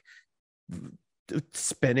just like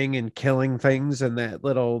spinning and killing things in that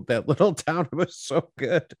little town. It was so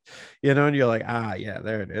good, and you're like, yeah,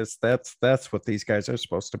 there it is. That's what these guys are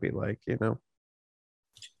supposed to be like. Yep.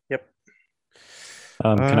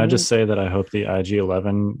 Can I just say that I hope the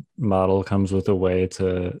IG-11 model comes with a way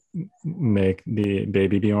to make the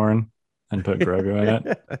baby Bjorn and put Grogu in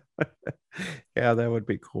it? Yeah, that would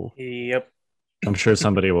be cool. Yep. I'm sure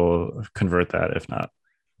somebody will convert that if not.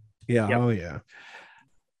 Yeah. Yep. Oh yeah.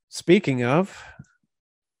 Speaking of,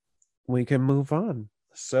 we can move on.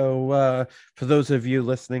 So for those of you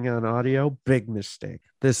listening on audio, big mistake.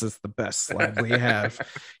 This is the best slide we have.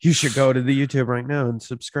 You should go to the YouTube right now and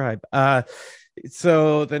subscribe.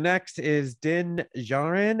 So the next is Din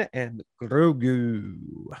Djarin and Grogu.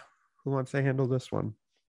 Who wants to handle this one?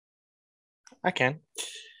 I can.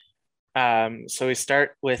 So we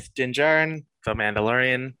start with Din Djarin, the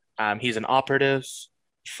Mandalorian. He's an operative,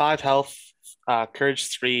 5 health,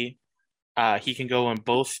 courage 3. He can go in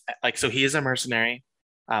both, so he is a mercenary,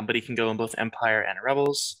 but he can go in both Empire and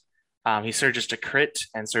Rebels. He surges to crit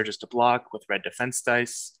and surges to block with red defense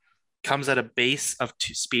dice. Comes at a base of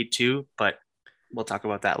speed 2, but we'll talk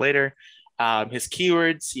about that later. His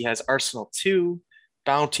keywords, he has Arsenal 2,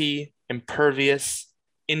 Bounty, Impervious,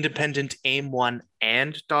 Independent Aim 1,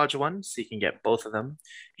 and Dodge 1, so you can get both of them.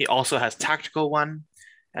 He also has Tactical 1,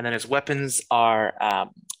 and then his weapons are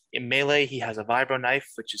in melee, he has a vibro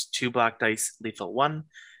knife, which is 2 black dice, lethal 1,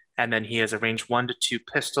 and then he has a range 1 to 2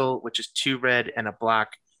 pistol, which is 2 red and a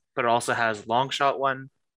black, but it also has long shot 1,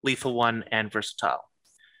 lethal 1, and versatile.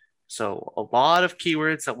 So a lot of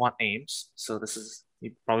keywords that want aims. So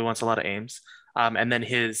he probably wants a lot of aims. And then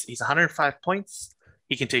he's 105 points.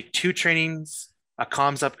 He can take 2 trainings, a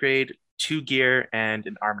comms upgrade, 2 gear, and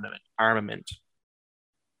an armament.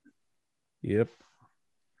 Yep.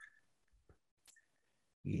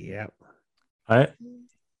 There's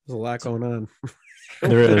a lot going on.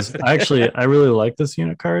 There is. I really like this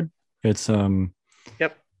unit card. It's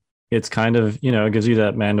Yep. It's kind of, it gives you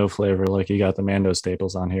that Mando flavor. Like you got the Mando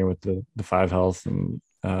staples on here with the 5 health and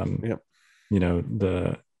yep.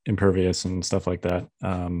 The impervious and stuff like that.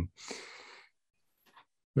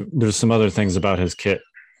 There's some other things about his kit.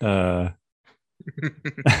 I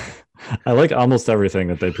like almost everything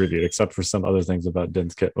that they previewed, except for some other things about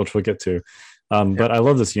Din's kit, which we'll get to. But I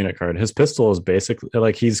love this unit card. His pistol is basically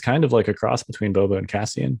like he's kind of like a cross between Boba and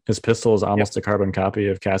Cassian. His pistol is almost a carbon copy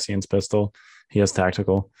of Cassian's pistol. He has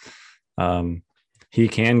tactical. He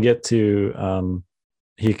can get the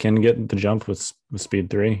jump with speed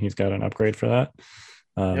 3. He's got an upgrade for that.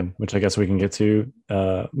 Which I guess we can get to.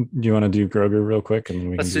 Do you want to do Grogu real quick? And then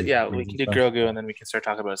we can do Grogu, and then we can start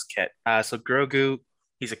talking about his kit. So Grogu,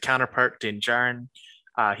 he's a counterpart to Din Djarin.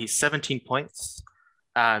 He's 17 points.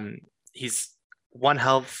 He's 1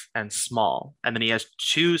 health and small, and then he has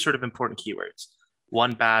 2 sort of important keywords: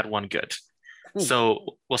 1 bad, 1 good.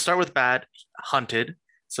 So we'll start with bad. Hunted.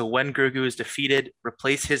 So when Grogu is defeated,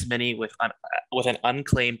 replace his mini with an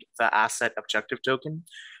unclaimed the asset objective token.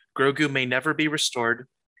 Grogu may never be restored.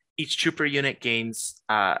 Each trooper unit gains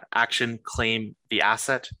action claim the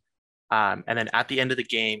asset. And then at the end of the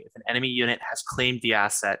game, if an enemy unit has claimed the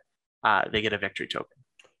asset, they get a victory token.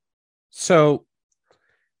 So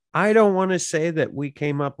I don't want to say that we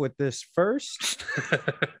came up with this first,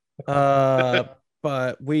 but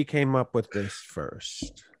we came up with this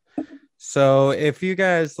first. So if you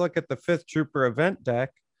guys look at the 5th Trooper event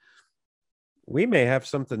deck, we may have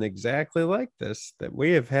something exactly like this that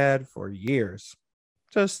we have had for years.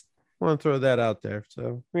 Just want to throw that out there.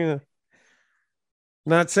 So,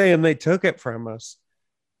 not saying they took it from us,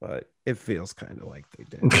 but it feels kind of like they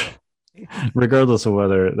did. Regardless of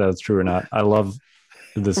whether that's true or not, I love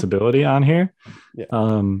this ability on here.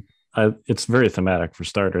 Yeah. It's very thematic for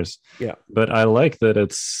starters. Yeah. But I like that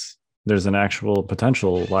there's an actual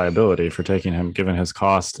potential liability for taking him given his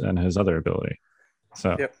cost and his other ability.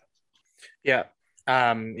 So yep. Yeah.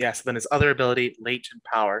 So then his other ability, Latent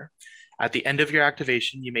Power. At the end of your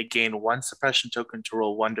activation, you may gain 1 suppression token to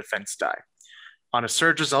roll 1 defense die. On a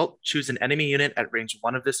surge result, choose an enemy unit at range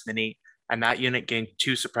 1 of this mini, and that unit gains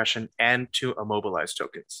 2 suppression and 2 immobilized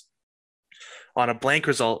tokens. On a blank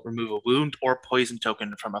result, remove a wound or poison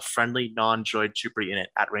token from a friendly non-droid trooper unit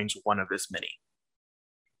at range 1 of this mini.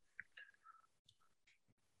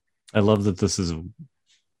 I love that this is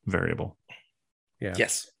variable. Yeah.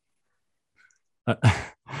 Yes.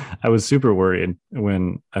 I was super worried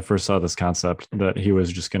when I first saw this concept that he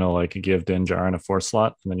was just going to like give Din Djarin a force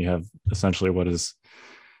slot. And then you have essentially what is,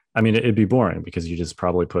 I mean, it'd be boring because you just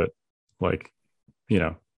probably put like,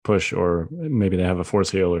 push, or maybe they have a force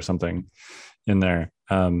heal or something in there.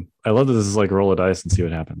 I love that this is like roll a dice and see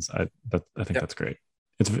what happens. I think that's great.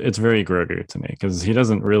 It's very Grogu to me because he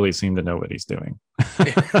doesn't really seem to know what he's doing.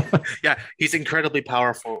 Yeah, he's incredibly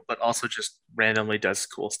powerful, but also just randomly does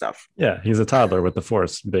cool stuff. Yeah, he's a toddler with the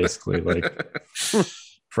Force, basically. Like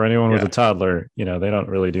for anyone with a toddler, they don't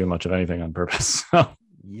really do much of anything on purpose.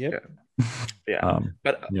 Yep. Yeah.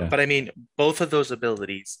 But I mean, both of those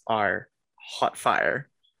abilities are hot fire.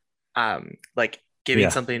 Like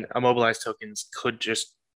giving something immobilized tokens could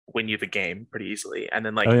just win you the game pretty easily, and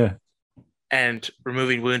then and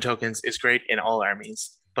removing wound tokens is great in all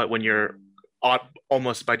armies. But when you're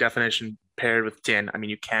almost by definition paired with Din, I mean,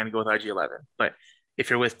 you can go with IG-11, but if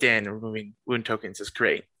you're with Din, removing wound tokens is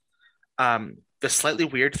great. The slightly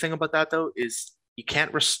weird thing about that though is you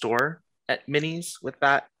can't restore at minis with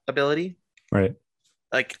that ability. Right.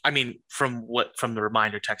 Like, I mean, from the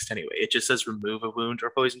reminder text anyway, it just says remove a wound or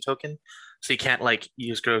poison token. So you can't like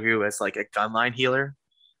use Grogu as like a gunline healer.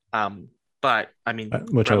 But I mean,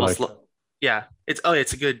 which Rebels, I like. Yeah, it's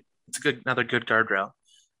another good guardrail.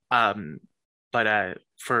 But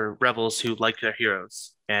for Rebels who like their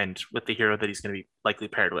heroes and with the hero that he's going to be likely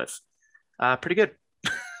paired with, pretty good.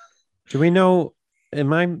 Do we know?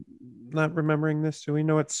 Am I not remembering this? Do we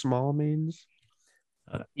know what small means?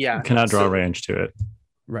 Yeah, you cannot draw range to it.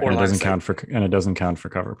 Right. And it doesn't count for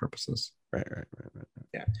cover purposes. Right.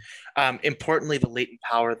 Yeah. Importantly, the latent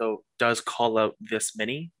power though does call out this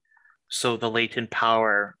mini. So the latent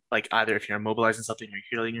power, like either if you're immobilizing something or you're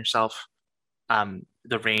healing yourself,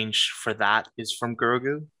 the range for that is from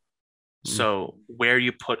Grogu. So where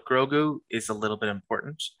you put Grogu is a little bit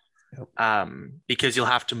important. Yep. Because you'll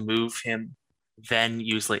have to move him, then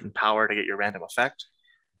use latent power to get your random effect.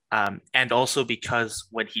 And also because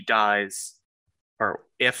when he dies, or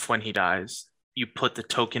if when he dies, you put the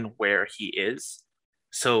token where he is.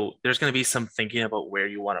 So there's going to be some thinking about where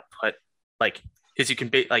you want to put, like, because you can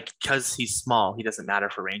be like, because he's small, he doesn't matter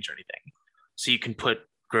for range or anything. So you can put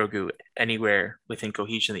Grogu anywhere within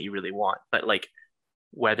cohesion that you really want. But like,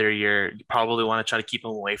 whether you probably want to try to keep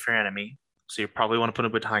him away from your enemy, so you probably want to put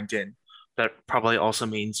him behind Din. That probably also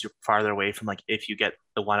means you're farther away from like if you get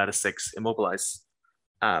the 1 out of 6 immobilized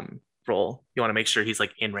roll, you want to make sure he's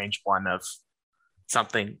like in range 1 of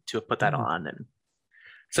something to put that on. And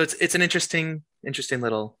so it's an interesting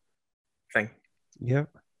little thing. Yeah.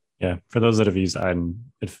 Yeah. For those that have used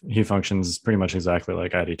Iden, he functions pretty much exactly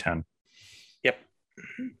like ID10. Yep.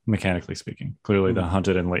 Mechanically speaking. Clearly the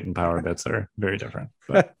hunted and latent power bits are very different.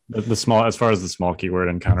 But the small, as far as the small keyword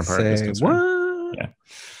and counterpart is concerned. What? Yeah.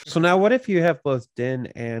 So now what if you have both Din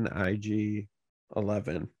and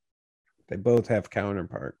IG-11? They both have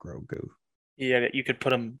counterpart Grogu. Yeah, you could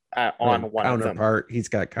put him on one counterpart. of them. He's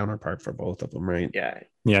got counterpart for both of them, right?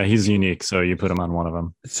 Yeah, he's unique, so you put him on one of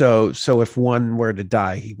them. So if one were to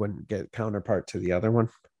die, he wouldn't get counterpart to the other one?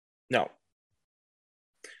 No.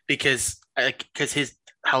 Because his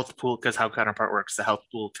health pool, because how counterpart works, the health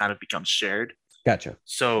pool kind of becomes shared. Gotcha.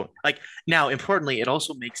 So like now, importantly, it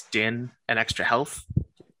also makes Din an extra health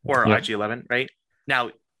or IG-11, right?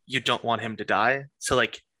 Now you don't want him to die. So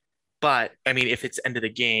like, but I mean, if it's end of the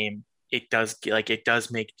game, it does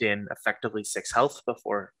make Din effectively 6 health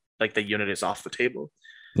before like the unit is off the table.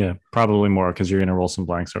 Yeah, probably more because you're going to roll some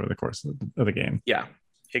blanks over the course of the game. Yeah,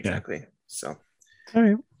 exactly. Yeah. So, all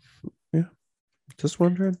right. Yeah, just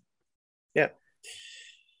wondering. Yeah.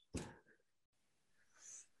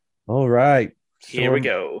 All right. Here we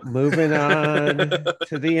go. Moving on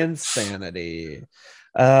to the insanity.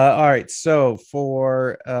 All right. So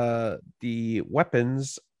for the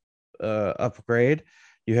weapons upgrade,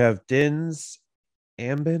 you have Din's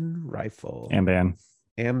Amban rifle. Amban.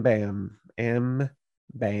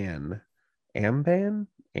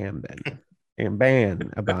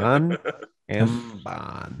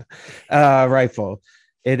 Rifle.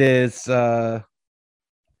 It is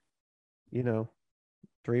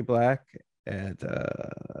 3 black at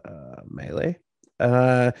melee.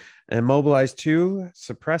 Immobilize 2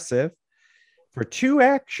 suppressive. For 2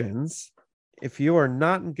 actions, if you are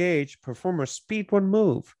not engaged, perform a speed 1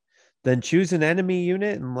 move. Then choose an enemy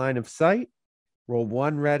unit in line of sight. Roll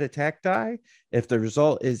 1 red attack die. If the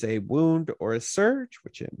result is a wound or a surge,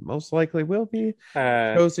 which it most likely will be,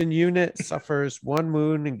 chosen unit suffers 1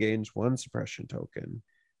 wound and gains 1 suppression token.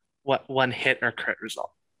 What 1 hit or crit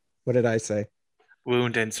result? What did I say?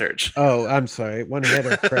 Wound and surge. Oh, I'm sorry. 1 hit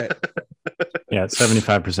or crit. Yeah,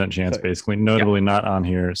 75% chance, basically. Notably not on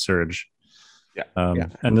here, surge.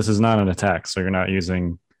 And this is not an attack, so you're not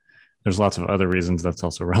using. There's lots of other reasons that's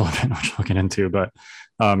also relevant, which we'll get into, but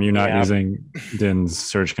you're not using Din's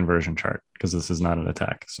surge conversion chart because this is not an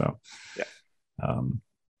attack. So,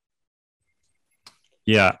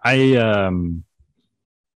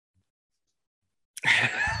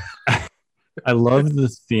 I love the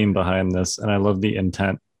theme behind this, and I love the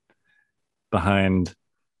intent behind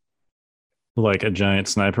like a giant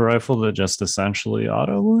sniper rifle that just essentially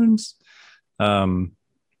auto wounds. I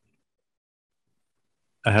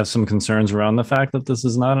have some concerns around the fact that this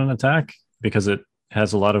is not an attack because it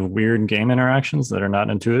has a lot of weird game interactions that are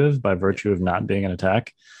not intuitive by virtue of not being an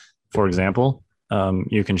attack. For example,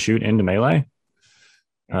 you can shoot into melee.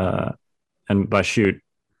 And by shoot,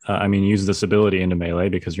 I mean use this ability into melee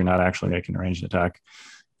because you're not actually making a ranged attack.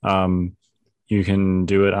 You can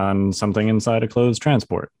do it on something inside a closed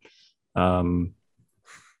transport.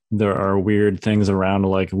 There are weird things around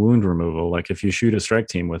like wound removal. Like if you shoot a strike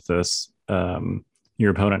team with this,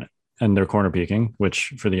 your opponent and they're corner peeking,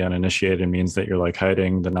 which for the uninitiated means that you're like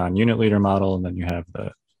hiding the non-unit leader model, and then you have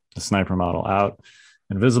the sniper model out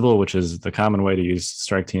and visible, which is the common way to use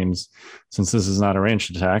strike teams. Since this is not a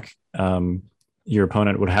ranged attack, your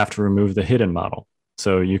opponent would have to remove the hidden model.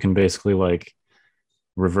 So you can basically like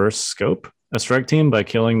reverse scope a strike team by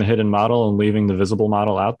killing the hidden model and leaving the visible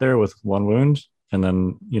model out there with one wound. And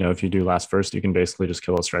then, if you do last first, you can basically just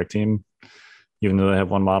kill a strike team, even though they have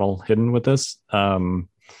one model hidden with this.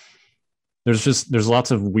 There's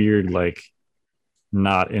lots of weird, like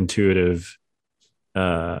not intuitive,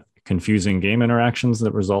 confusing game interactions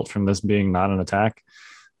that result from this being not an attack.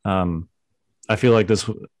 I feel like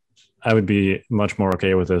I would be much more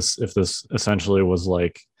okay with this if this essentially was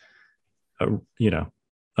like,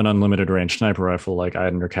 an unlimited range sniper rifle like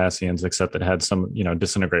Iden or Cassian's, except it had some,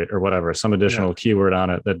 disintegrate or whatever, some additional keyword on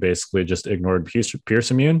it that basically just ignored pierce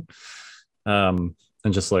immune. And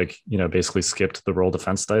just like, basically skipped the roll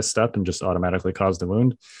defense dice step and just automatically caused the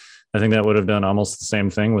wound. I think that would have done almost the same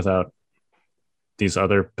thing without these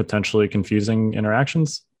other potentially confusing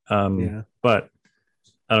interactions. But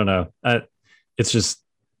I don't know. It's just,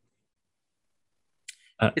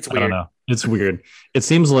 it's weird. I don't know. It's weird. It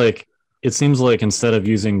seems like instead of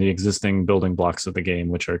using the existing building blocks of the game,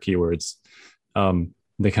 which are keywords,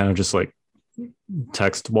 they kind of just like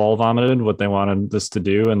text wall vomited what they wanted this to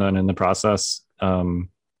do, and then in the process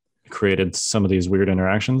created some of these weird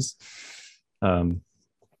interactions. I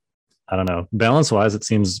don't know. Balance wise, it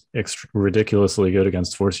seems ridiculously good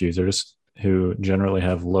against force users who generally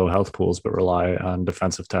have low health pools but rely on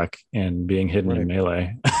defensive tech and being hidden in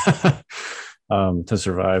melee to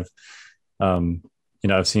survive.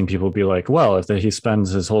 I've seen people be like, well, if he spends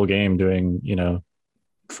his whole game doing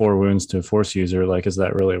 4 wounds to a force user, like, is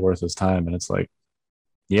that really worth his time? And it's like,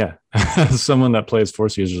 yeah. Someone that plays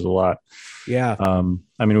force users a lot. Yeah.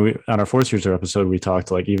 I mean, we on our force user episode, we talked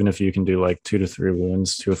like even if you can do like 2 to 3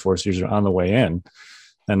 wounds to a force user on the way in,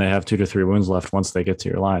 and they have 2 to 3 wounds left once they get to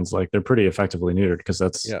your lines, like they're pretty effectively neutered because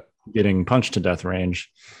that's getting punched to death range.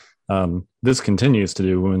 This continues to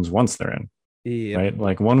do wounds once they're in, right?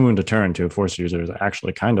 Like 1 wound a turn to a force user is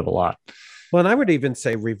actually kind of a lot. Well, and I would even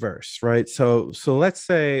say reverse, right? So let's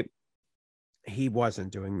say he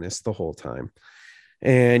wasn't doing this the whole time,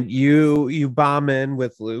 and you bomb in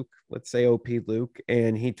with Luke, let's say OP Luke,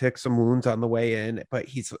 and he takes some wounds on the way in, but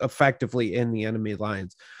he's effectively in the enemy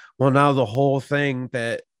lines. Well, now the whole thing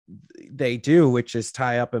that they do, which is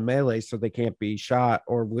tie up in melee so they can't be shot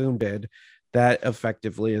or wounded, that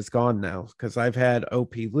effectively is gone now. Because I've had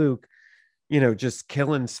OP Luke, just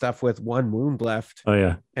killing stuff with 1 wound left. Oh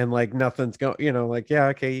yeah. And like nothing's going,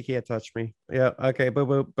 okay, you can't touch me. Yeah, okay,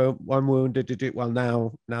 boom, 1 wound.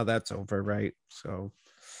 Well, now that's over, right? So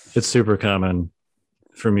it's super common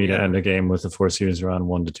for me to end a game with a force user on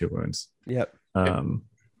 1 to 2 wounds. Yep.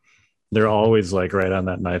 They're always like right on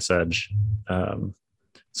that knife's edge.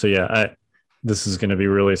 So yeah, this is going to be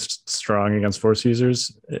really strong against force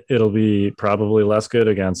users. It'll be probably less good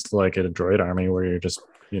against like a droid army where you're just,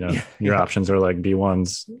 your options are like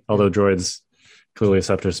B1s, although droids, clearly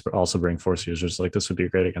Scepters also bring force users. Like this would be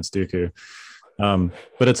great against Dooku.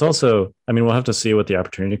 But it's also, I mean, we'll have to see what the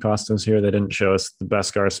opportunity cost is here. They didn't show us the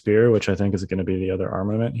Beskar spear, which I think is going to be the other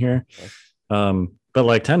armament here. But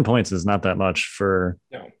like 10 points is not that much for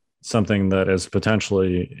something that is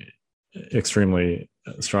potentially extremely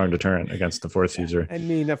strong deterrent against the force user. I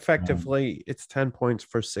mean, effectively, it's 10 points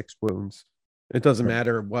for 6 wounds. It doesn't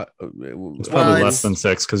matter what. It's probably less than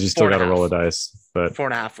 6 because you still got to roll a dice. But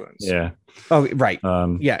 4.5 wounds. Yeah. Oh, right.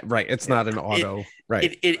 Right. It's not an auto.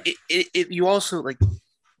 Right. You also like,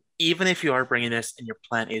 even if you are bringing this and your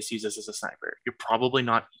plan is to use this as a sniper, you're probably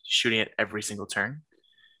not shooting it every single turn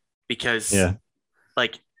because Yeah.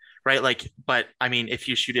 like, right, like, but I mean, if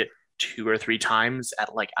you shoot it 2 or 3 times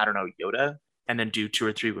at like, I don't know, Yoda, and then do 2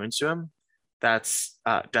 or 3 wounds to him, that's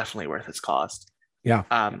definitely worth its cost. Yeah.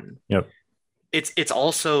 Yep. It's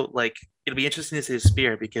also like, it'll be interesting to see his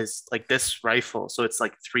spear, because like this rifle, so it's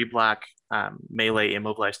like 3 black melee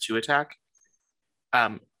immobilized 2 attack,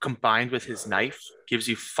 combined with his knife gives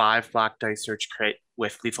you 5 black dice search crit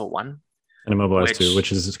with lethal 1. And immobilized 2,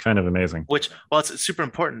 which is kind of amazing. Which, well, it's super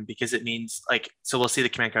important because it means like, so we'll see the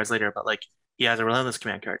command cards later, but like he has a relentless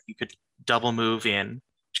command card. You could double move in,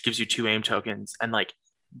 which gives you 2 aim tokens, and like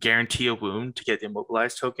guarantee a wound to get the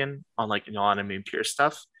immobilized token on like non-immune pierce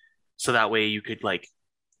stuff. So that way you could like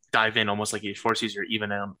dive in almost like a force user,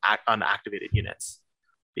 even on unactivated units,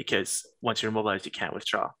 because once you're immobilized, you can't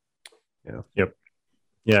withdraw. Yeah. Yep.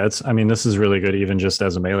 Yeah, I mean, this is really good, even just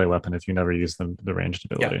as a melee weapon if you never use the ranged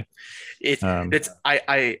ability. Yeah.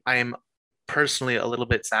 I am personally a little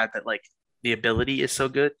bit sad that like the ability is so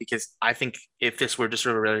good, because I think if this were just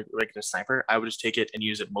sort of a regular sniper, I would just take it and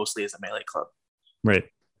use it mostly as a melee club. Right.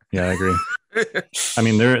 Yeah, I agree. I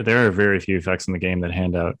mean, there are very few effects in the game that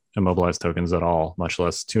hand out immobilized tokens at all, much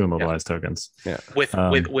less 2 immobilized tokens. Yeah. With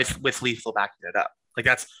lethal backing it up. Like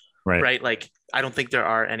that's right. Like I don't think there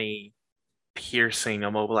are any piercing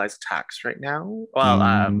immobilized attacks right now. Well,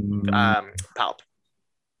 Palp,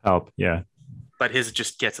 yeah, but his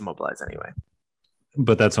just gets immobilized anyway.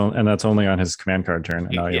 But that's only on his command card turn,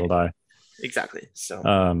 and now he'll die. Exactly. So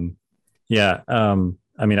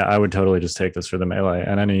I mean, I would totally just take this for the melee,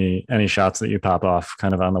 and any shots that you pop off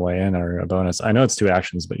kind of on the way in are a bonus. I know it's 2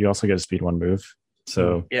 actions, but you also get a speed 1 move.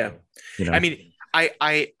 So yeah, you know. I mean,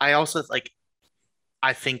 I also like,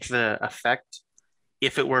 I think the effect,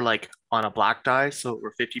 if it were like on a black die, so it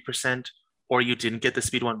were 50%, or you didn't get the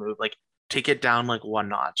speed 1 move, like take it down like 1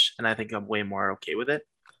 notch, and I think I'm way more okay with it.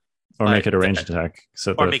 Or make it a ranged attack,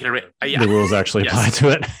 so make it the rules actually apply to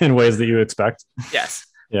it in ways that you expect. Yes.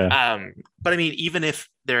 Yeah. But I mean, even if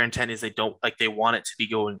their intent is they want it to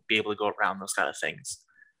be able to go around those kind of things,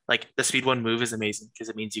 like the speed 1 move is amazing because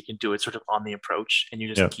it means you can do it sort of on the approach, and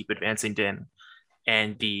you just keep advancing in,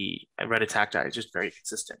 and the red attack die is just very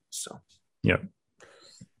consistent. So yeah.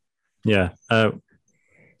 I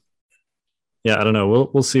don't know.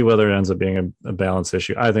 We'll see whether it ends up being a balance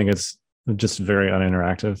issue. I think it's just very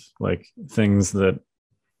uninteractive, like things that,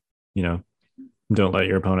 you know, don't let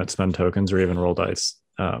your opponent spend tokens or even roll dice.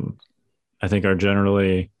 I think are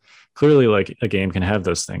clearly like a game can have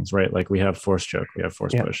those things, right? Like we have force choke, we have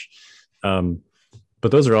force push.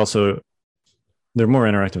 But those are also, they're more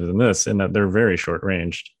interactive than this in that they're very short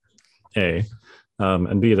ranged, A,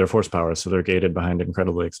 and B, they're force power. So they're gated behind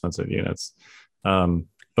incredibly expensive units.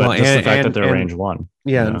 But just the fact that they're range 1.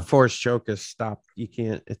 Yeah, and force choke is stopped. You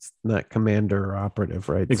can't, it's not commander or operative,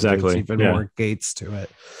 right? Exactly. So there's even more gates to it.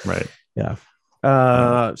 Right. Yeah.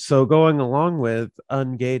 So going along with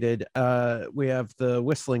ungated, we have the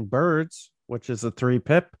Whistling Birds, which is a 3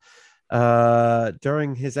 pip.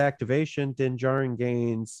 During his activation, Din Djarin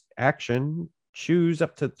gains action. Choose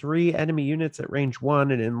up to 3 enemy units at range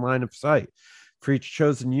 1 and in line of sight. For each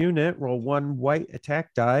chosen unit, roll 1 white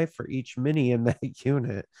attack die for each mini in that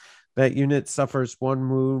unit. That unit suffers 1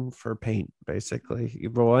 wound for paint, basically. You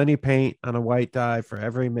roll any paint on a white die for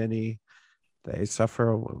every mini, they suffer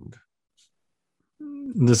a wound.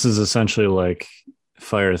 This is essentially like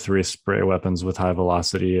fire 3 spray weapons with high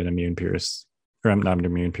velocity and immune pierce, or not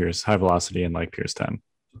immune pierce, high velocity and like pierce 10.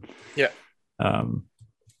 Yeah. And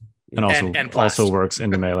also works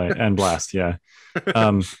into melee and blast. Yeah.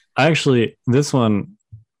 Actually, this one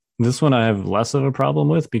I have less of a problem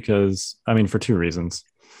with because, I mean, for 2 reasons.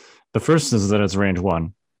 The first is that it's range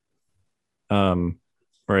 1.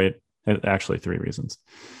 Right. Actually, 3 reasons.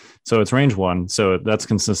 So it's range 1. So that's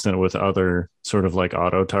consistent with other sort of like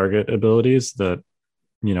auto target abilities that,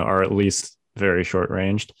 you know, are at least very short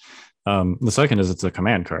ranged. The second is it's a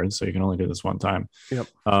command card, so you can only do this 1 time. Yep.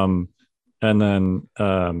 And then,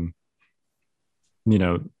 you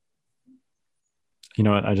know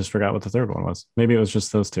what? I just forgot what the third one was. Maybe it was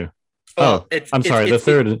just those 2. I'm sorry. The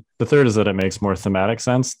third is that it makes more thematic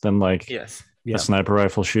sense than like a sniper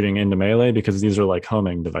rifle shooting into melee, because these are like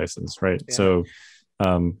homing devices, right? Yeah. So,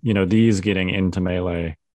 you know, these getting into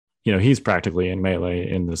melee, you know, he's practically in melee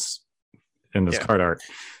in this card art.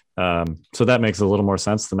 So that makes a little more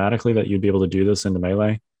sense thematically that you'd be able to do this into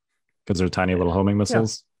melee because they're tiny little homing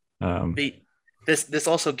missiles. This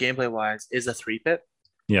also gameplay wise is a 3 pip.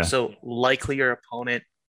 Yeah. So likely your opponent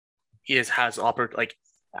has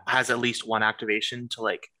at least 1 activation to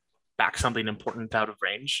like back something important out of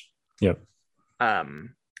range. Yep.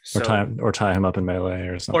 Or tie him up in melee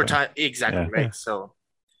or something. Right. So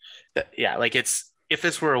like it's if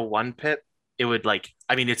this were a 1-pip, it would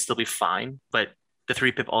it'd still be fine, but the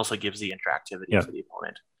 3-pip also gives the interactivity for the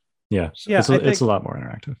opponent. Yeah, yeah, it's a lot more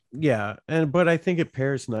interactive. Yeah, but I think it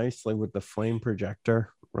pairs nicely with the flame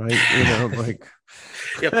projector, right?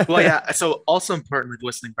 Yeah. Well, yeah. So also important with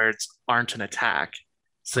whistling birds aren't an attack,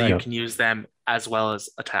 so you can use them as well as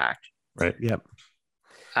attack. Right. Yep.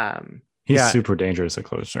 He's super dangerous at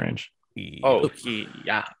close range.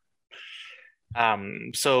 Yeah.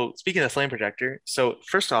 So speaking of flame projector, so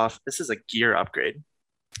first off, this is a gear upgrade,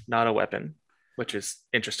 not a weapon, which is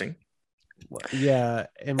interesting. Yeah,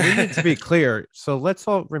 and we need to be clear. So let's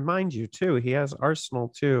all remind you too. He has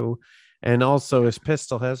Arsenal too, and also his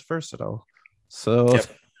pistol has versatile. So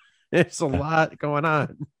it's a lot going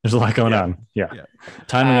on. There's a lot going on. Yeah.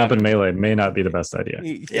 Timing up in melee may not be the best idea.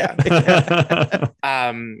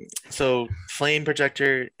 So flame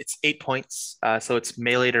projector, it's 8 points. So it's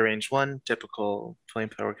melee to range 1, typical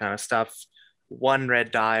flamethrower kind of stuff. 1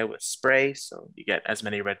 red die with spray, so you get as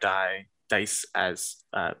many red dice as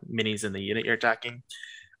minis in the unit you're attacking.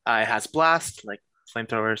 It has blast, like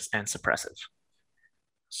flamethrowers, and suppressive.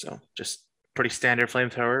 So just pretty standard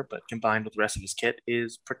flamethrower, but combined with the rest of his kit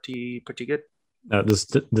is pretty good. Now this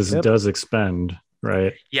does expend,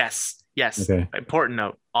 right? Yes. Okay. Important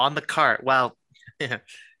note on the card. Well, here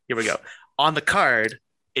we go. On the card,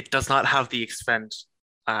 it does not have the expend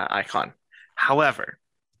icon. However,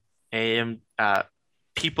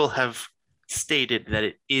 people have stated that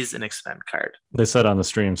it is an expend card. They said on the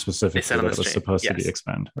stream specifically that it was supposed to be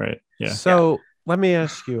expend, right? Yeah. So let me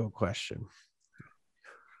ask you a question.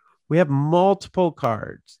 We have multiple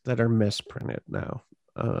cards that are misprinted now.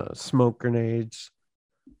 Smoke grenades,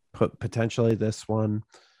 potentially this one.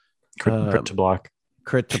 Crit to block.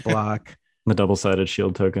 The double-sided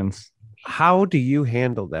shield tokens. How do you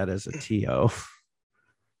handle that as a TO?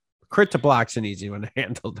 Crit to block's an easy one to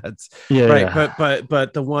handle. That's right. Yeah.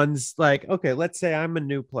 But the ones like, okay, let's say I'm a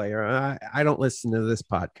new player. I don't listen to this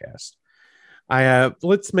podcast.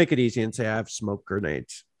 Let's make it easy and say I have smoke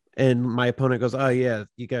grenades. And my opponent goes, oh, yeah,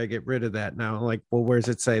 you got to get rid of that now. I'm like, well, where does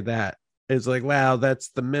it say that? It's like, wow, that's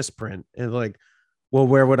the misprint. And like, well,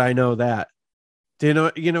 where would I know that? Do you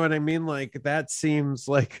know what I mean? Like, that seems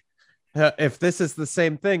like if this is the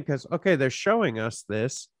same thing, because, okay, they're showing us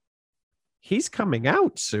this. He's coming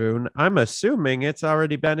out soon. I'm assuming it's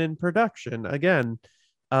already been in production again.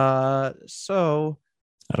 So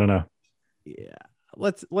I don't know. Yeah,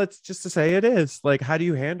 let's just to say it is. Like, how do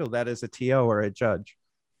you handle that as a TO or a judge?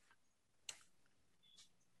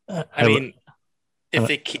 I mean, if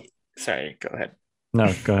they keep... Sorry, go ahead.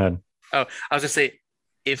 No, go ahead. Oh, I was just say,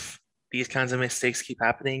 if these kinds of mistakes keep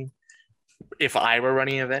happening, if I were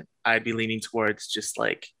running an event, I'd be leaning towards just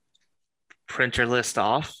like printer list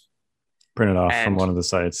off. Print it off from one of the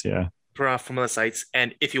sites, yeah. Print off from one of the sites.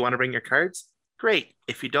 And if you want to bring your cards, great.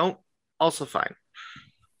 If you don't, also fine.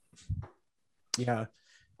 Yeah.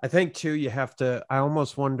 I think too, you have to, I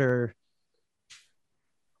almost wonder,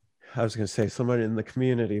 I was going to say someone in the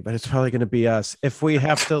community, but it's probably going to be us. If we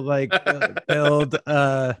have to like build,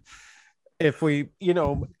 if we,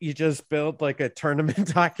 you just build like a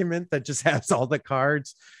tournament document that just has all the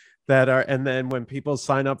cards that are, and then when people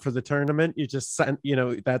sign up for the tournament, you just send,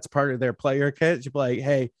 that's part of their player kit. You'd be like,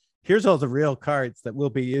 hey, here's all the real cards that we'll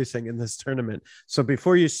be using in this tournament. So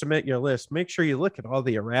before you submit your list, make sure you look at all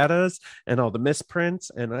the erratas and all the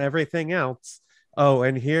misprints and everything else. Oh,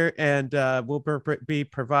 and here, and we'll be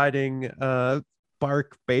providing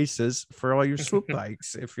bark bases for all your swoop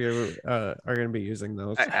bikes if you are going to be using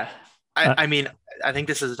those. I mean, I think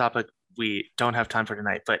this is a topic we don't have time for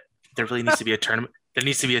tonight, but there really needs to be a tournament. There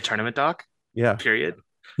needs to be a tournament doc. Yeah. Period.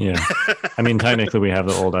 Yeah. I mean, technically we have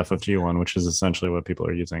the old FFG one, which is essentially what people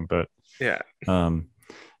are using, but yeah. No,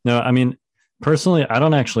 I mean, personally, I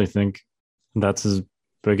don't actually think that's as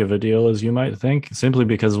big of a deal as you might think, simply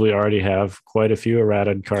because we already have quite a few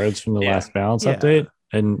errated cards from the last balance update,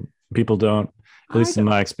 and people don't, at least in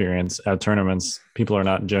my experience at tournaments, people are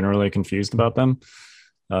not generally confused about them.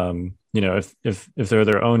 If they're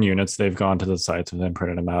their own units, they've gone to the sites and then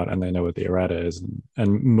printed them out and they know what the errata is.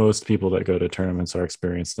 And most people that go to tournaments are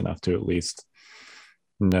experienced enough to at least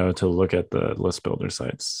know to look at the list builder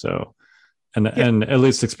sites. So, and at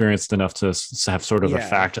least experienced enough to have sort of a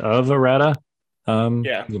fact of errata. Know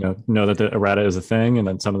that the errata is a thing and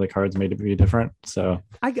then some of the cards may be different. So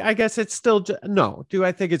I guess it's still, no. Do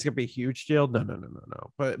I think it's going to be a huge deal? No.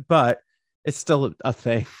 But it's still a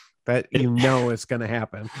thing that is going to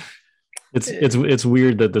happen. It's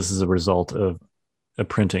weird that this is a result of a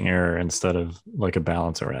printing error instead of like a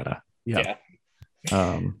balance errata. Yeah.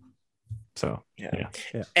 So yeah.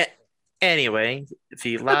 Anyway,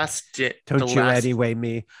 the last Don't you anyway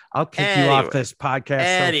me. I'll kick you off this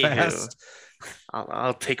podcast so fast.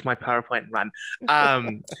 I'll take my PowerPoint and run.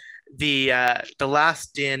 The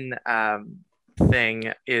last din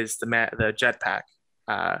thing is the jetpack.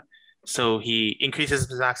 So he increases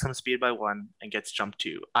his maximum speed by 1 and gets jump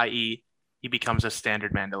 2, i.e., he becomes a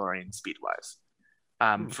standard Mandalorian speed-wise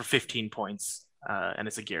for 15 points, and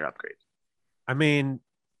it's a gear upgrade. I mean,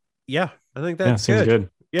 yeah, I think that's good.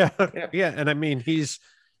 Yeah. And I mean, he's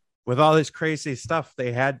with all this crazy stuff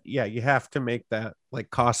you have to make that like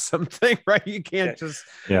cost something, right? You can't just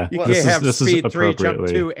you can't have speed 3, jump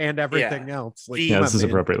 2, and everything else. Like, this is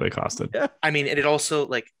appropriately costed. Yeah. I mean, and it also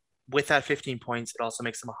like with that 15 points, it also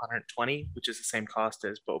makes him 120, which is the same cost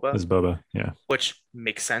as Boba. Which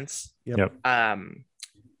makes sense. Yep.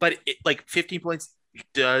 But like 15 points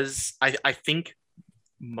does I think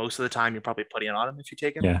most of the time you're probably putting it on him if you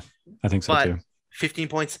take him. Yeah, I think so too. 15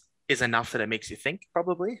 points is enough that it makes you think,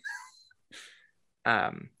 probably.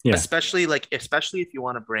 Yeah. Especially if you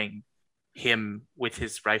want to bring him with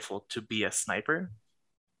his rifle to be a sniper,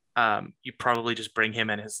 you probably just bring him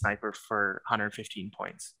and his sniper for 115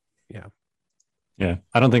 points. Yeah,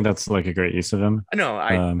 I don't think that's like a great use of him. No,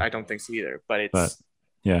 I don't think so either. But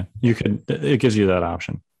you could. It gives you that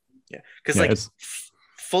option. Yeah, because it's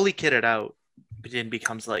fully kitted out, but then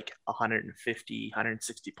becomes like 150,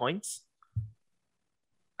 160 points.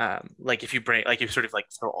 Like if you sort of like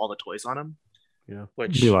throw all the toys on him. Yeah,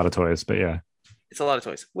 which it'd be a lot of toys, but yeah, it's a lot of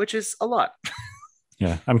toys, which is a lot.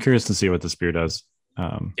 Yeah, I'm curious to see what the spear does.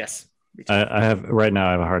 Yes, I have right now.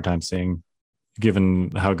 I have a hard time seeing,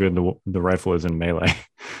 given how good the rifle is in melee,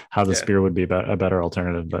 how the spear would be a better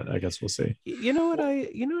alternative. But I guess we'll see. You know what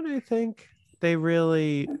I think they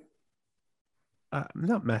really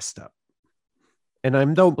not messed up, and I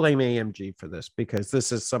don't blame AMG for this because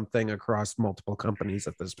this is something across multiple companies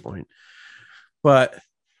at this point, but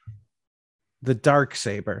the dark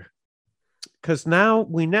saber, because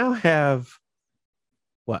we now have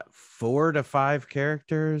 4 to 5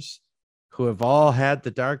 characters who have all had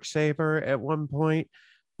the dark saber at one point,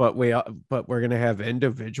 but we're going to have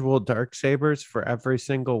individual dark sabers for every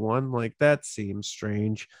single one. Like, that seems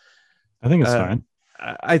strange. I think it's fine.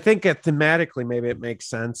 I think thematically maybe it makes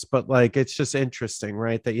sense, but like it's just interesting,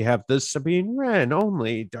 right? That you have the Sabine Wren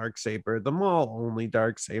only dark saber, the Maul only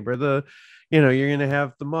dark saber, you're gonna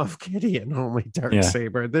have the Moff Gideon only dark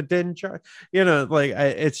saber, the Din Djarin,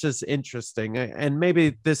 it's just interesting, and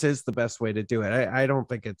maybe this is the best way to do it. I don't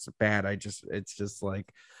think it's bad. It's just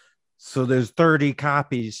like, so there's 30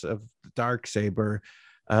 copies of the dark saber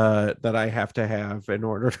that I have to have in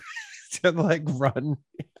order to like run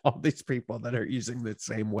all these people that are using the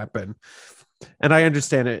same weapon. And I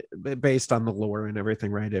understand it based on the lore and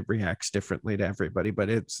everything, right? It reacts differently to everybody, but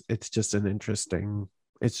it's just interesting.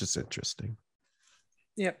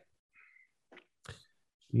 Yep.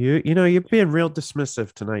 You're being real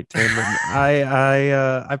dismissive tonight, Tim. And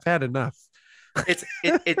I've had enough.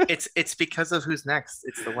 It's because of who's next.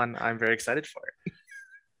 It's the one I'm very excited for.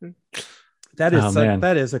 That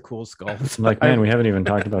is a cool sculpt. I'm like, man, we haven't even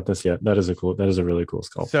talked about this yet. That is a really cool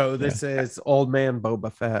sculpt. So this is old man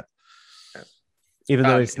Boba Fett. Even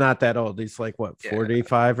though he's not that old, he's like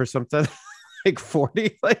 45 or something, like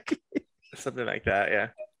 40, like something like that. Yeah.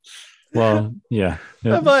 Well, yeah.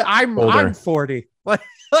 I'm 40. Like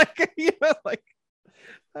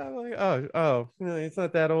I'm like, oh, he's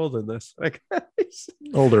not that old in this. Like,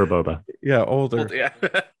 older Boba. Yeah, older.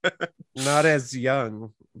 Not as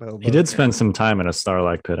young. Boba. He did spend some time in a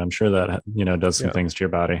Starlight pit. I'm sure that does some things to your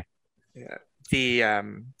body. Yeah.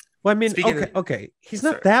 Well, I mean, okay. He's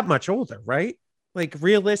not that much older, right? Like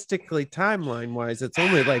realistically, timeline wise, it's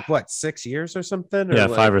only like 6 years or something. Or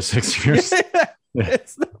 5 or 6 years.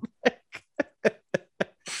 It's not like...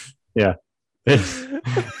 Yeah.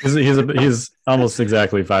 He's almost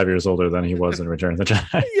exactly 5 years older than he was in Return of the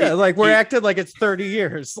Jedi. Yeah, like we're acting like it's 30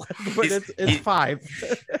 years, but it's 5.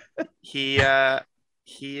 He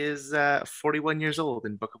is 41 years old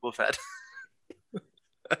in Book of Boba Fett.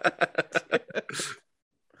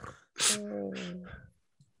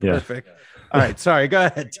 Yeah. Perfect. All right, sorry. Go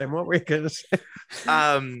ahead, Tim. What were you gonna say?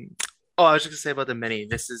 I was just gonna say about the Mini.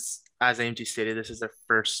 This is, as AMG stated, this is their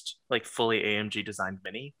first like fully AMG designed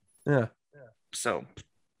Mini. Yeah. So.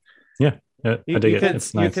 Yeah, I dig it.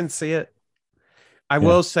 It's nice. You can see it. I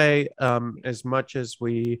will say, as much as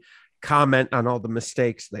we comment on all the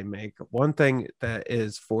mistakes they make, one thing that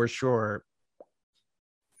is for sure,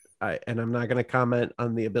 and I'm not going to comment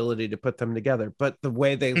on the ability to put them together, but the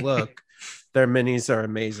way they look, their minis are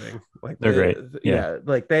amazing. Like they're great. Yeah,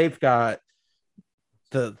 like they've got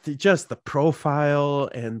just the profile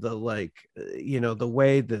and the the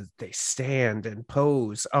way that they stand and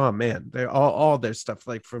pose. Oh man, they're all their stuff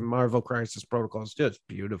like from Marvel Crisis Protocol is just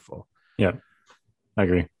beautiful. Yeah, I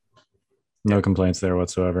agree. No complaints there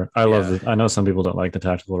whatsoever. I love it. I know some people don't like the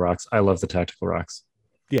tactical rocks. I love the tactical rocks.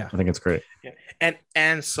 Yeah, I think it's great. Yeah,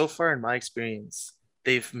 and so far in my experience,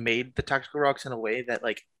 they've made the tactical rocks in a way that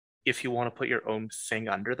like if you want to put your own thing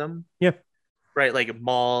under them, right, like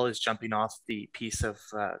Maul is jumping off the piece of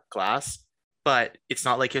glass, but it's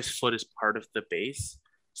not like his foot is part of the base.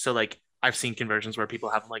 So like I've seen conversions where people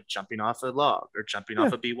have him like jumping off a log or jumping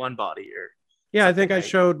off a B1 body or I think I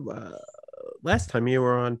showed last time you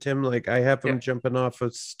were on, Tim, like I have him jumping off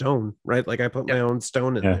a stone, right? Like I put my own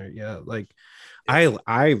stone in there. Yeah, like I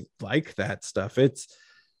like that stuff. It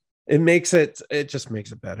just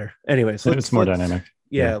makes it better. Anyways, it's more dynamic.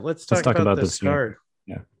 Let's talk about this card.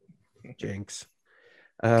 Jinx.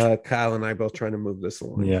 Kyle and I both trying to move this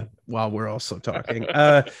along while we're also talking.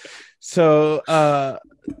 So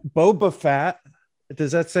Boba Fett,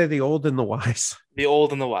 does that say the old and the wise? The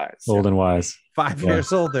old and the wise. Old and wise. 5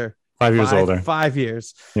 years older. 5 years older. 5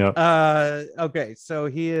 years. Yeah. Okay, so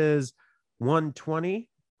he is 120.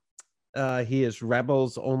 He is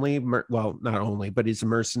rebels only. Well, not only, but he's a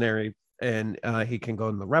mercenary, and he can go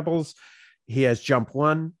in the rebels. He has jump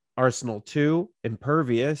 1, Arsenal 2,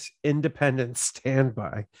 impervious, independent,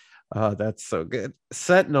 standby. That's so good.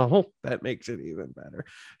 Sentinel, that makes it even better.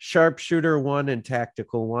 Sharpshooter 1 and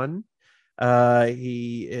tactical 1.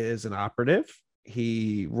 He is an operative.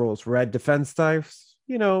 He rolls red defense dice,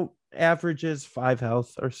 averages 5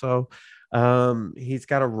 health or so. He's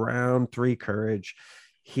got around 3 courage.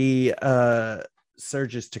 He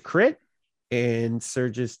surges to crit and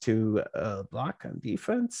surges to block on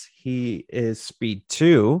defense. He is speed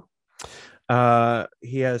 2.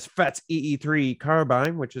 He has Fett's EE3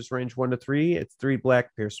 carbine, which is range 1 to 3. It's 3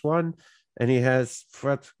 black, pierce 1. And he has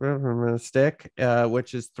Fett's stick,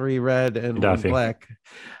 which is 3 red and 1 black.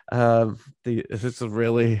 This is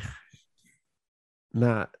really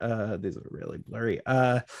not, these are really blurry.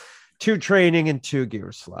 2 training and 2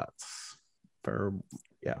 gear slots for,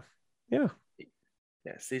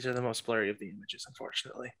 Yes, these are the most blurry of the images,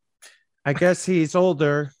 unfortunately. I guess he's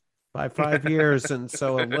older by 5 years, and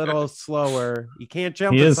so a little slower. He can't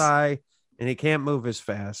jump as high, and he can't move as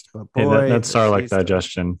fast. But boy, that's Sarlacc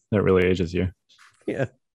digestion that really ages you. Yeah,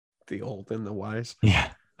 the old and the wise. Yeah.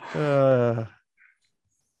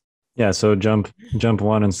 So jump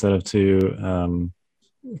 1 instead of 2.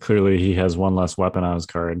 Clearly, he has 1 less weapon on his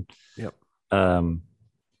card. Yep. The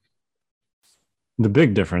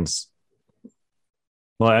big difference.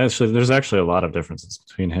 Well, actually, there's actually a lot of differences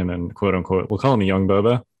between him and quote unquote, we'll call him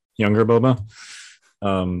younger Boba.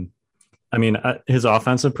 I mean, his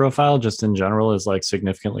offensive profile just in general is like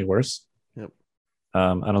significantly worse. Yep.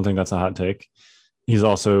 I don't think that's a hot take. He's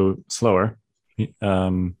also slower.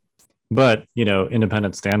 But,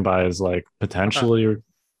 independent standby is like potentially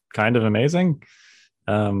kind of amazing.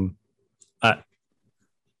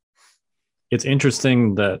 It's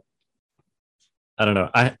interesting that, I don't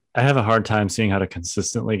know. I have a hard time seeing how to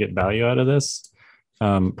consistently get value out of this.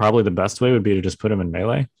 Probably the best way would be to just put him in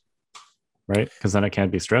melee, right? Because then it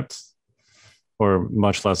can't be stripped, or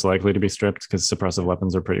much less likely to be stripped because suppressive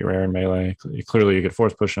weapons are pretty rare in melee. Clearly, you could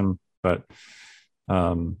force push him, but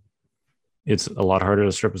it's a lot harder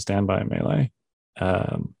to strip a standby in melee.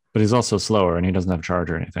 But he's also slower, and he doesn't have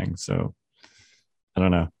charge or anything. So I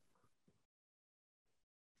don't know.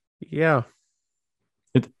 Yeah.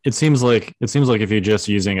 It seems like if you're just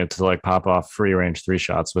using it to like pop off free range 3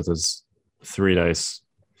 shots with his 3 dice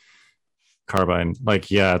carbine,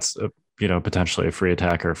 like it's potentially a free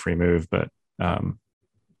attack or a free move, but I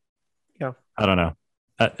don't know.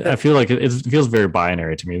 I feel like it feels very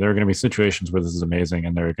binary to me. There are going to be situations where this is amazing,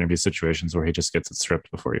 and there are going to be situations where he just gets it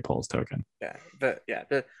stripped before he pulls token.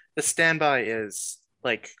 The standby is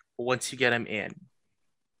like once you get him in,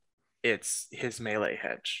 it's his melee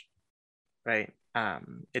hedge, right?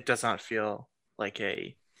 It does not feel like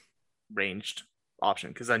a ranged option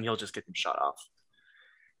because then you'll just get them shot off.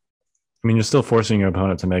 I mean, you're still forcing your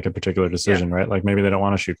opponent to make a particular decision, right? Like maybe they don't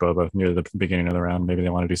want to shoot Boba near the beginning of the round. Maybe they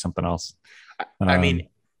want to do something else. I mean,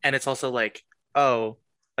 and it's also like,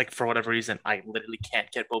 like for whatever reason, I literally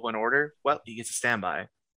can't get Boba in order. Well, he gets a standby.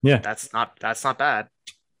 Yeah, that's not bad.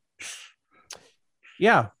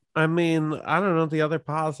 Yeah. I mean, I don't know. The other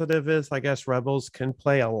positive is, I guess, Rebels can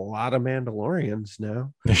play a lot of Mandalorians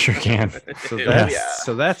now. They sure can.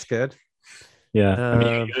 So that's good. Yeah. I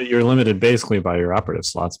mean, you're limited basically by your operative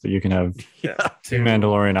slots, but you can have 2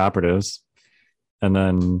 Mandalorian operatives, and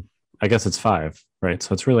then I guess it's 5, right?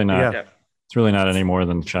 So it's really not. It's really not any more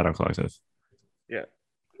than Shadow Collective. Yeah.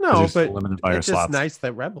 No, you're still but limited by your it's just slots. nice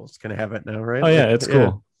that Rebels can have it now, right? Oh yeah, Like, it's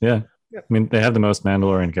cool. Yeah. I mean, they have the most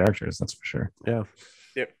Mandalorian characters, that's for sure. Yeah.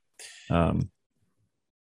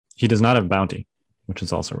 He does not have bounty, which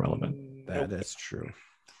is also relevant. That is true.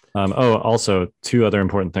 Also, two other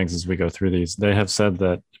important things as we go through these. They have said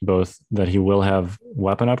that he will have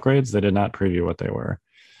weapon upgrades. They did not preview what they were,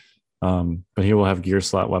 but he will have gear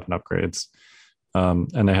slot weapon upgrades.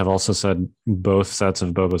 And they have also said both sets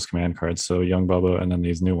of Boba's command cards, so young Boba and then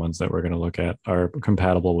these new ones that we're going to look at, are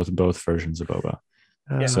compatible with both versions of Boba.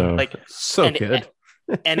 So good.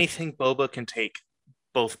 Anything Boba can take,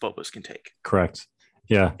 both Bobas can take. Correct.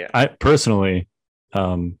 Yeah. I personally,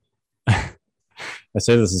 I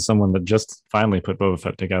say this as someone that just finally put Boba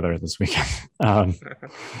Fett together this weekend.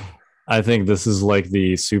 I think this is like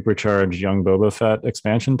the supercharged young Boba Fett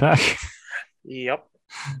expansion pack. Yep.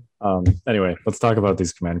 Anyway, let's talk about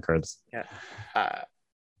these command cards. Yeah.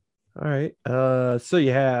 All right. So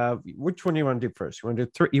you have, which one do you want to do first? You want to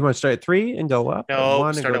do 3? You want to start at 3 and go up?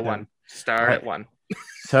 No, start at 1. Start at 1.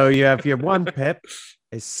 So you have your 1 pip,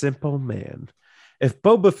 a simple man. If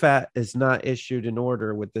Boba Fett is not issued an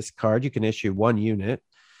order with this card, you can issue 1 unit.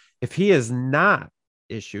 If he is not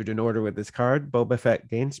issued an order with this card, Boba Fett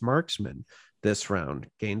gains marksman this round,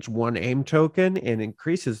 gains 1 aim token, and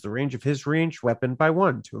increases the range of his ranged weapon by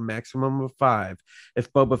 1 to a maximum of 5.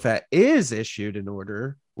 If Boba Fett is issued an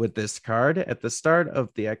order with this card at the start of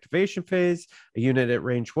the activation phase, a unit at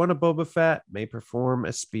range 1 of Boba Fett may perform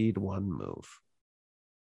a speed 1 move.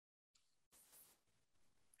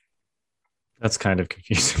 That's kind of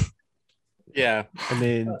confusing. Yeah. I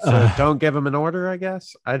mean, so don't give him an order, I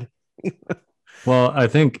guess. Well, I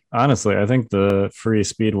think, honestly, the free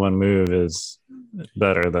speed 1 move is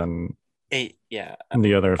better than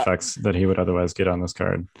the other effects that he would otherwise get on this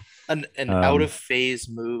card. An out of phase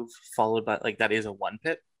move followed by, like, that is a 1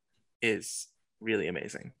 pip is really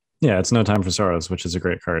amazing. Yeah, it's No Time for Sorrows, which is a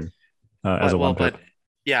great card as a 1 pip.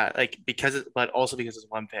 But also because it's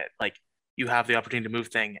 1 pip, like, you have the opportunity to move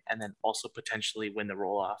thing and then also potentially win the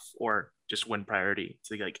roll off or just win priority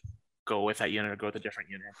to, like, go with that unit or go with a different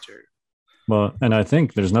unit. Well, and I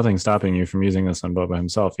think there's nothing stopping you from using this on Boba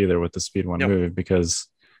himself either with the speed 1 move, because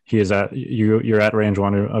he is at you're at range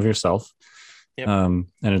 1 of yourself. Yep. And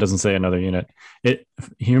it doesn't say another unit. It,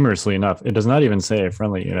 humorously enough, it does not even say a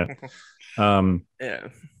friendly unit. I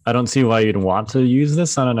don't see why you'd want to use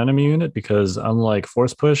this on an enemy unit, because unlike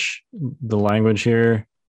force push, the language here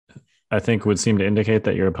I think would seem to indicate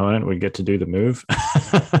that your opponent would get to do the move,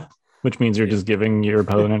 which means you're just giving your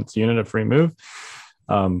opponent's unit a free move.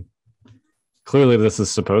 Clearly this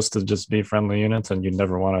is supposed to just be friendly units, and you'd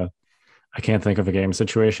never want to, I can't think of a game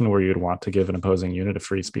situation where you'd want to give an opposing unit a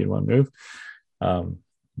free speed 1 move.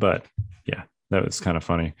 But yeah, that was kind of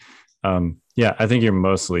funny. I think you're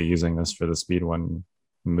mostly using this for the speed 1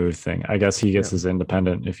 move thing. I guess he gets his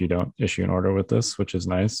independent if you don't issue an order with this, which is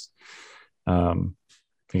nice.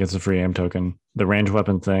 He gets a free aim token. The range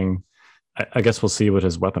weapon thing, I guess we'll see what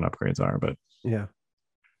his weapon upgrades are, but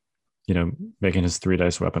making his 3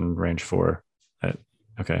 dice weapon range 4.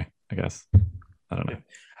 Okay, I guess. I don't know.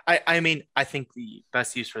 I mean, I think the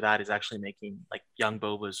best use for that is actually making, like, young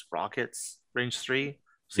Boba's rockets range 3,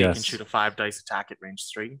 so you can shoot a 5 dice attack at range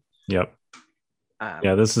 3. Yep.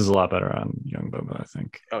 This is a lot better on young Boba, I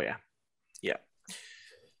think. Oh yeah.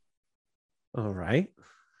 All right.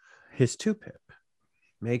 His 2 pip,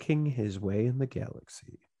 making his way in the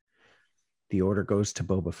galaxy. The order goes to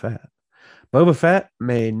Boba Fett. Boba Fett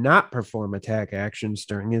may not perform attack actions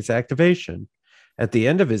during his activation. At the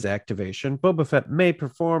end of his activation, Boba Fett may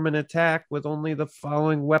perform an attack with only the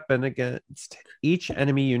following weapon against each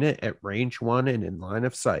enemy unit at range 1 and in line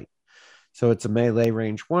of sight. So it's a melee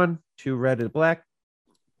range 1, 2 red and black,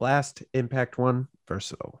 blast, impact 1,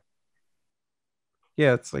 versatile.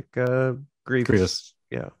 Yeah, it's like Grievous.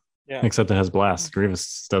 Yeah. Except it has blast.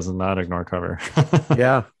 Grievous does not ignore cover.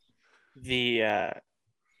 Yeah. This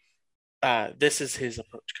is his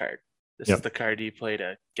approach card. This is the card you play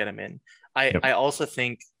to get him in. I also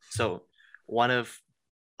think so. One of,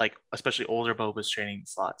 like, especially older Boba's training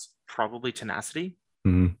slots, probably tenacity,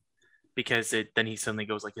 because then he suddenly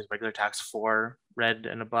goes, like, his regular attacks 4 red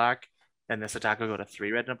and a black, and this attack will go to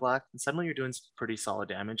 3 red and a black, and suddenly you're doing some pretty solid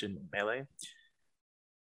damage in melee.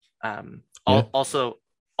 Also,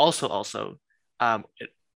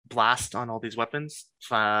 blast on all these weapons.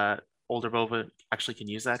 Older Boba actually can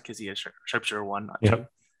use that because he has sharpshooter 1, not 2.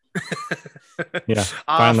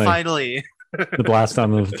 Finally. The blast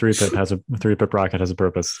on the 3 pip has a 3 pip rocket has a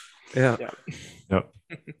purpose. Yep.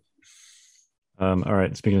 All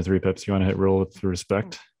right, speaking of 3 pips, you want to hit roll with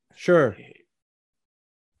respect? Sure.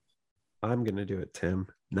 I'm gonna do it, Tim,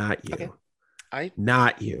 not you.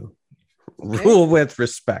 Not you. Okay. Rule with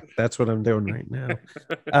respect. That's what I'm doing right now.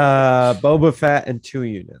 Boba Fett and 2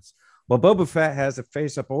 units. Well, Boba Fett has a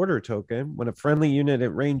face-up order token. When a friendly unit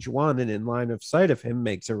at range 1 and in line of sight of him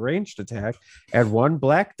makes a ranged attack, add 1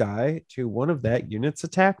 black die to one of that unit's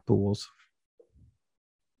attack pools.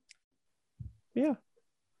 Yeah.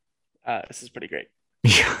 This is pretty great.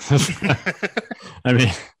 Yeah. I mean,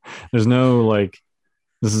 there's no like,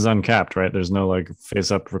 this is uncapped, right? There's no like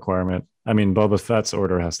face-up requirement. I mean, Boba Fett's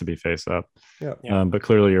order has to be face-up. Yeah. But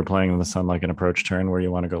clearly you're playing this on like an approach turn where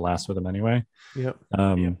you want to go last with him anyway. Yep.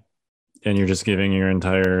 And you're just giving your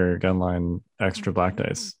entire gun line extra black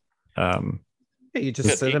dice. You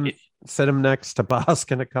just sit him next to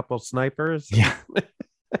Bosk and a couple snipers. Yeah.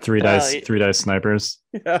 3 dice snipers.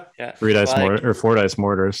 Yeah. 3 dice or 4 dice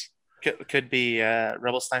mortars. Could be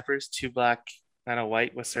rebel snipers, 2 black and a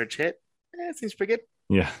white with surge hit. It seems pretty good.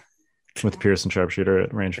 Yeah. With Pierce and sharpshooter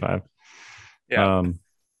at range 5. Yeah.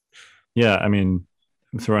 Yeah, I mean,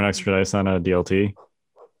 throw an extra dice on a DLT.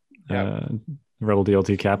 Rebel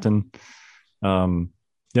DLT captain.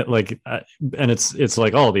 Yeah, like, and it's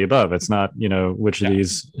like all the above. It's not, which of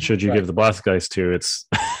these should you give the black dice to? It's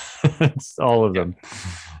it's all of them.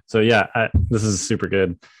 So yeah, this is super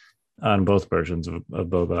good on both versions of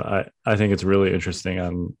Boba. I think it's really interesting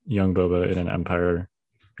on young Boba in an Empire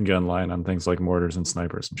gun line on things like mortars and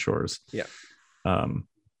snipers and shores.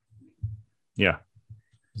 Yeah,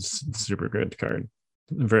 super good card.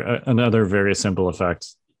 Another very simple effect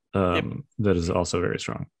that is also very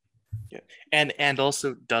strong. Yeah, and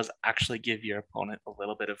also does actually give your opponent a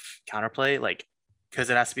little bit of counterplay, like because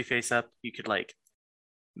it has to be face up. You could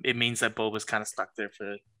it means that Boba's kind of stuck there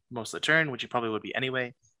for most of the turn, which you probably would be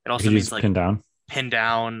anyway. It also means like pin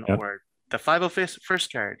down, or the 501st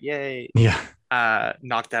first card. Yay! Yeah.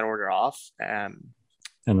 Knock that order off. And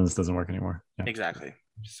then this doesn't work anymore. Yeah. Exactly.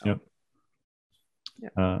 So,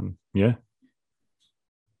 yeah.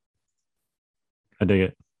 I dig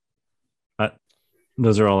it.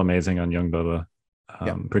 Those are all amazing on young Boba.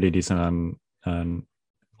 Pretty decent on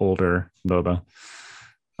older Boba.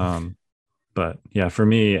 But yeah, for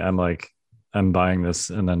me, I'm buying this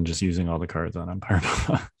and then just using all the cards on Empire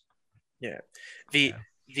Boba. Yeah. The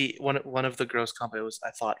one of the gross combos I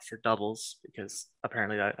thought for doubles, because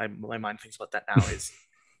apparently my mind thinks about that now, is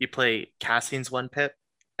you play Cassian's 1 pip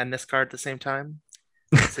and this card at the same time.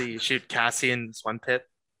 So you shoot Cassian's 1 pip,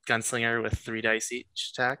 Gunslinger with 3 dice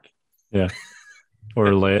each attack. Yeah. Or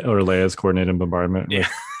Leia's coordinated bombardment with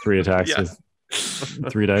 3 attacks with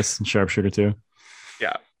 3 dice and sharpshooter 2.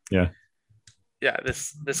 Yeah,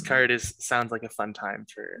 this card sounds like a fun time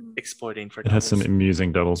for exploiting for doubles. It has some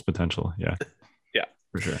amusing doubles potential. Yeah. Yeah.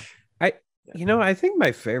 For sure. I think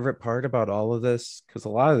my favorite part about all of this, because a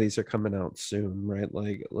lot of these are coming out soon, right?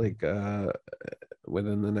 Like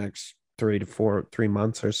within the next 3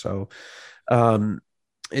 months or so,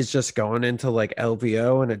 is just going into like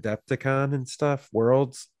LVO and Adepticon and stuff,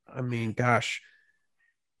 Worlds. I mean, gosh,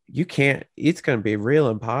 it's going to be real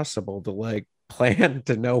impossible to plan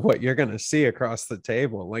to know what you're going to see across the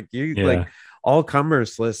table. Like all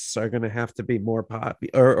comers lists are going to have to be more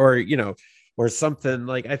popular or something.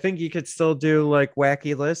 Like, I think you could still do like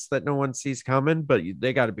wacky lists that no one sees coming, but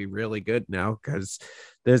they got to be really good now, because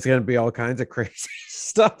there's going to be all kinds of crazy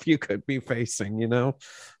stuff you could be facing,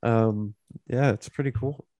 it's pretty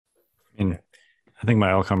cool. I mean, I think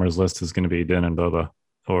my all comers list is going to be Din and Boba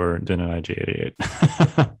or Din and IG88.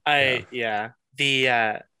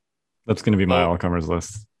 That's going to be my all comers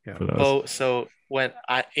list for those. So when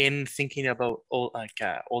in thinking about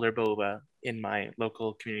older Boba in my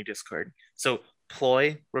local community Discord, so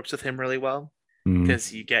Ploy works with him really well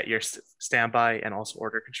because you get your standby and also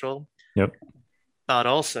order control. Yep. But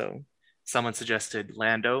also, someone suggested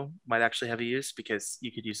Lando might actually have a use, because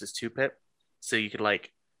you could use his 2 pip, so you could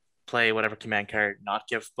play whatever command card, not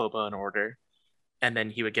give Boba an order, and then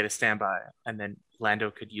he would get a standby, and then Lando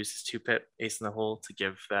could use his 2 pip ace in the hole to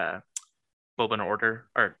give Boba an order,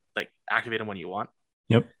 or activate him when you want.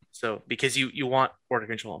 Yep. So because you want order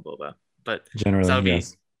control on Boba, but generally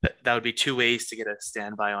that would be 2 ways to get a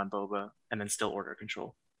standby on Boba and then still order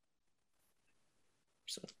control.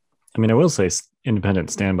 So I mean, I will say independent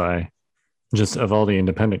standby, just of all the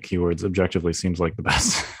independent keywords, objectively seems like the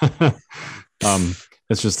best.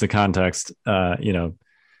 It's just the context.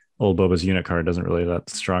 Old Boba's unit card doesn't really have that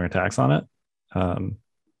strong attacks on it.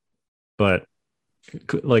 But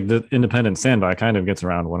the independent standby kind of gets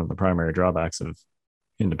around one of the primary drawbacks of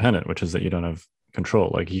independent, which is that you don't have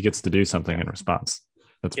control. He gets to do something in response.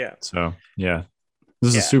 So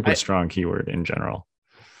this is a super strong keyword in general.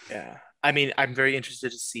 Yeah. I mean, I'm very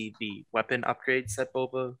interested to see the weapon upgrades that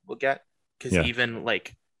Boba will get, because even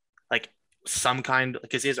some kind,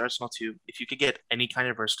 because he has Arsenal too. If you could get any kind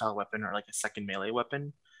of versatile weapon or like a second melee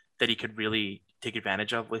weapon that he could really take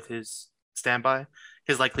advantage of with his standby,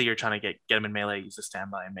 because likely you're trying to get him in melee, use a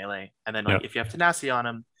standby in melee, and then like if you have tenacity on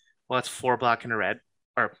him, well, that's 4 black and a red,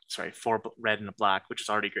 or sorry, 4 red and a black, which is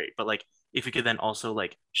already great. But like if you could then also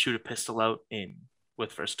like shoot a pistol out in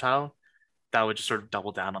with versatile, that would just sort of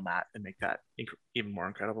double down on that and make that even more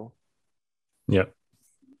incredible. Yep,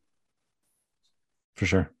 for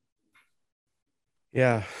sure.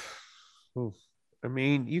 Yeah. Ooh. I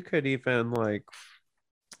mean, you could even like,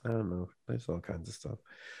 I don't know, there's all kinds of stuff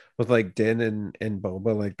with like Din and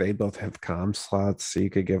Boba, like they both have comm slots, so you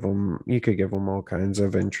could give them all kinds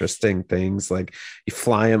of interesting things. Like you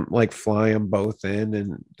fly them both in,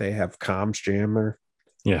 and they have comms jammer.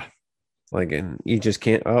 Yeah, like, and you just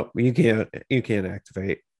can't. Oh, you can't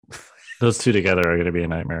activate. Those two together are going to be a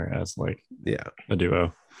nightmare as like a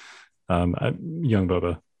duo. Young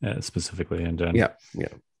Boba specifically, and Din.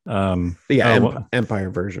 Empire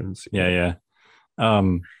versions. Yeah.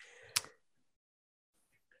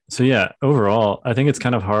 So yeah, overall, I think it's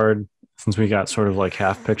kind of hard since we got sort of like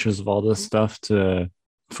half pictures of all this stuff to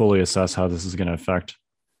fully assess how this is going to affect,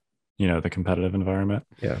 the competitive environment.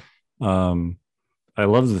 Yeah. I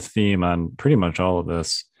love the theme on pretty much all of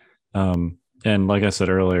this. And like I said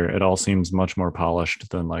earlier, it all seems much more polished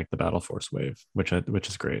than like the Battle Force wave, which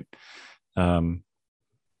is great. We'll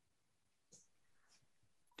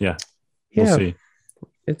see.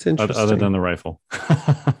 It's interesting. Other than the rifle.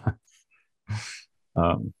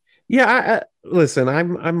 Listen,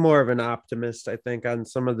 I'm more of an optimist, I think, on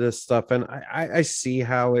some of this stuff, and I see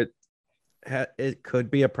how it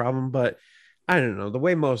could be a problem, but I don't know, the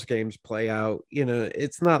way most games play out,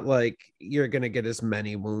 it's not like you're going to get as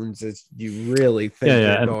many wounds as you really think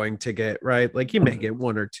you're going to get, right? Like you may get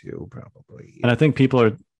 1 or 2 probably. And I think people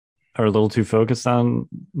are a little too focused on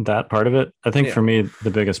that part of it. I think for me,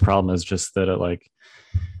 the biggest problem is just that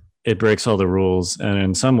it breaks all the rules, and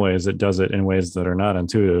in some ways it does it in ways that are not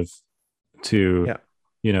intuitive to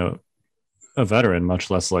a veteran, much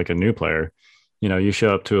less like a new player. You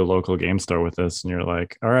show up to a local game store with this and you're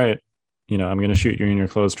like, all right, I'm going to shoot you in your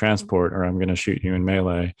closed transport, or I'm going to shoot you in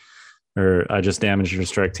melee, or I just damaged your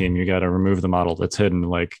strike team, you got to remove the model that's hidden.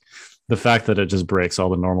 Like the fact that it just breaks all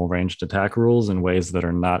the normal ranged attack rules in ways that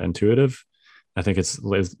are not intuitive, I think it's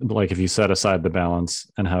like if you set aside the balance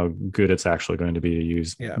and how good it's actually going to be to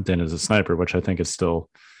use Din as a sniper, which I think is still,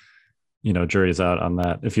 jury's out on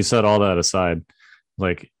that. If you set all that aside,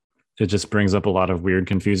 like it just brings up a lot of weird,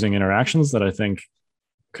 confusing interactions that I think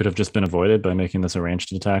could have just been avoided by making this a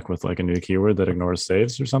ranged attack with like a new keyword that ignores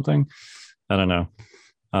saves or something. I don't know.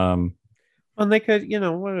 And they could,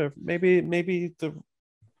 whatever.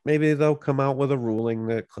 Maybe they'll come out with a ruling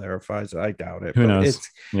that clarifies it. I doubt it. Who knows?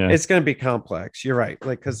 It's going to be complex. You're right.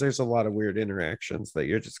 Like, because there's a lot of weird interactions that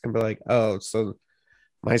you're just going to be like, oh, so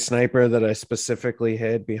my sniper that I specifically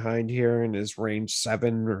hid behind here and is range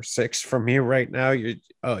 7 or 6 from you right now, you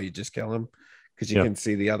just kill him because you can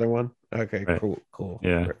see the other one. Okay, right. Cool.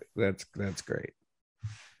 Yeah, that's great.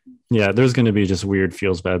 Yeah, there's going to be just weird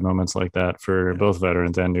feels bad moments like that for both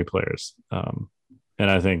veterans and new players. And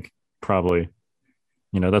I think probably,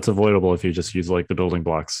 that's avoidable if you just use like the building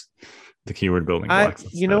blocks, the keyword building blocks.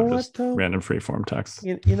 Though? Random freeform text.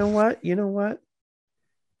 You know what?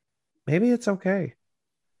 Maybe it's okay.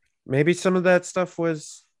 Maybe some of that stuff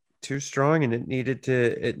was too strong and it needed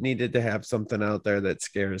to have something out there that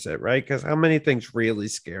scares it, right? Because how many things really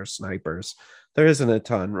scare snipers? There isn't a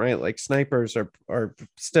ton, right? Like snipers are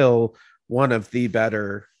still one of the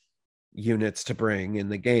better units to bring in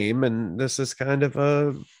the game, and this is kind of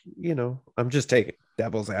I'm just taking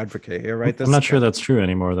devil's advocate here, right? I'm not sure that's true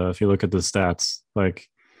anymore though. If you look at the stats, like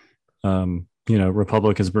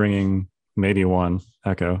Republic is bringing maybe 1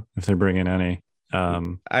 Echo if they're bringing any.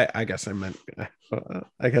 I guess I meant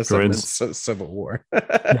Civil War.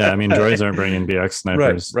 Yeah, I mean droids aren't bringing BX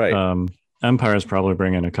snipers, right. Empire's probably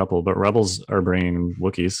bringing a couple, but Rebels are bringing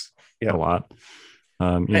Wookiees a lot.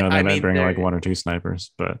 They might bring like 1 or 2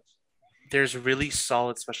 snipers, but there's really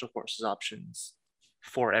solid special forces options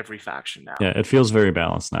for every faction now. Yeah, it feels very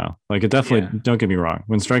balanced now. Like it definitely, don't get me wrong,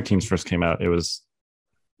 when strike teams first came out, it was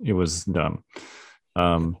dumb.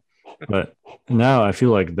 But now I feel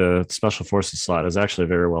like the special forces slot is actually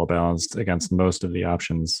very well balanced against most of the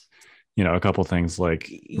options. A couple things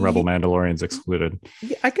like Rebel Mandalorians excluded.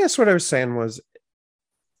 I guess what I was saying was,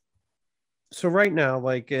 so right now,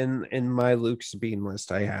 like in my Luke Sabine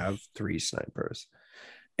list, I have 3 snipers.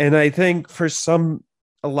 And I think for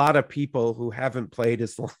a lot of people who haven't played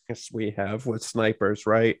as long as we have with snipers,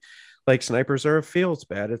 right? like Sniper Reserve feels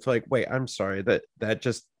bad. It's like, wait, I'm sorry, that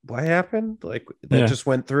just what happened? Like that just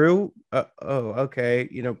went through. Okay,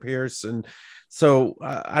 Pierce, and so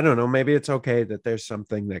I don't know. Maybe it's okay that there's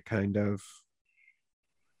something that kind of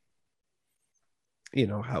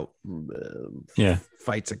how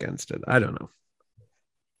fights against it. I don't know.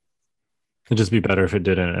 It'd just be better if it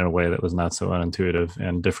did it in a way that was not so unintuitive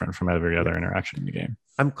and different from every other interaction in the game.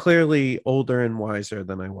 I'm clearly older and wiser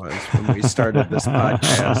than I was when we started this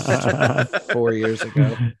podcast 4 years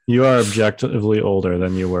ago. You are objectively older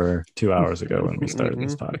than you were 2 hours ago when we started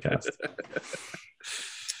this podcast.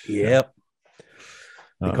 Yep.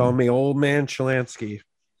 They call me Old Man Shalansky.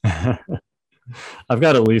 I've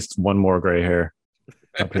got at least one more gray hair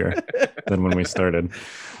up here than when we started.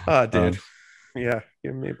 Oh, dude. Yeah, you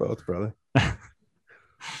and me both, brother.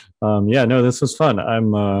 No, this was fun.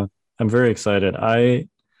 I'm very excited. I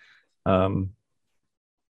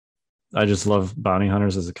just love bounty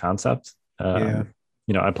hunters as a concept. I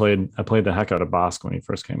played the heck out of Bosk when he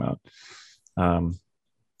first came out.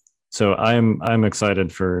 So I'm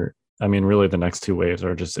excited for. I mean, really, the next two waves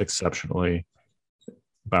are just exceptionally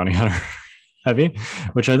bounty hunter heavy,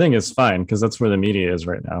 which I think is fine because that's where the media is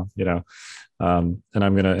right now. And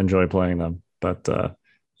I'm gonna enjoy playing them. But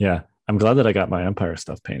I'm glad that I got my Empire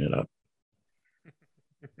stuff painted up.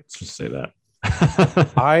 Let's just say that.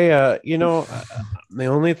 The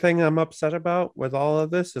only thing I'm upset about with all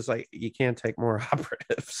of this is like you can't take more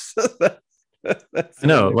operatives.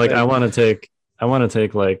 No, like I want to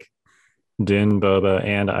take like Din, Boba,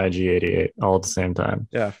 and IG-88 all at the same time.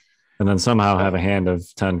 Yeah, and then somehow have a hand of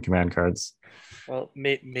 10 command cards. Well,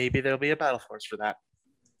 maybe there'll be a battle force for that.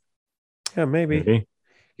 Yeah, maybe.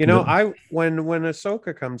 I when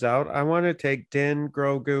Ahsoka comes out, I want to take Din,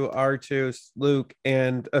 Grogu, R2, Luke,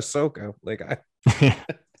 and Ahsoka.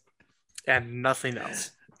 And nothing else.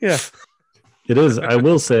 Yeah, it is. I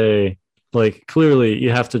will say, like, clearly, you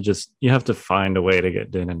have to find a way to get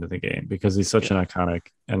Din into the game because he's such an iconic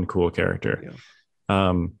and cool character.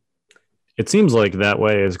 Yeah. It seems like that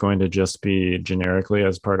way is going to just be generically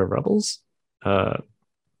as part of Rebels,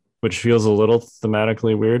 which feels a little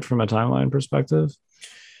thematically weird from a timeline perspective.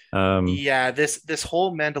 This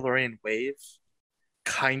whole Mandalorian wave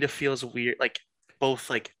kind of feels weird, like both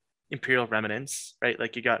like Imperial remnants, right?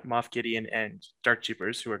 Like you got Moff Gideon and Dark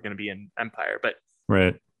Troopers who are going to be in Empire, but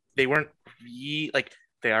they weren't like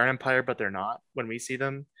they are Empire, but they're not when we see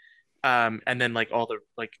them. And then like all the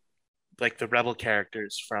like the rebel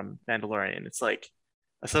characters from Mandalorian, it's like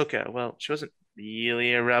Ahsoka. Well, she wasn't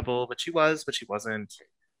really a rebel, but she wasn't.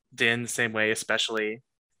 Din, same way, especially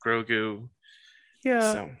Grogu.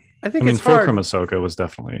 Yeah, so, I mean, Fulcrum Ahsoka was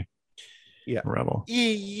definitely a rebel.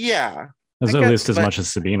 Yeah, at least as much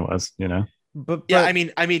as Sabine was, But I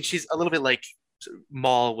mean, she's a little bit like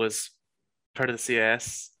Maul was part of the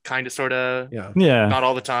CIS, kind of, sort of. Yeah. Not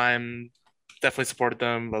all the time. Definitely supported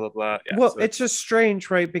them. Blah blah blah. Yeah, well, it's just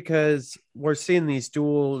strange, right? Because we're seeing these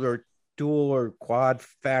dual or quad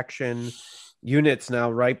faction units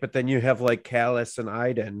now, right? But then you have like Callus and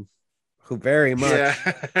Iden, who very much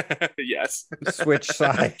yes switch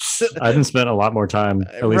sides. Iden spent a lot more time,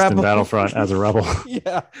 at least in Battlefront, as a rebel.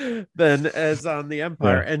 Than as on the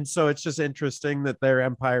Empire. And so it's just interesting that they're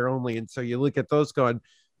Empire only. And so you look at those going,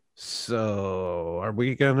 so are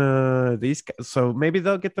we gonna so maybe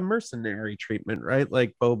they'll get the mercenary treatment, right?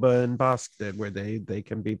 Like Boba and Bosk did, where they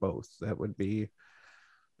can be both. That would be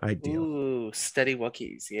ideal. Ooh, steady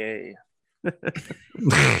Wookiees, yay.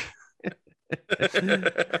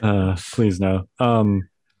 Please no.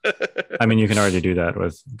 I mean, you can already do that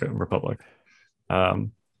with Republic,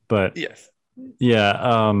 but yes,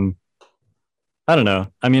 I don't know.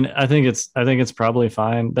 I mean, I think it's probably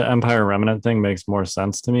fine. The Empire Remnant thing makes more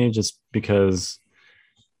sense to me, just because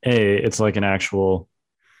it's like an actual,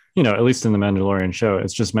 at least in the Mandalorian show,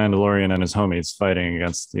 it's just Mandalorian and his homies fighting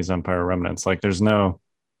against these Empire Remnants. Like, there's no.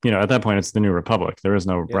 At that point, it's the New Republic. There is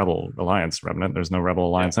no Rebel Alliance remnant. There's no Rebel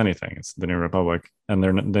Alliance anything. It's the New Republic, and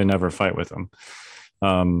they never fight with them.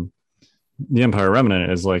 The Empire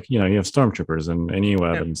Remnant is like, you have Stormtroopers and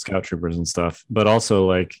E112 and Scout Troopers and stuff, but also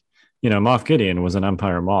like, Moff Gideon was an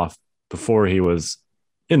Empire Moff before he was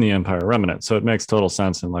in the Empire Remnant. So it makes total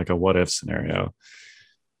sense in like a what if scenario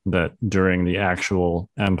that during the actual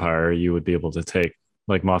Empire, you would be able to take,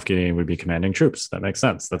 like, Moff Gideon would be commanding troops. That makes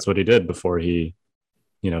sense. That's what he did before he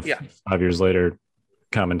 5 years later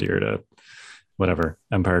commandeered a whatever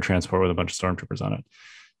Empire transport with a bunch of stormtroopers on it.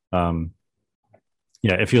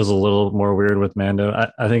 It feels a little more weird with Mando.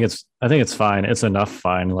 I think it's fine. It's enough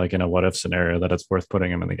fine, like in a what if scenario, that it's worth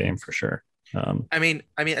putting him in the game for sure. I mean,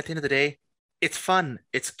 at the end of the day, it's fun.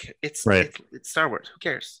 It's right. It's Star Wars. Who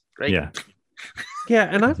cares, right? Yeah. Yeah,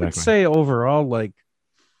 and I would say overall, like,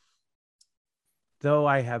 though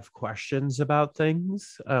I have questions about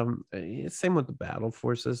things, same with the battle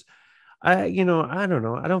forces. I don't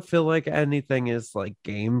know. I don't feel like anything is like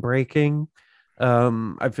game breaking.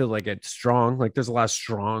 I feel like it's strong. Like there's a lot of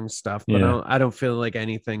strong stuff, but I don't feel like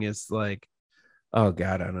anything is like, oh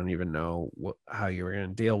God, I don't even know how you were going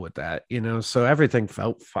to deal with that. So everything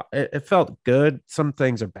felt it felt good. Some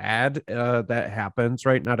things are bad. That happens,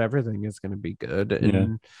 right? Not everything is going to be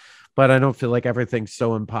good, but I don't feel like everything's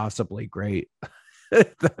so impossibly great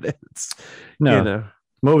that it's no.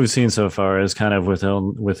 What we've seen so far is kind of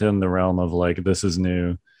within the realm of like, this is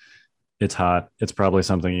new, it's hot, it's probably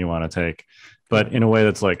something you want to take, but in a way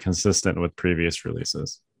that's like consistent with previous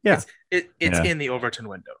releases. Yeah, it's in the Overton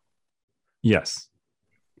window. Yes.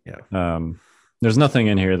 Yeah. There's nothing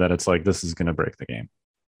in here that it's like, this is going to break the game.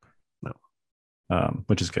 No.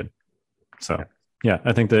 Which is good. So yeah,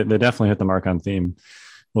 I think that they definitely hit the mark on theme.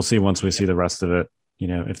 We'll see once we see the rest of it.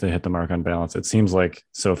 If they hit the mark on balance. It seems like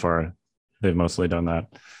so far they've mostly done that.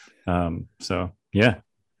 So yeah,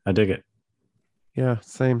 I dig it. Yeah,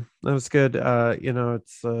 same. That was good.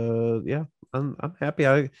 It's I'm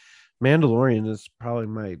happy. Mandalorian is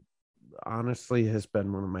probably honestly has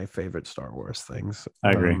been one of my favorite Star Wars things. I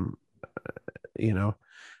agree.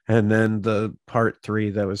 And then the part 3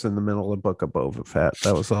 that was in the middle of Book of Boba Fett,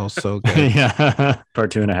 that was all so good. Yeah,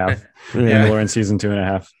 part 2.5. Mandalorian season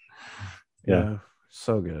 2.5. Yeah,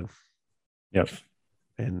 so good. Yep.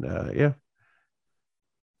 And So.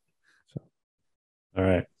 All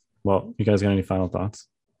right. Well, you guys got any final thoughts?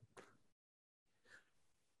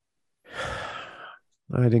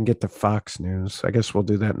 I didn't get the Fox news. I guess we'll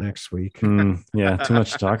do that next week. Yeah, too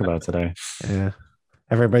much to talk about today. Yeah.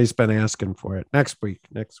 Everybody's been asking for it. Next week.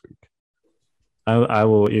 I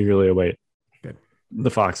will eagerly await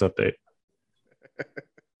the Fox update.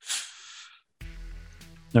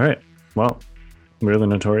 All right. Well, we're the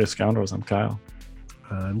Notorious Scoundrels. I'm Kyle.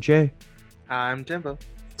 I'm Jay. I'm Jimbo.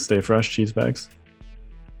 Stay fresh, cheese bags.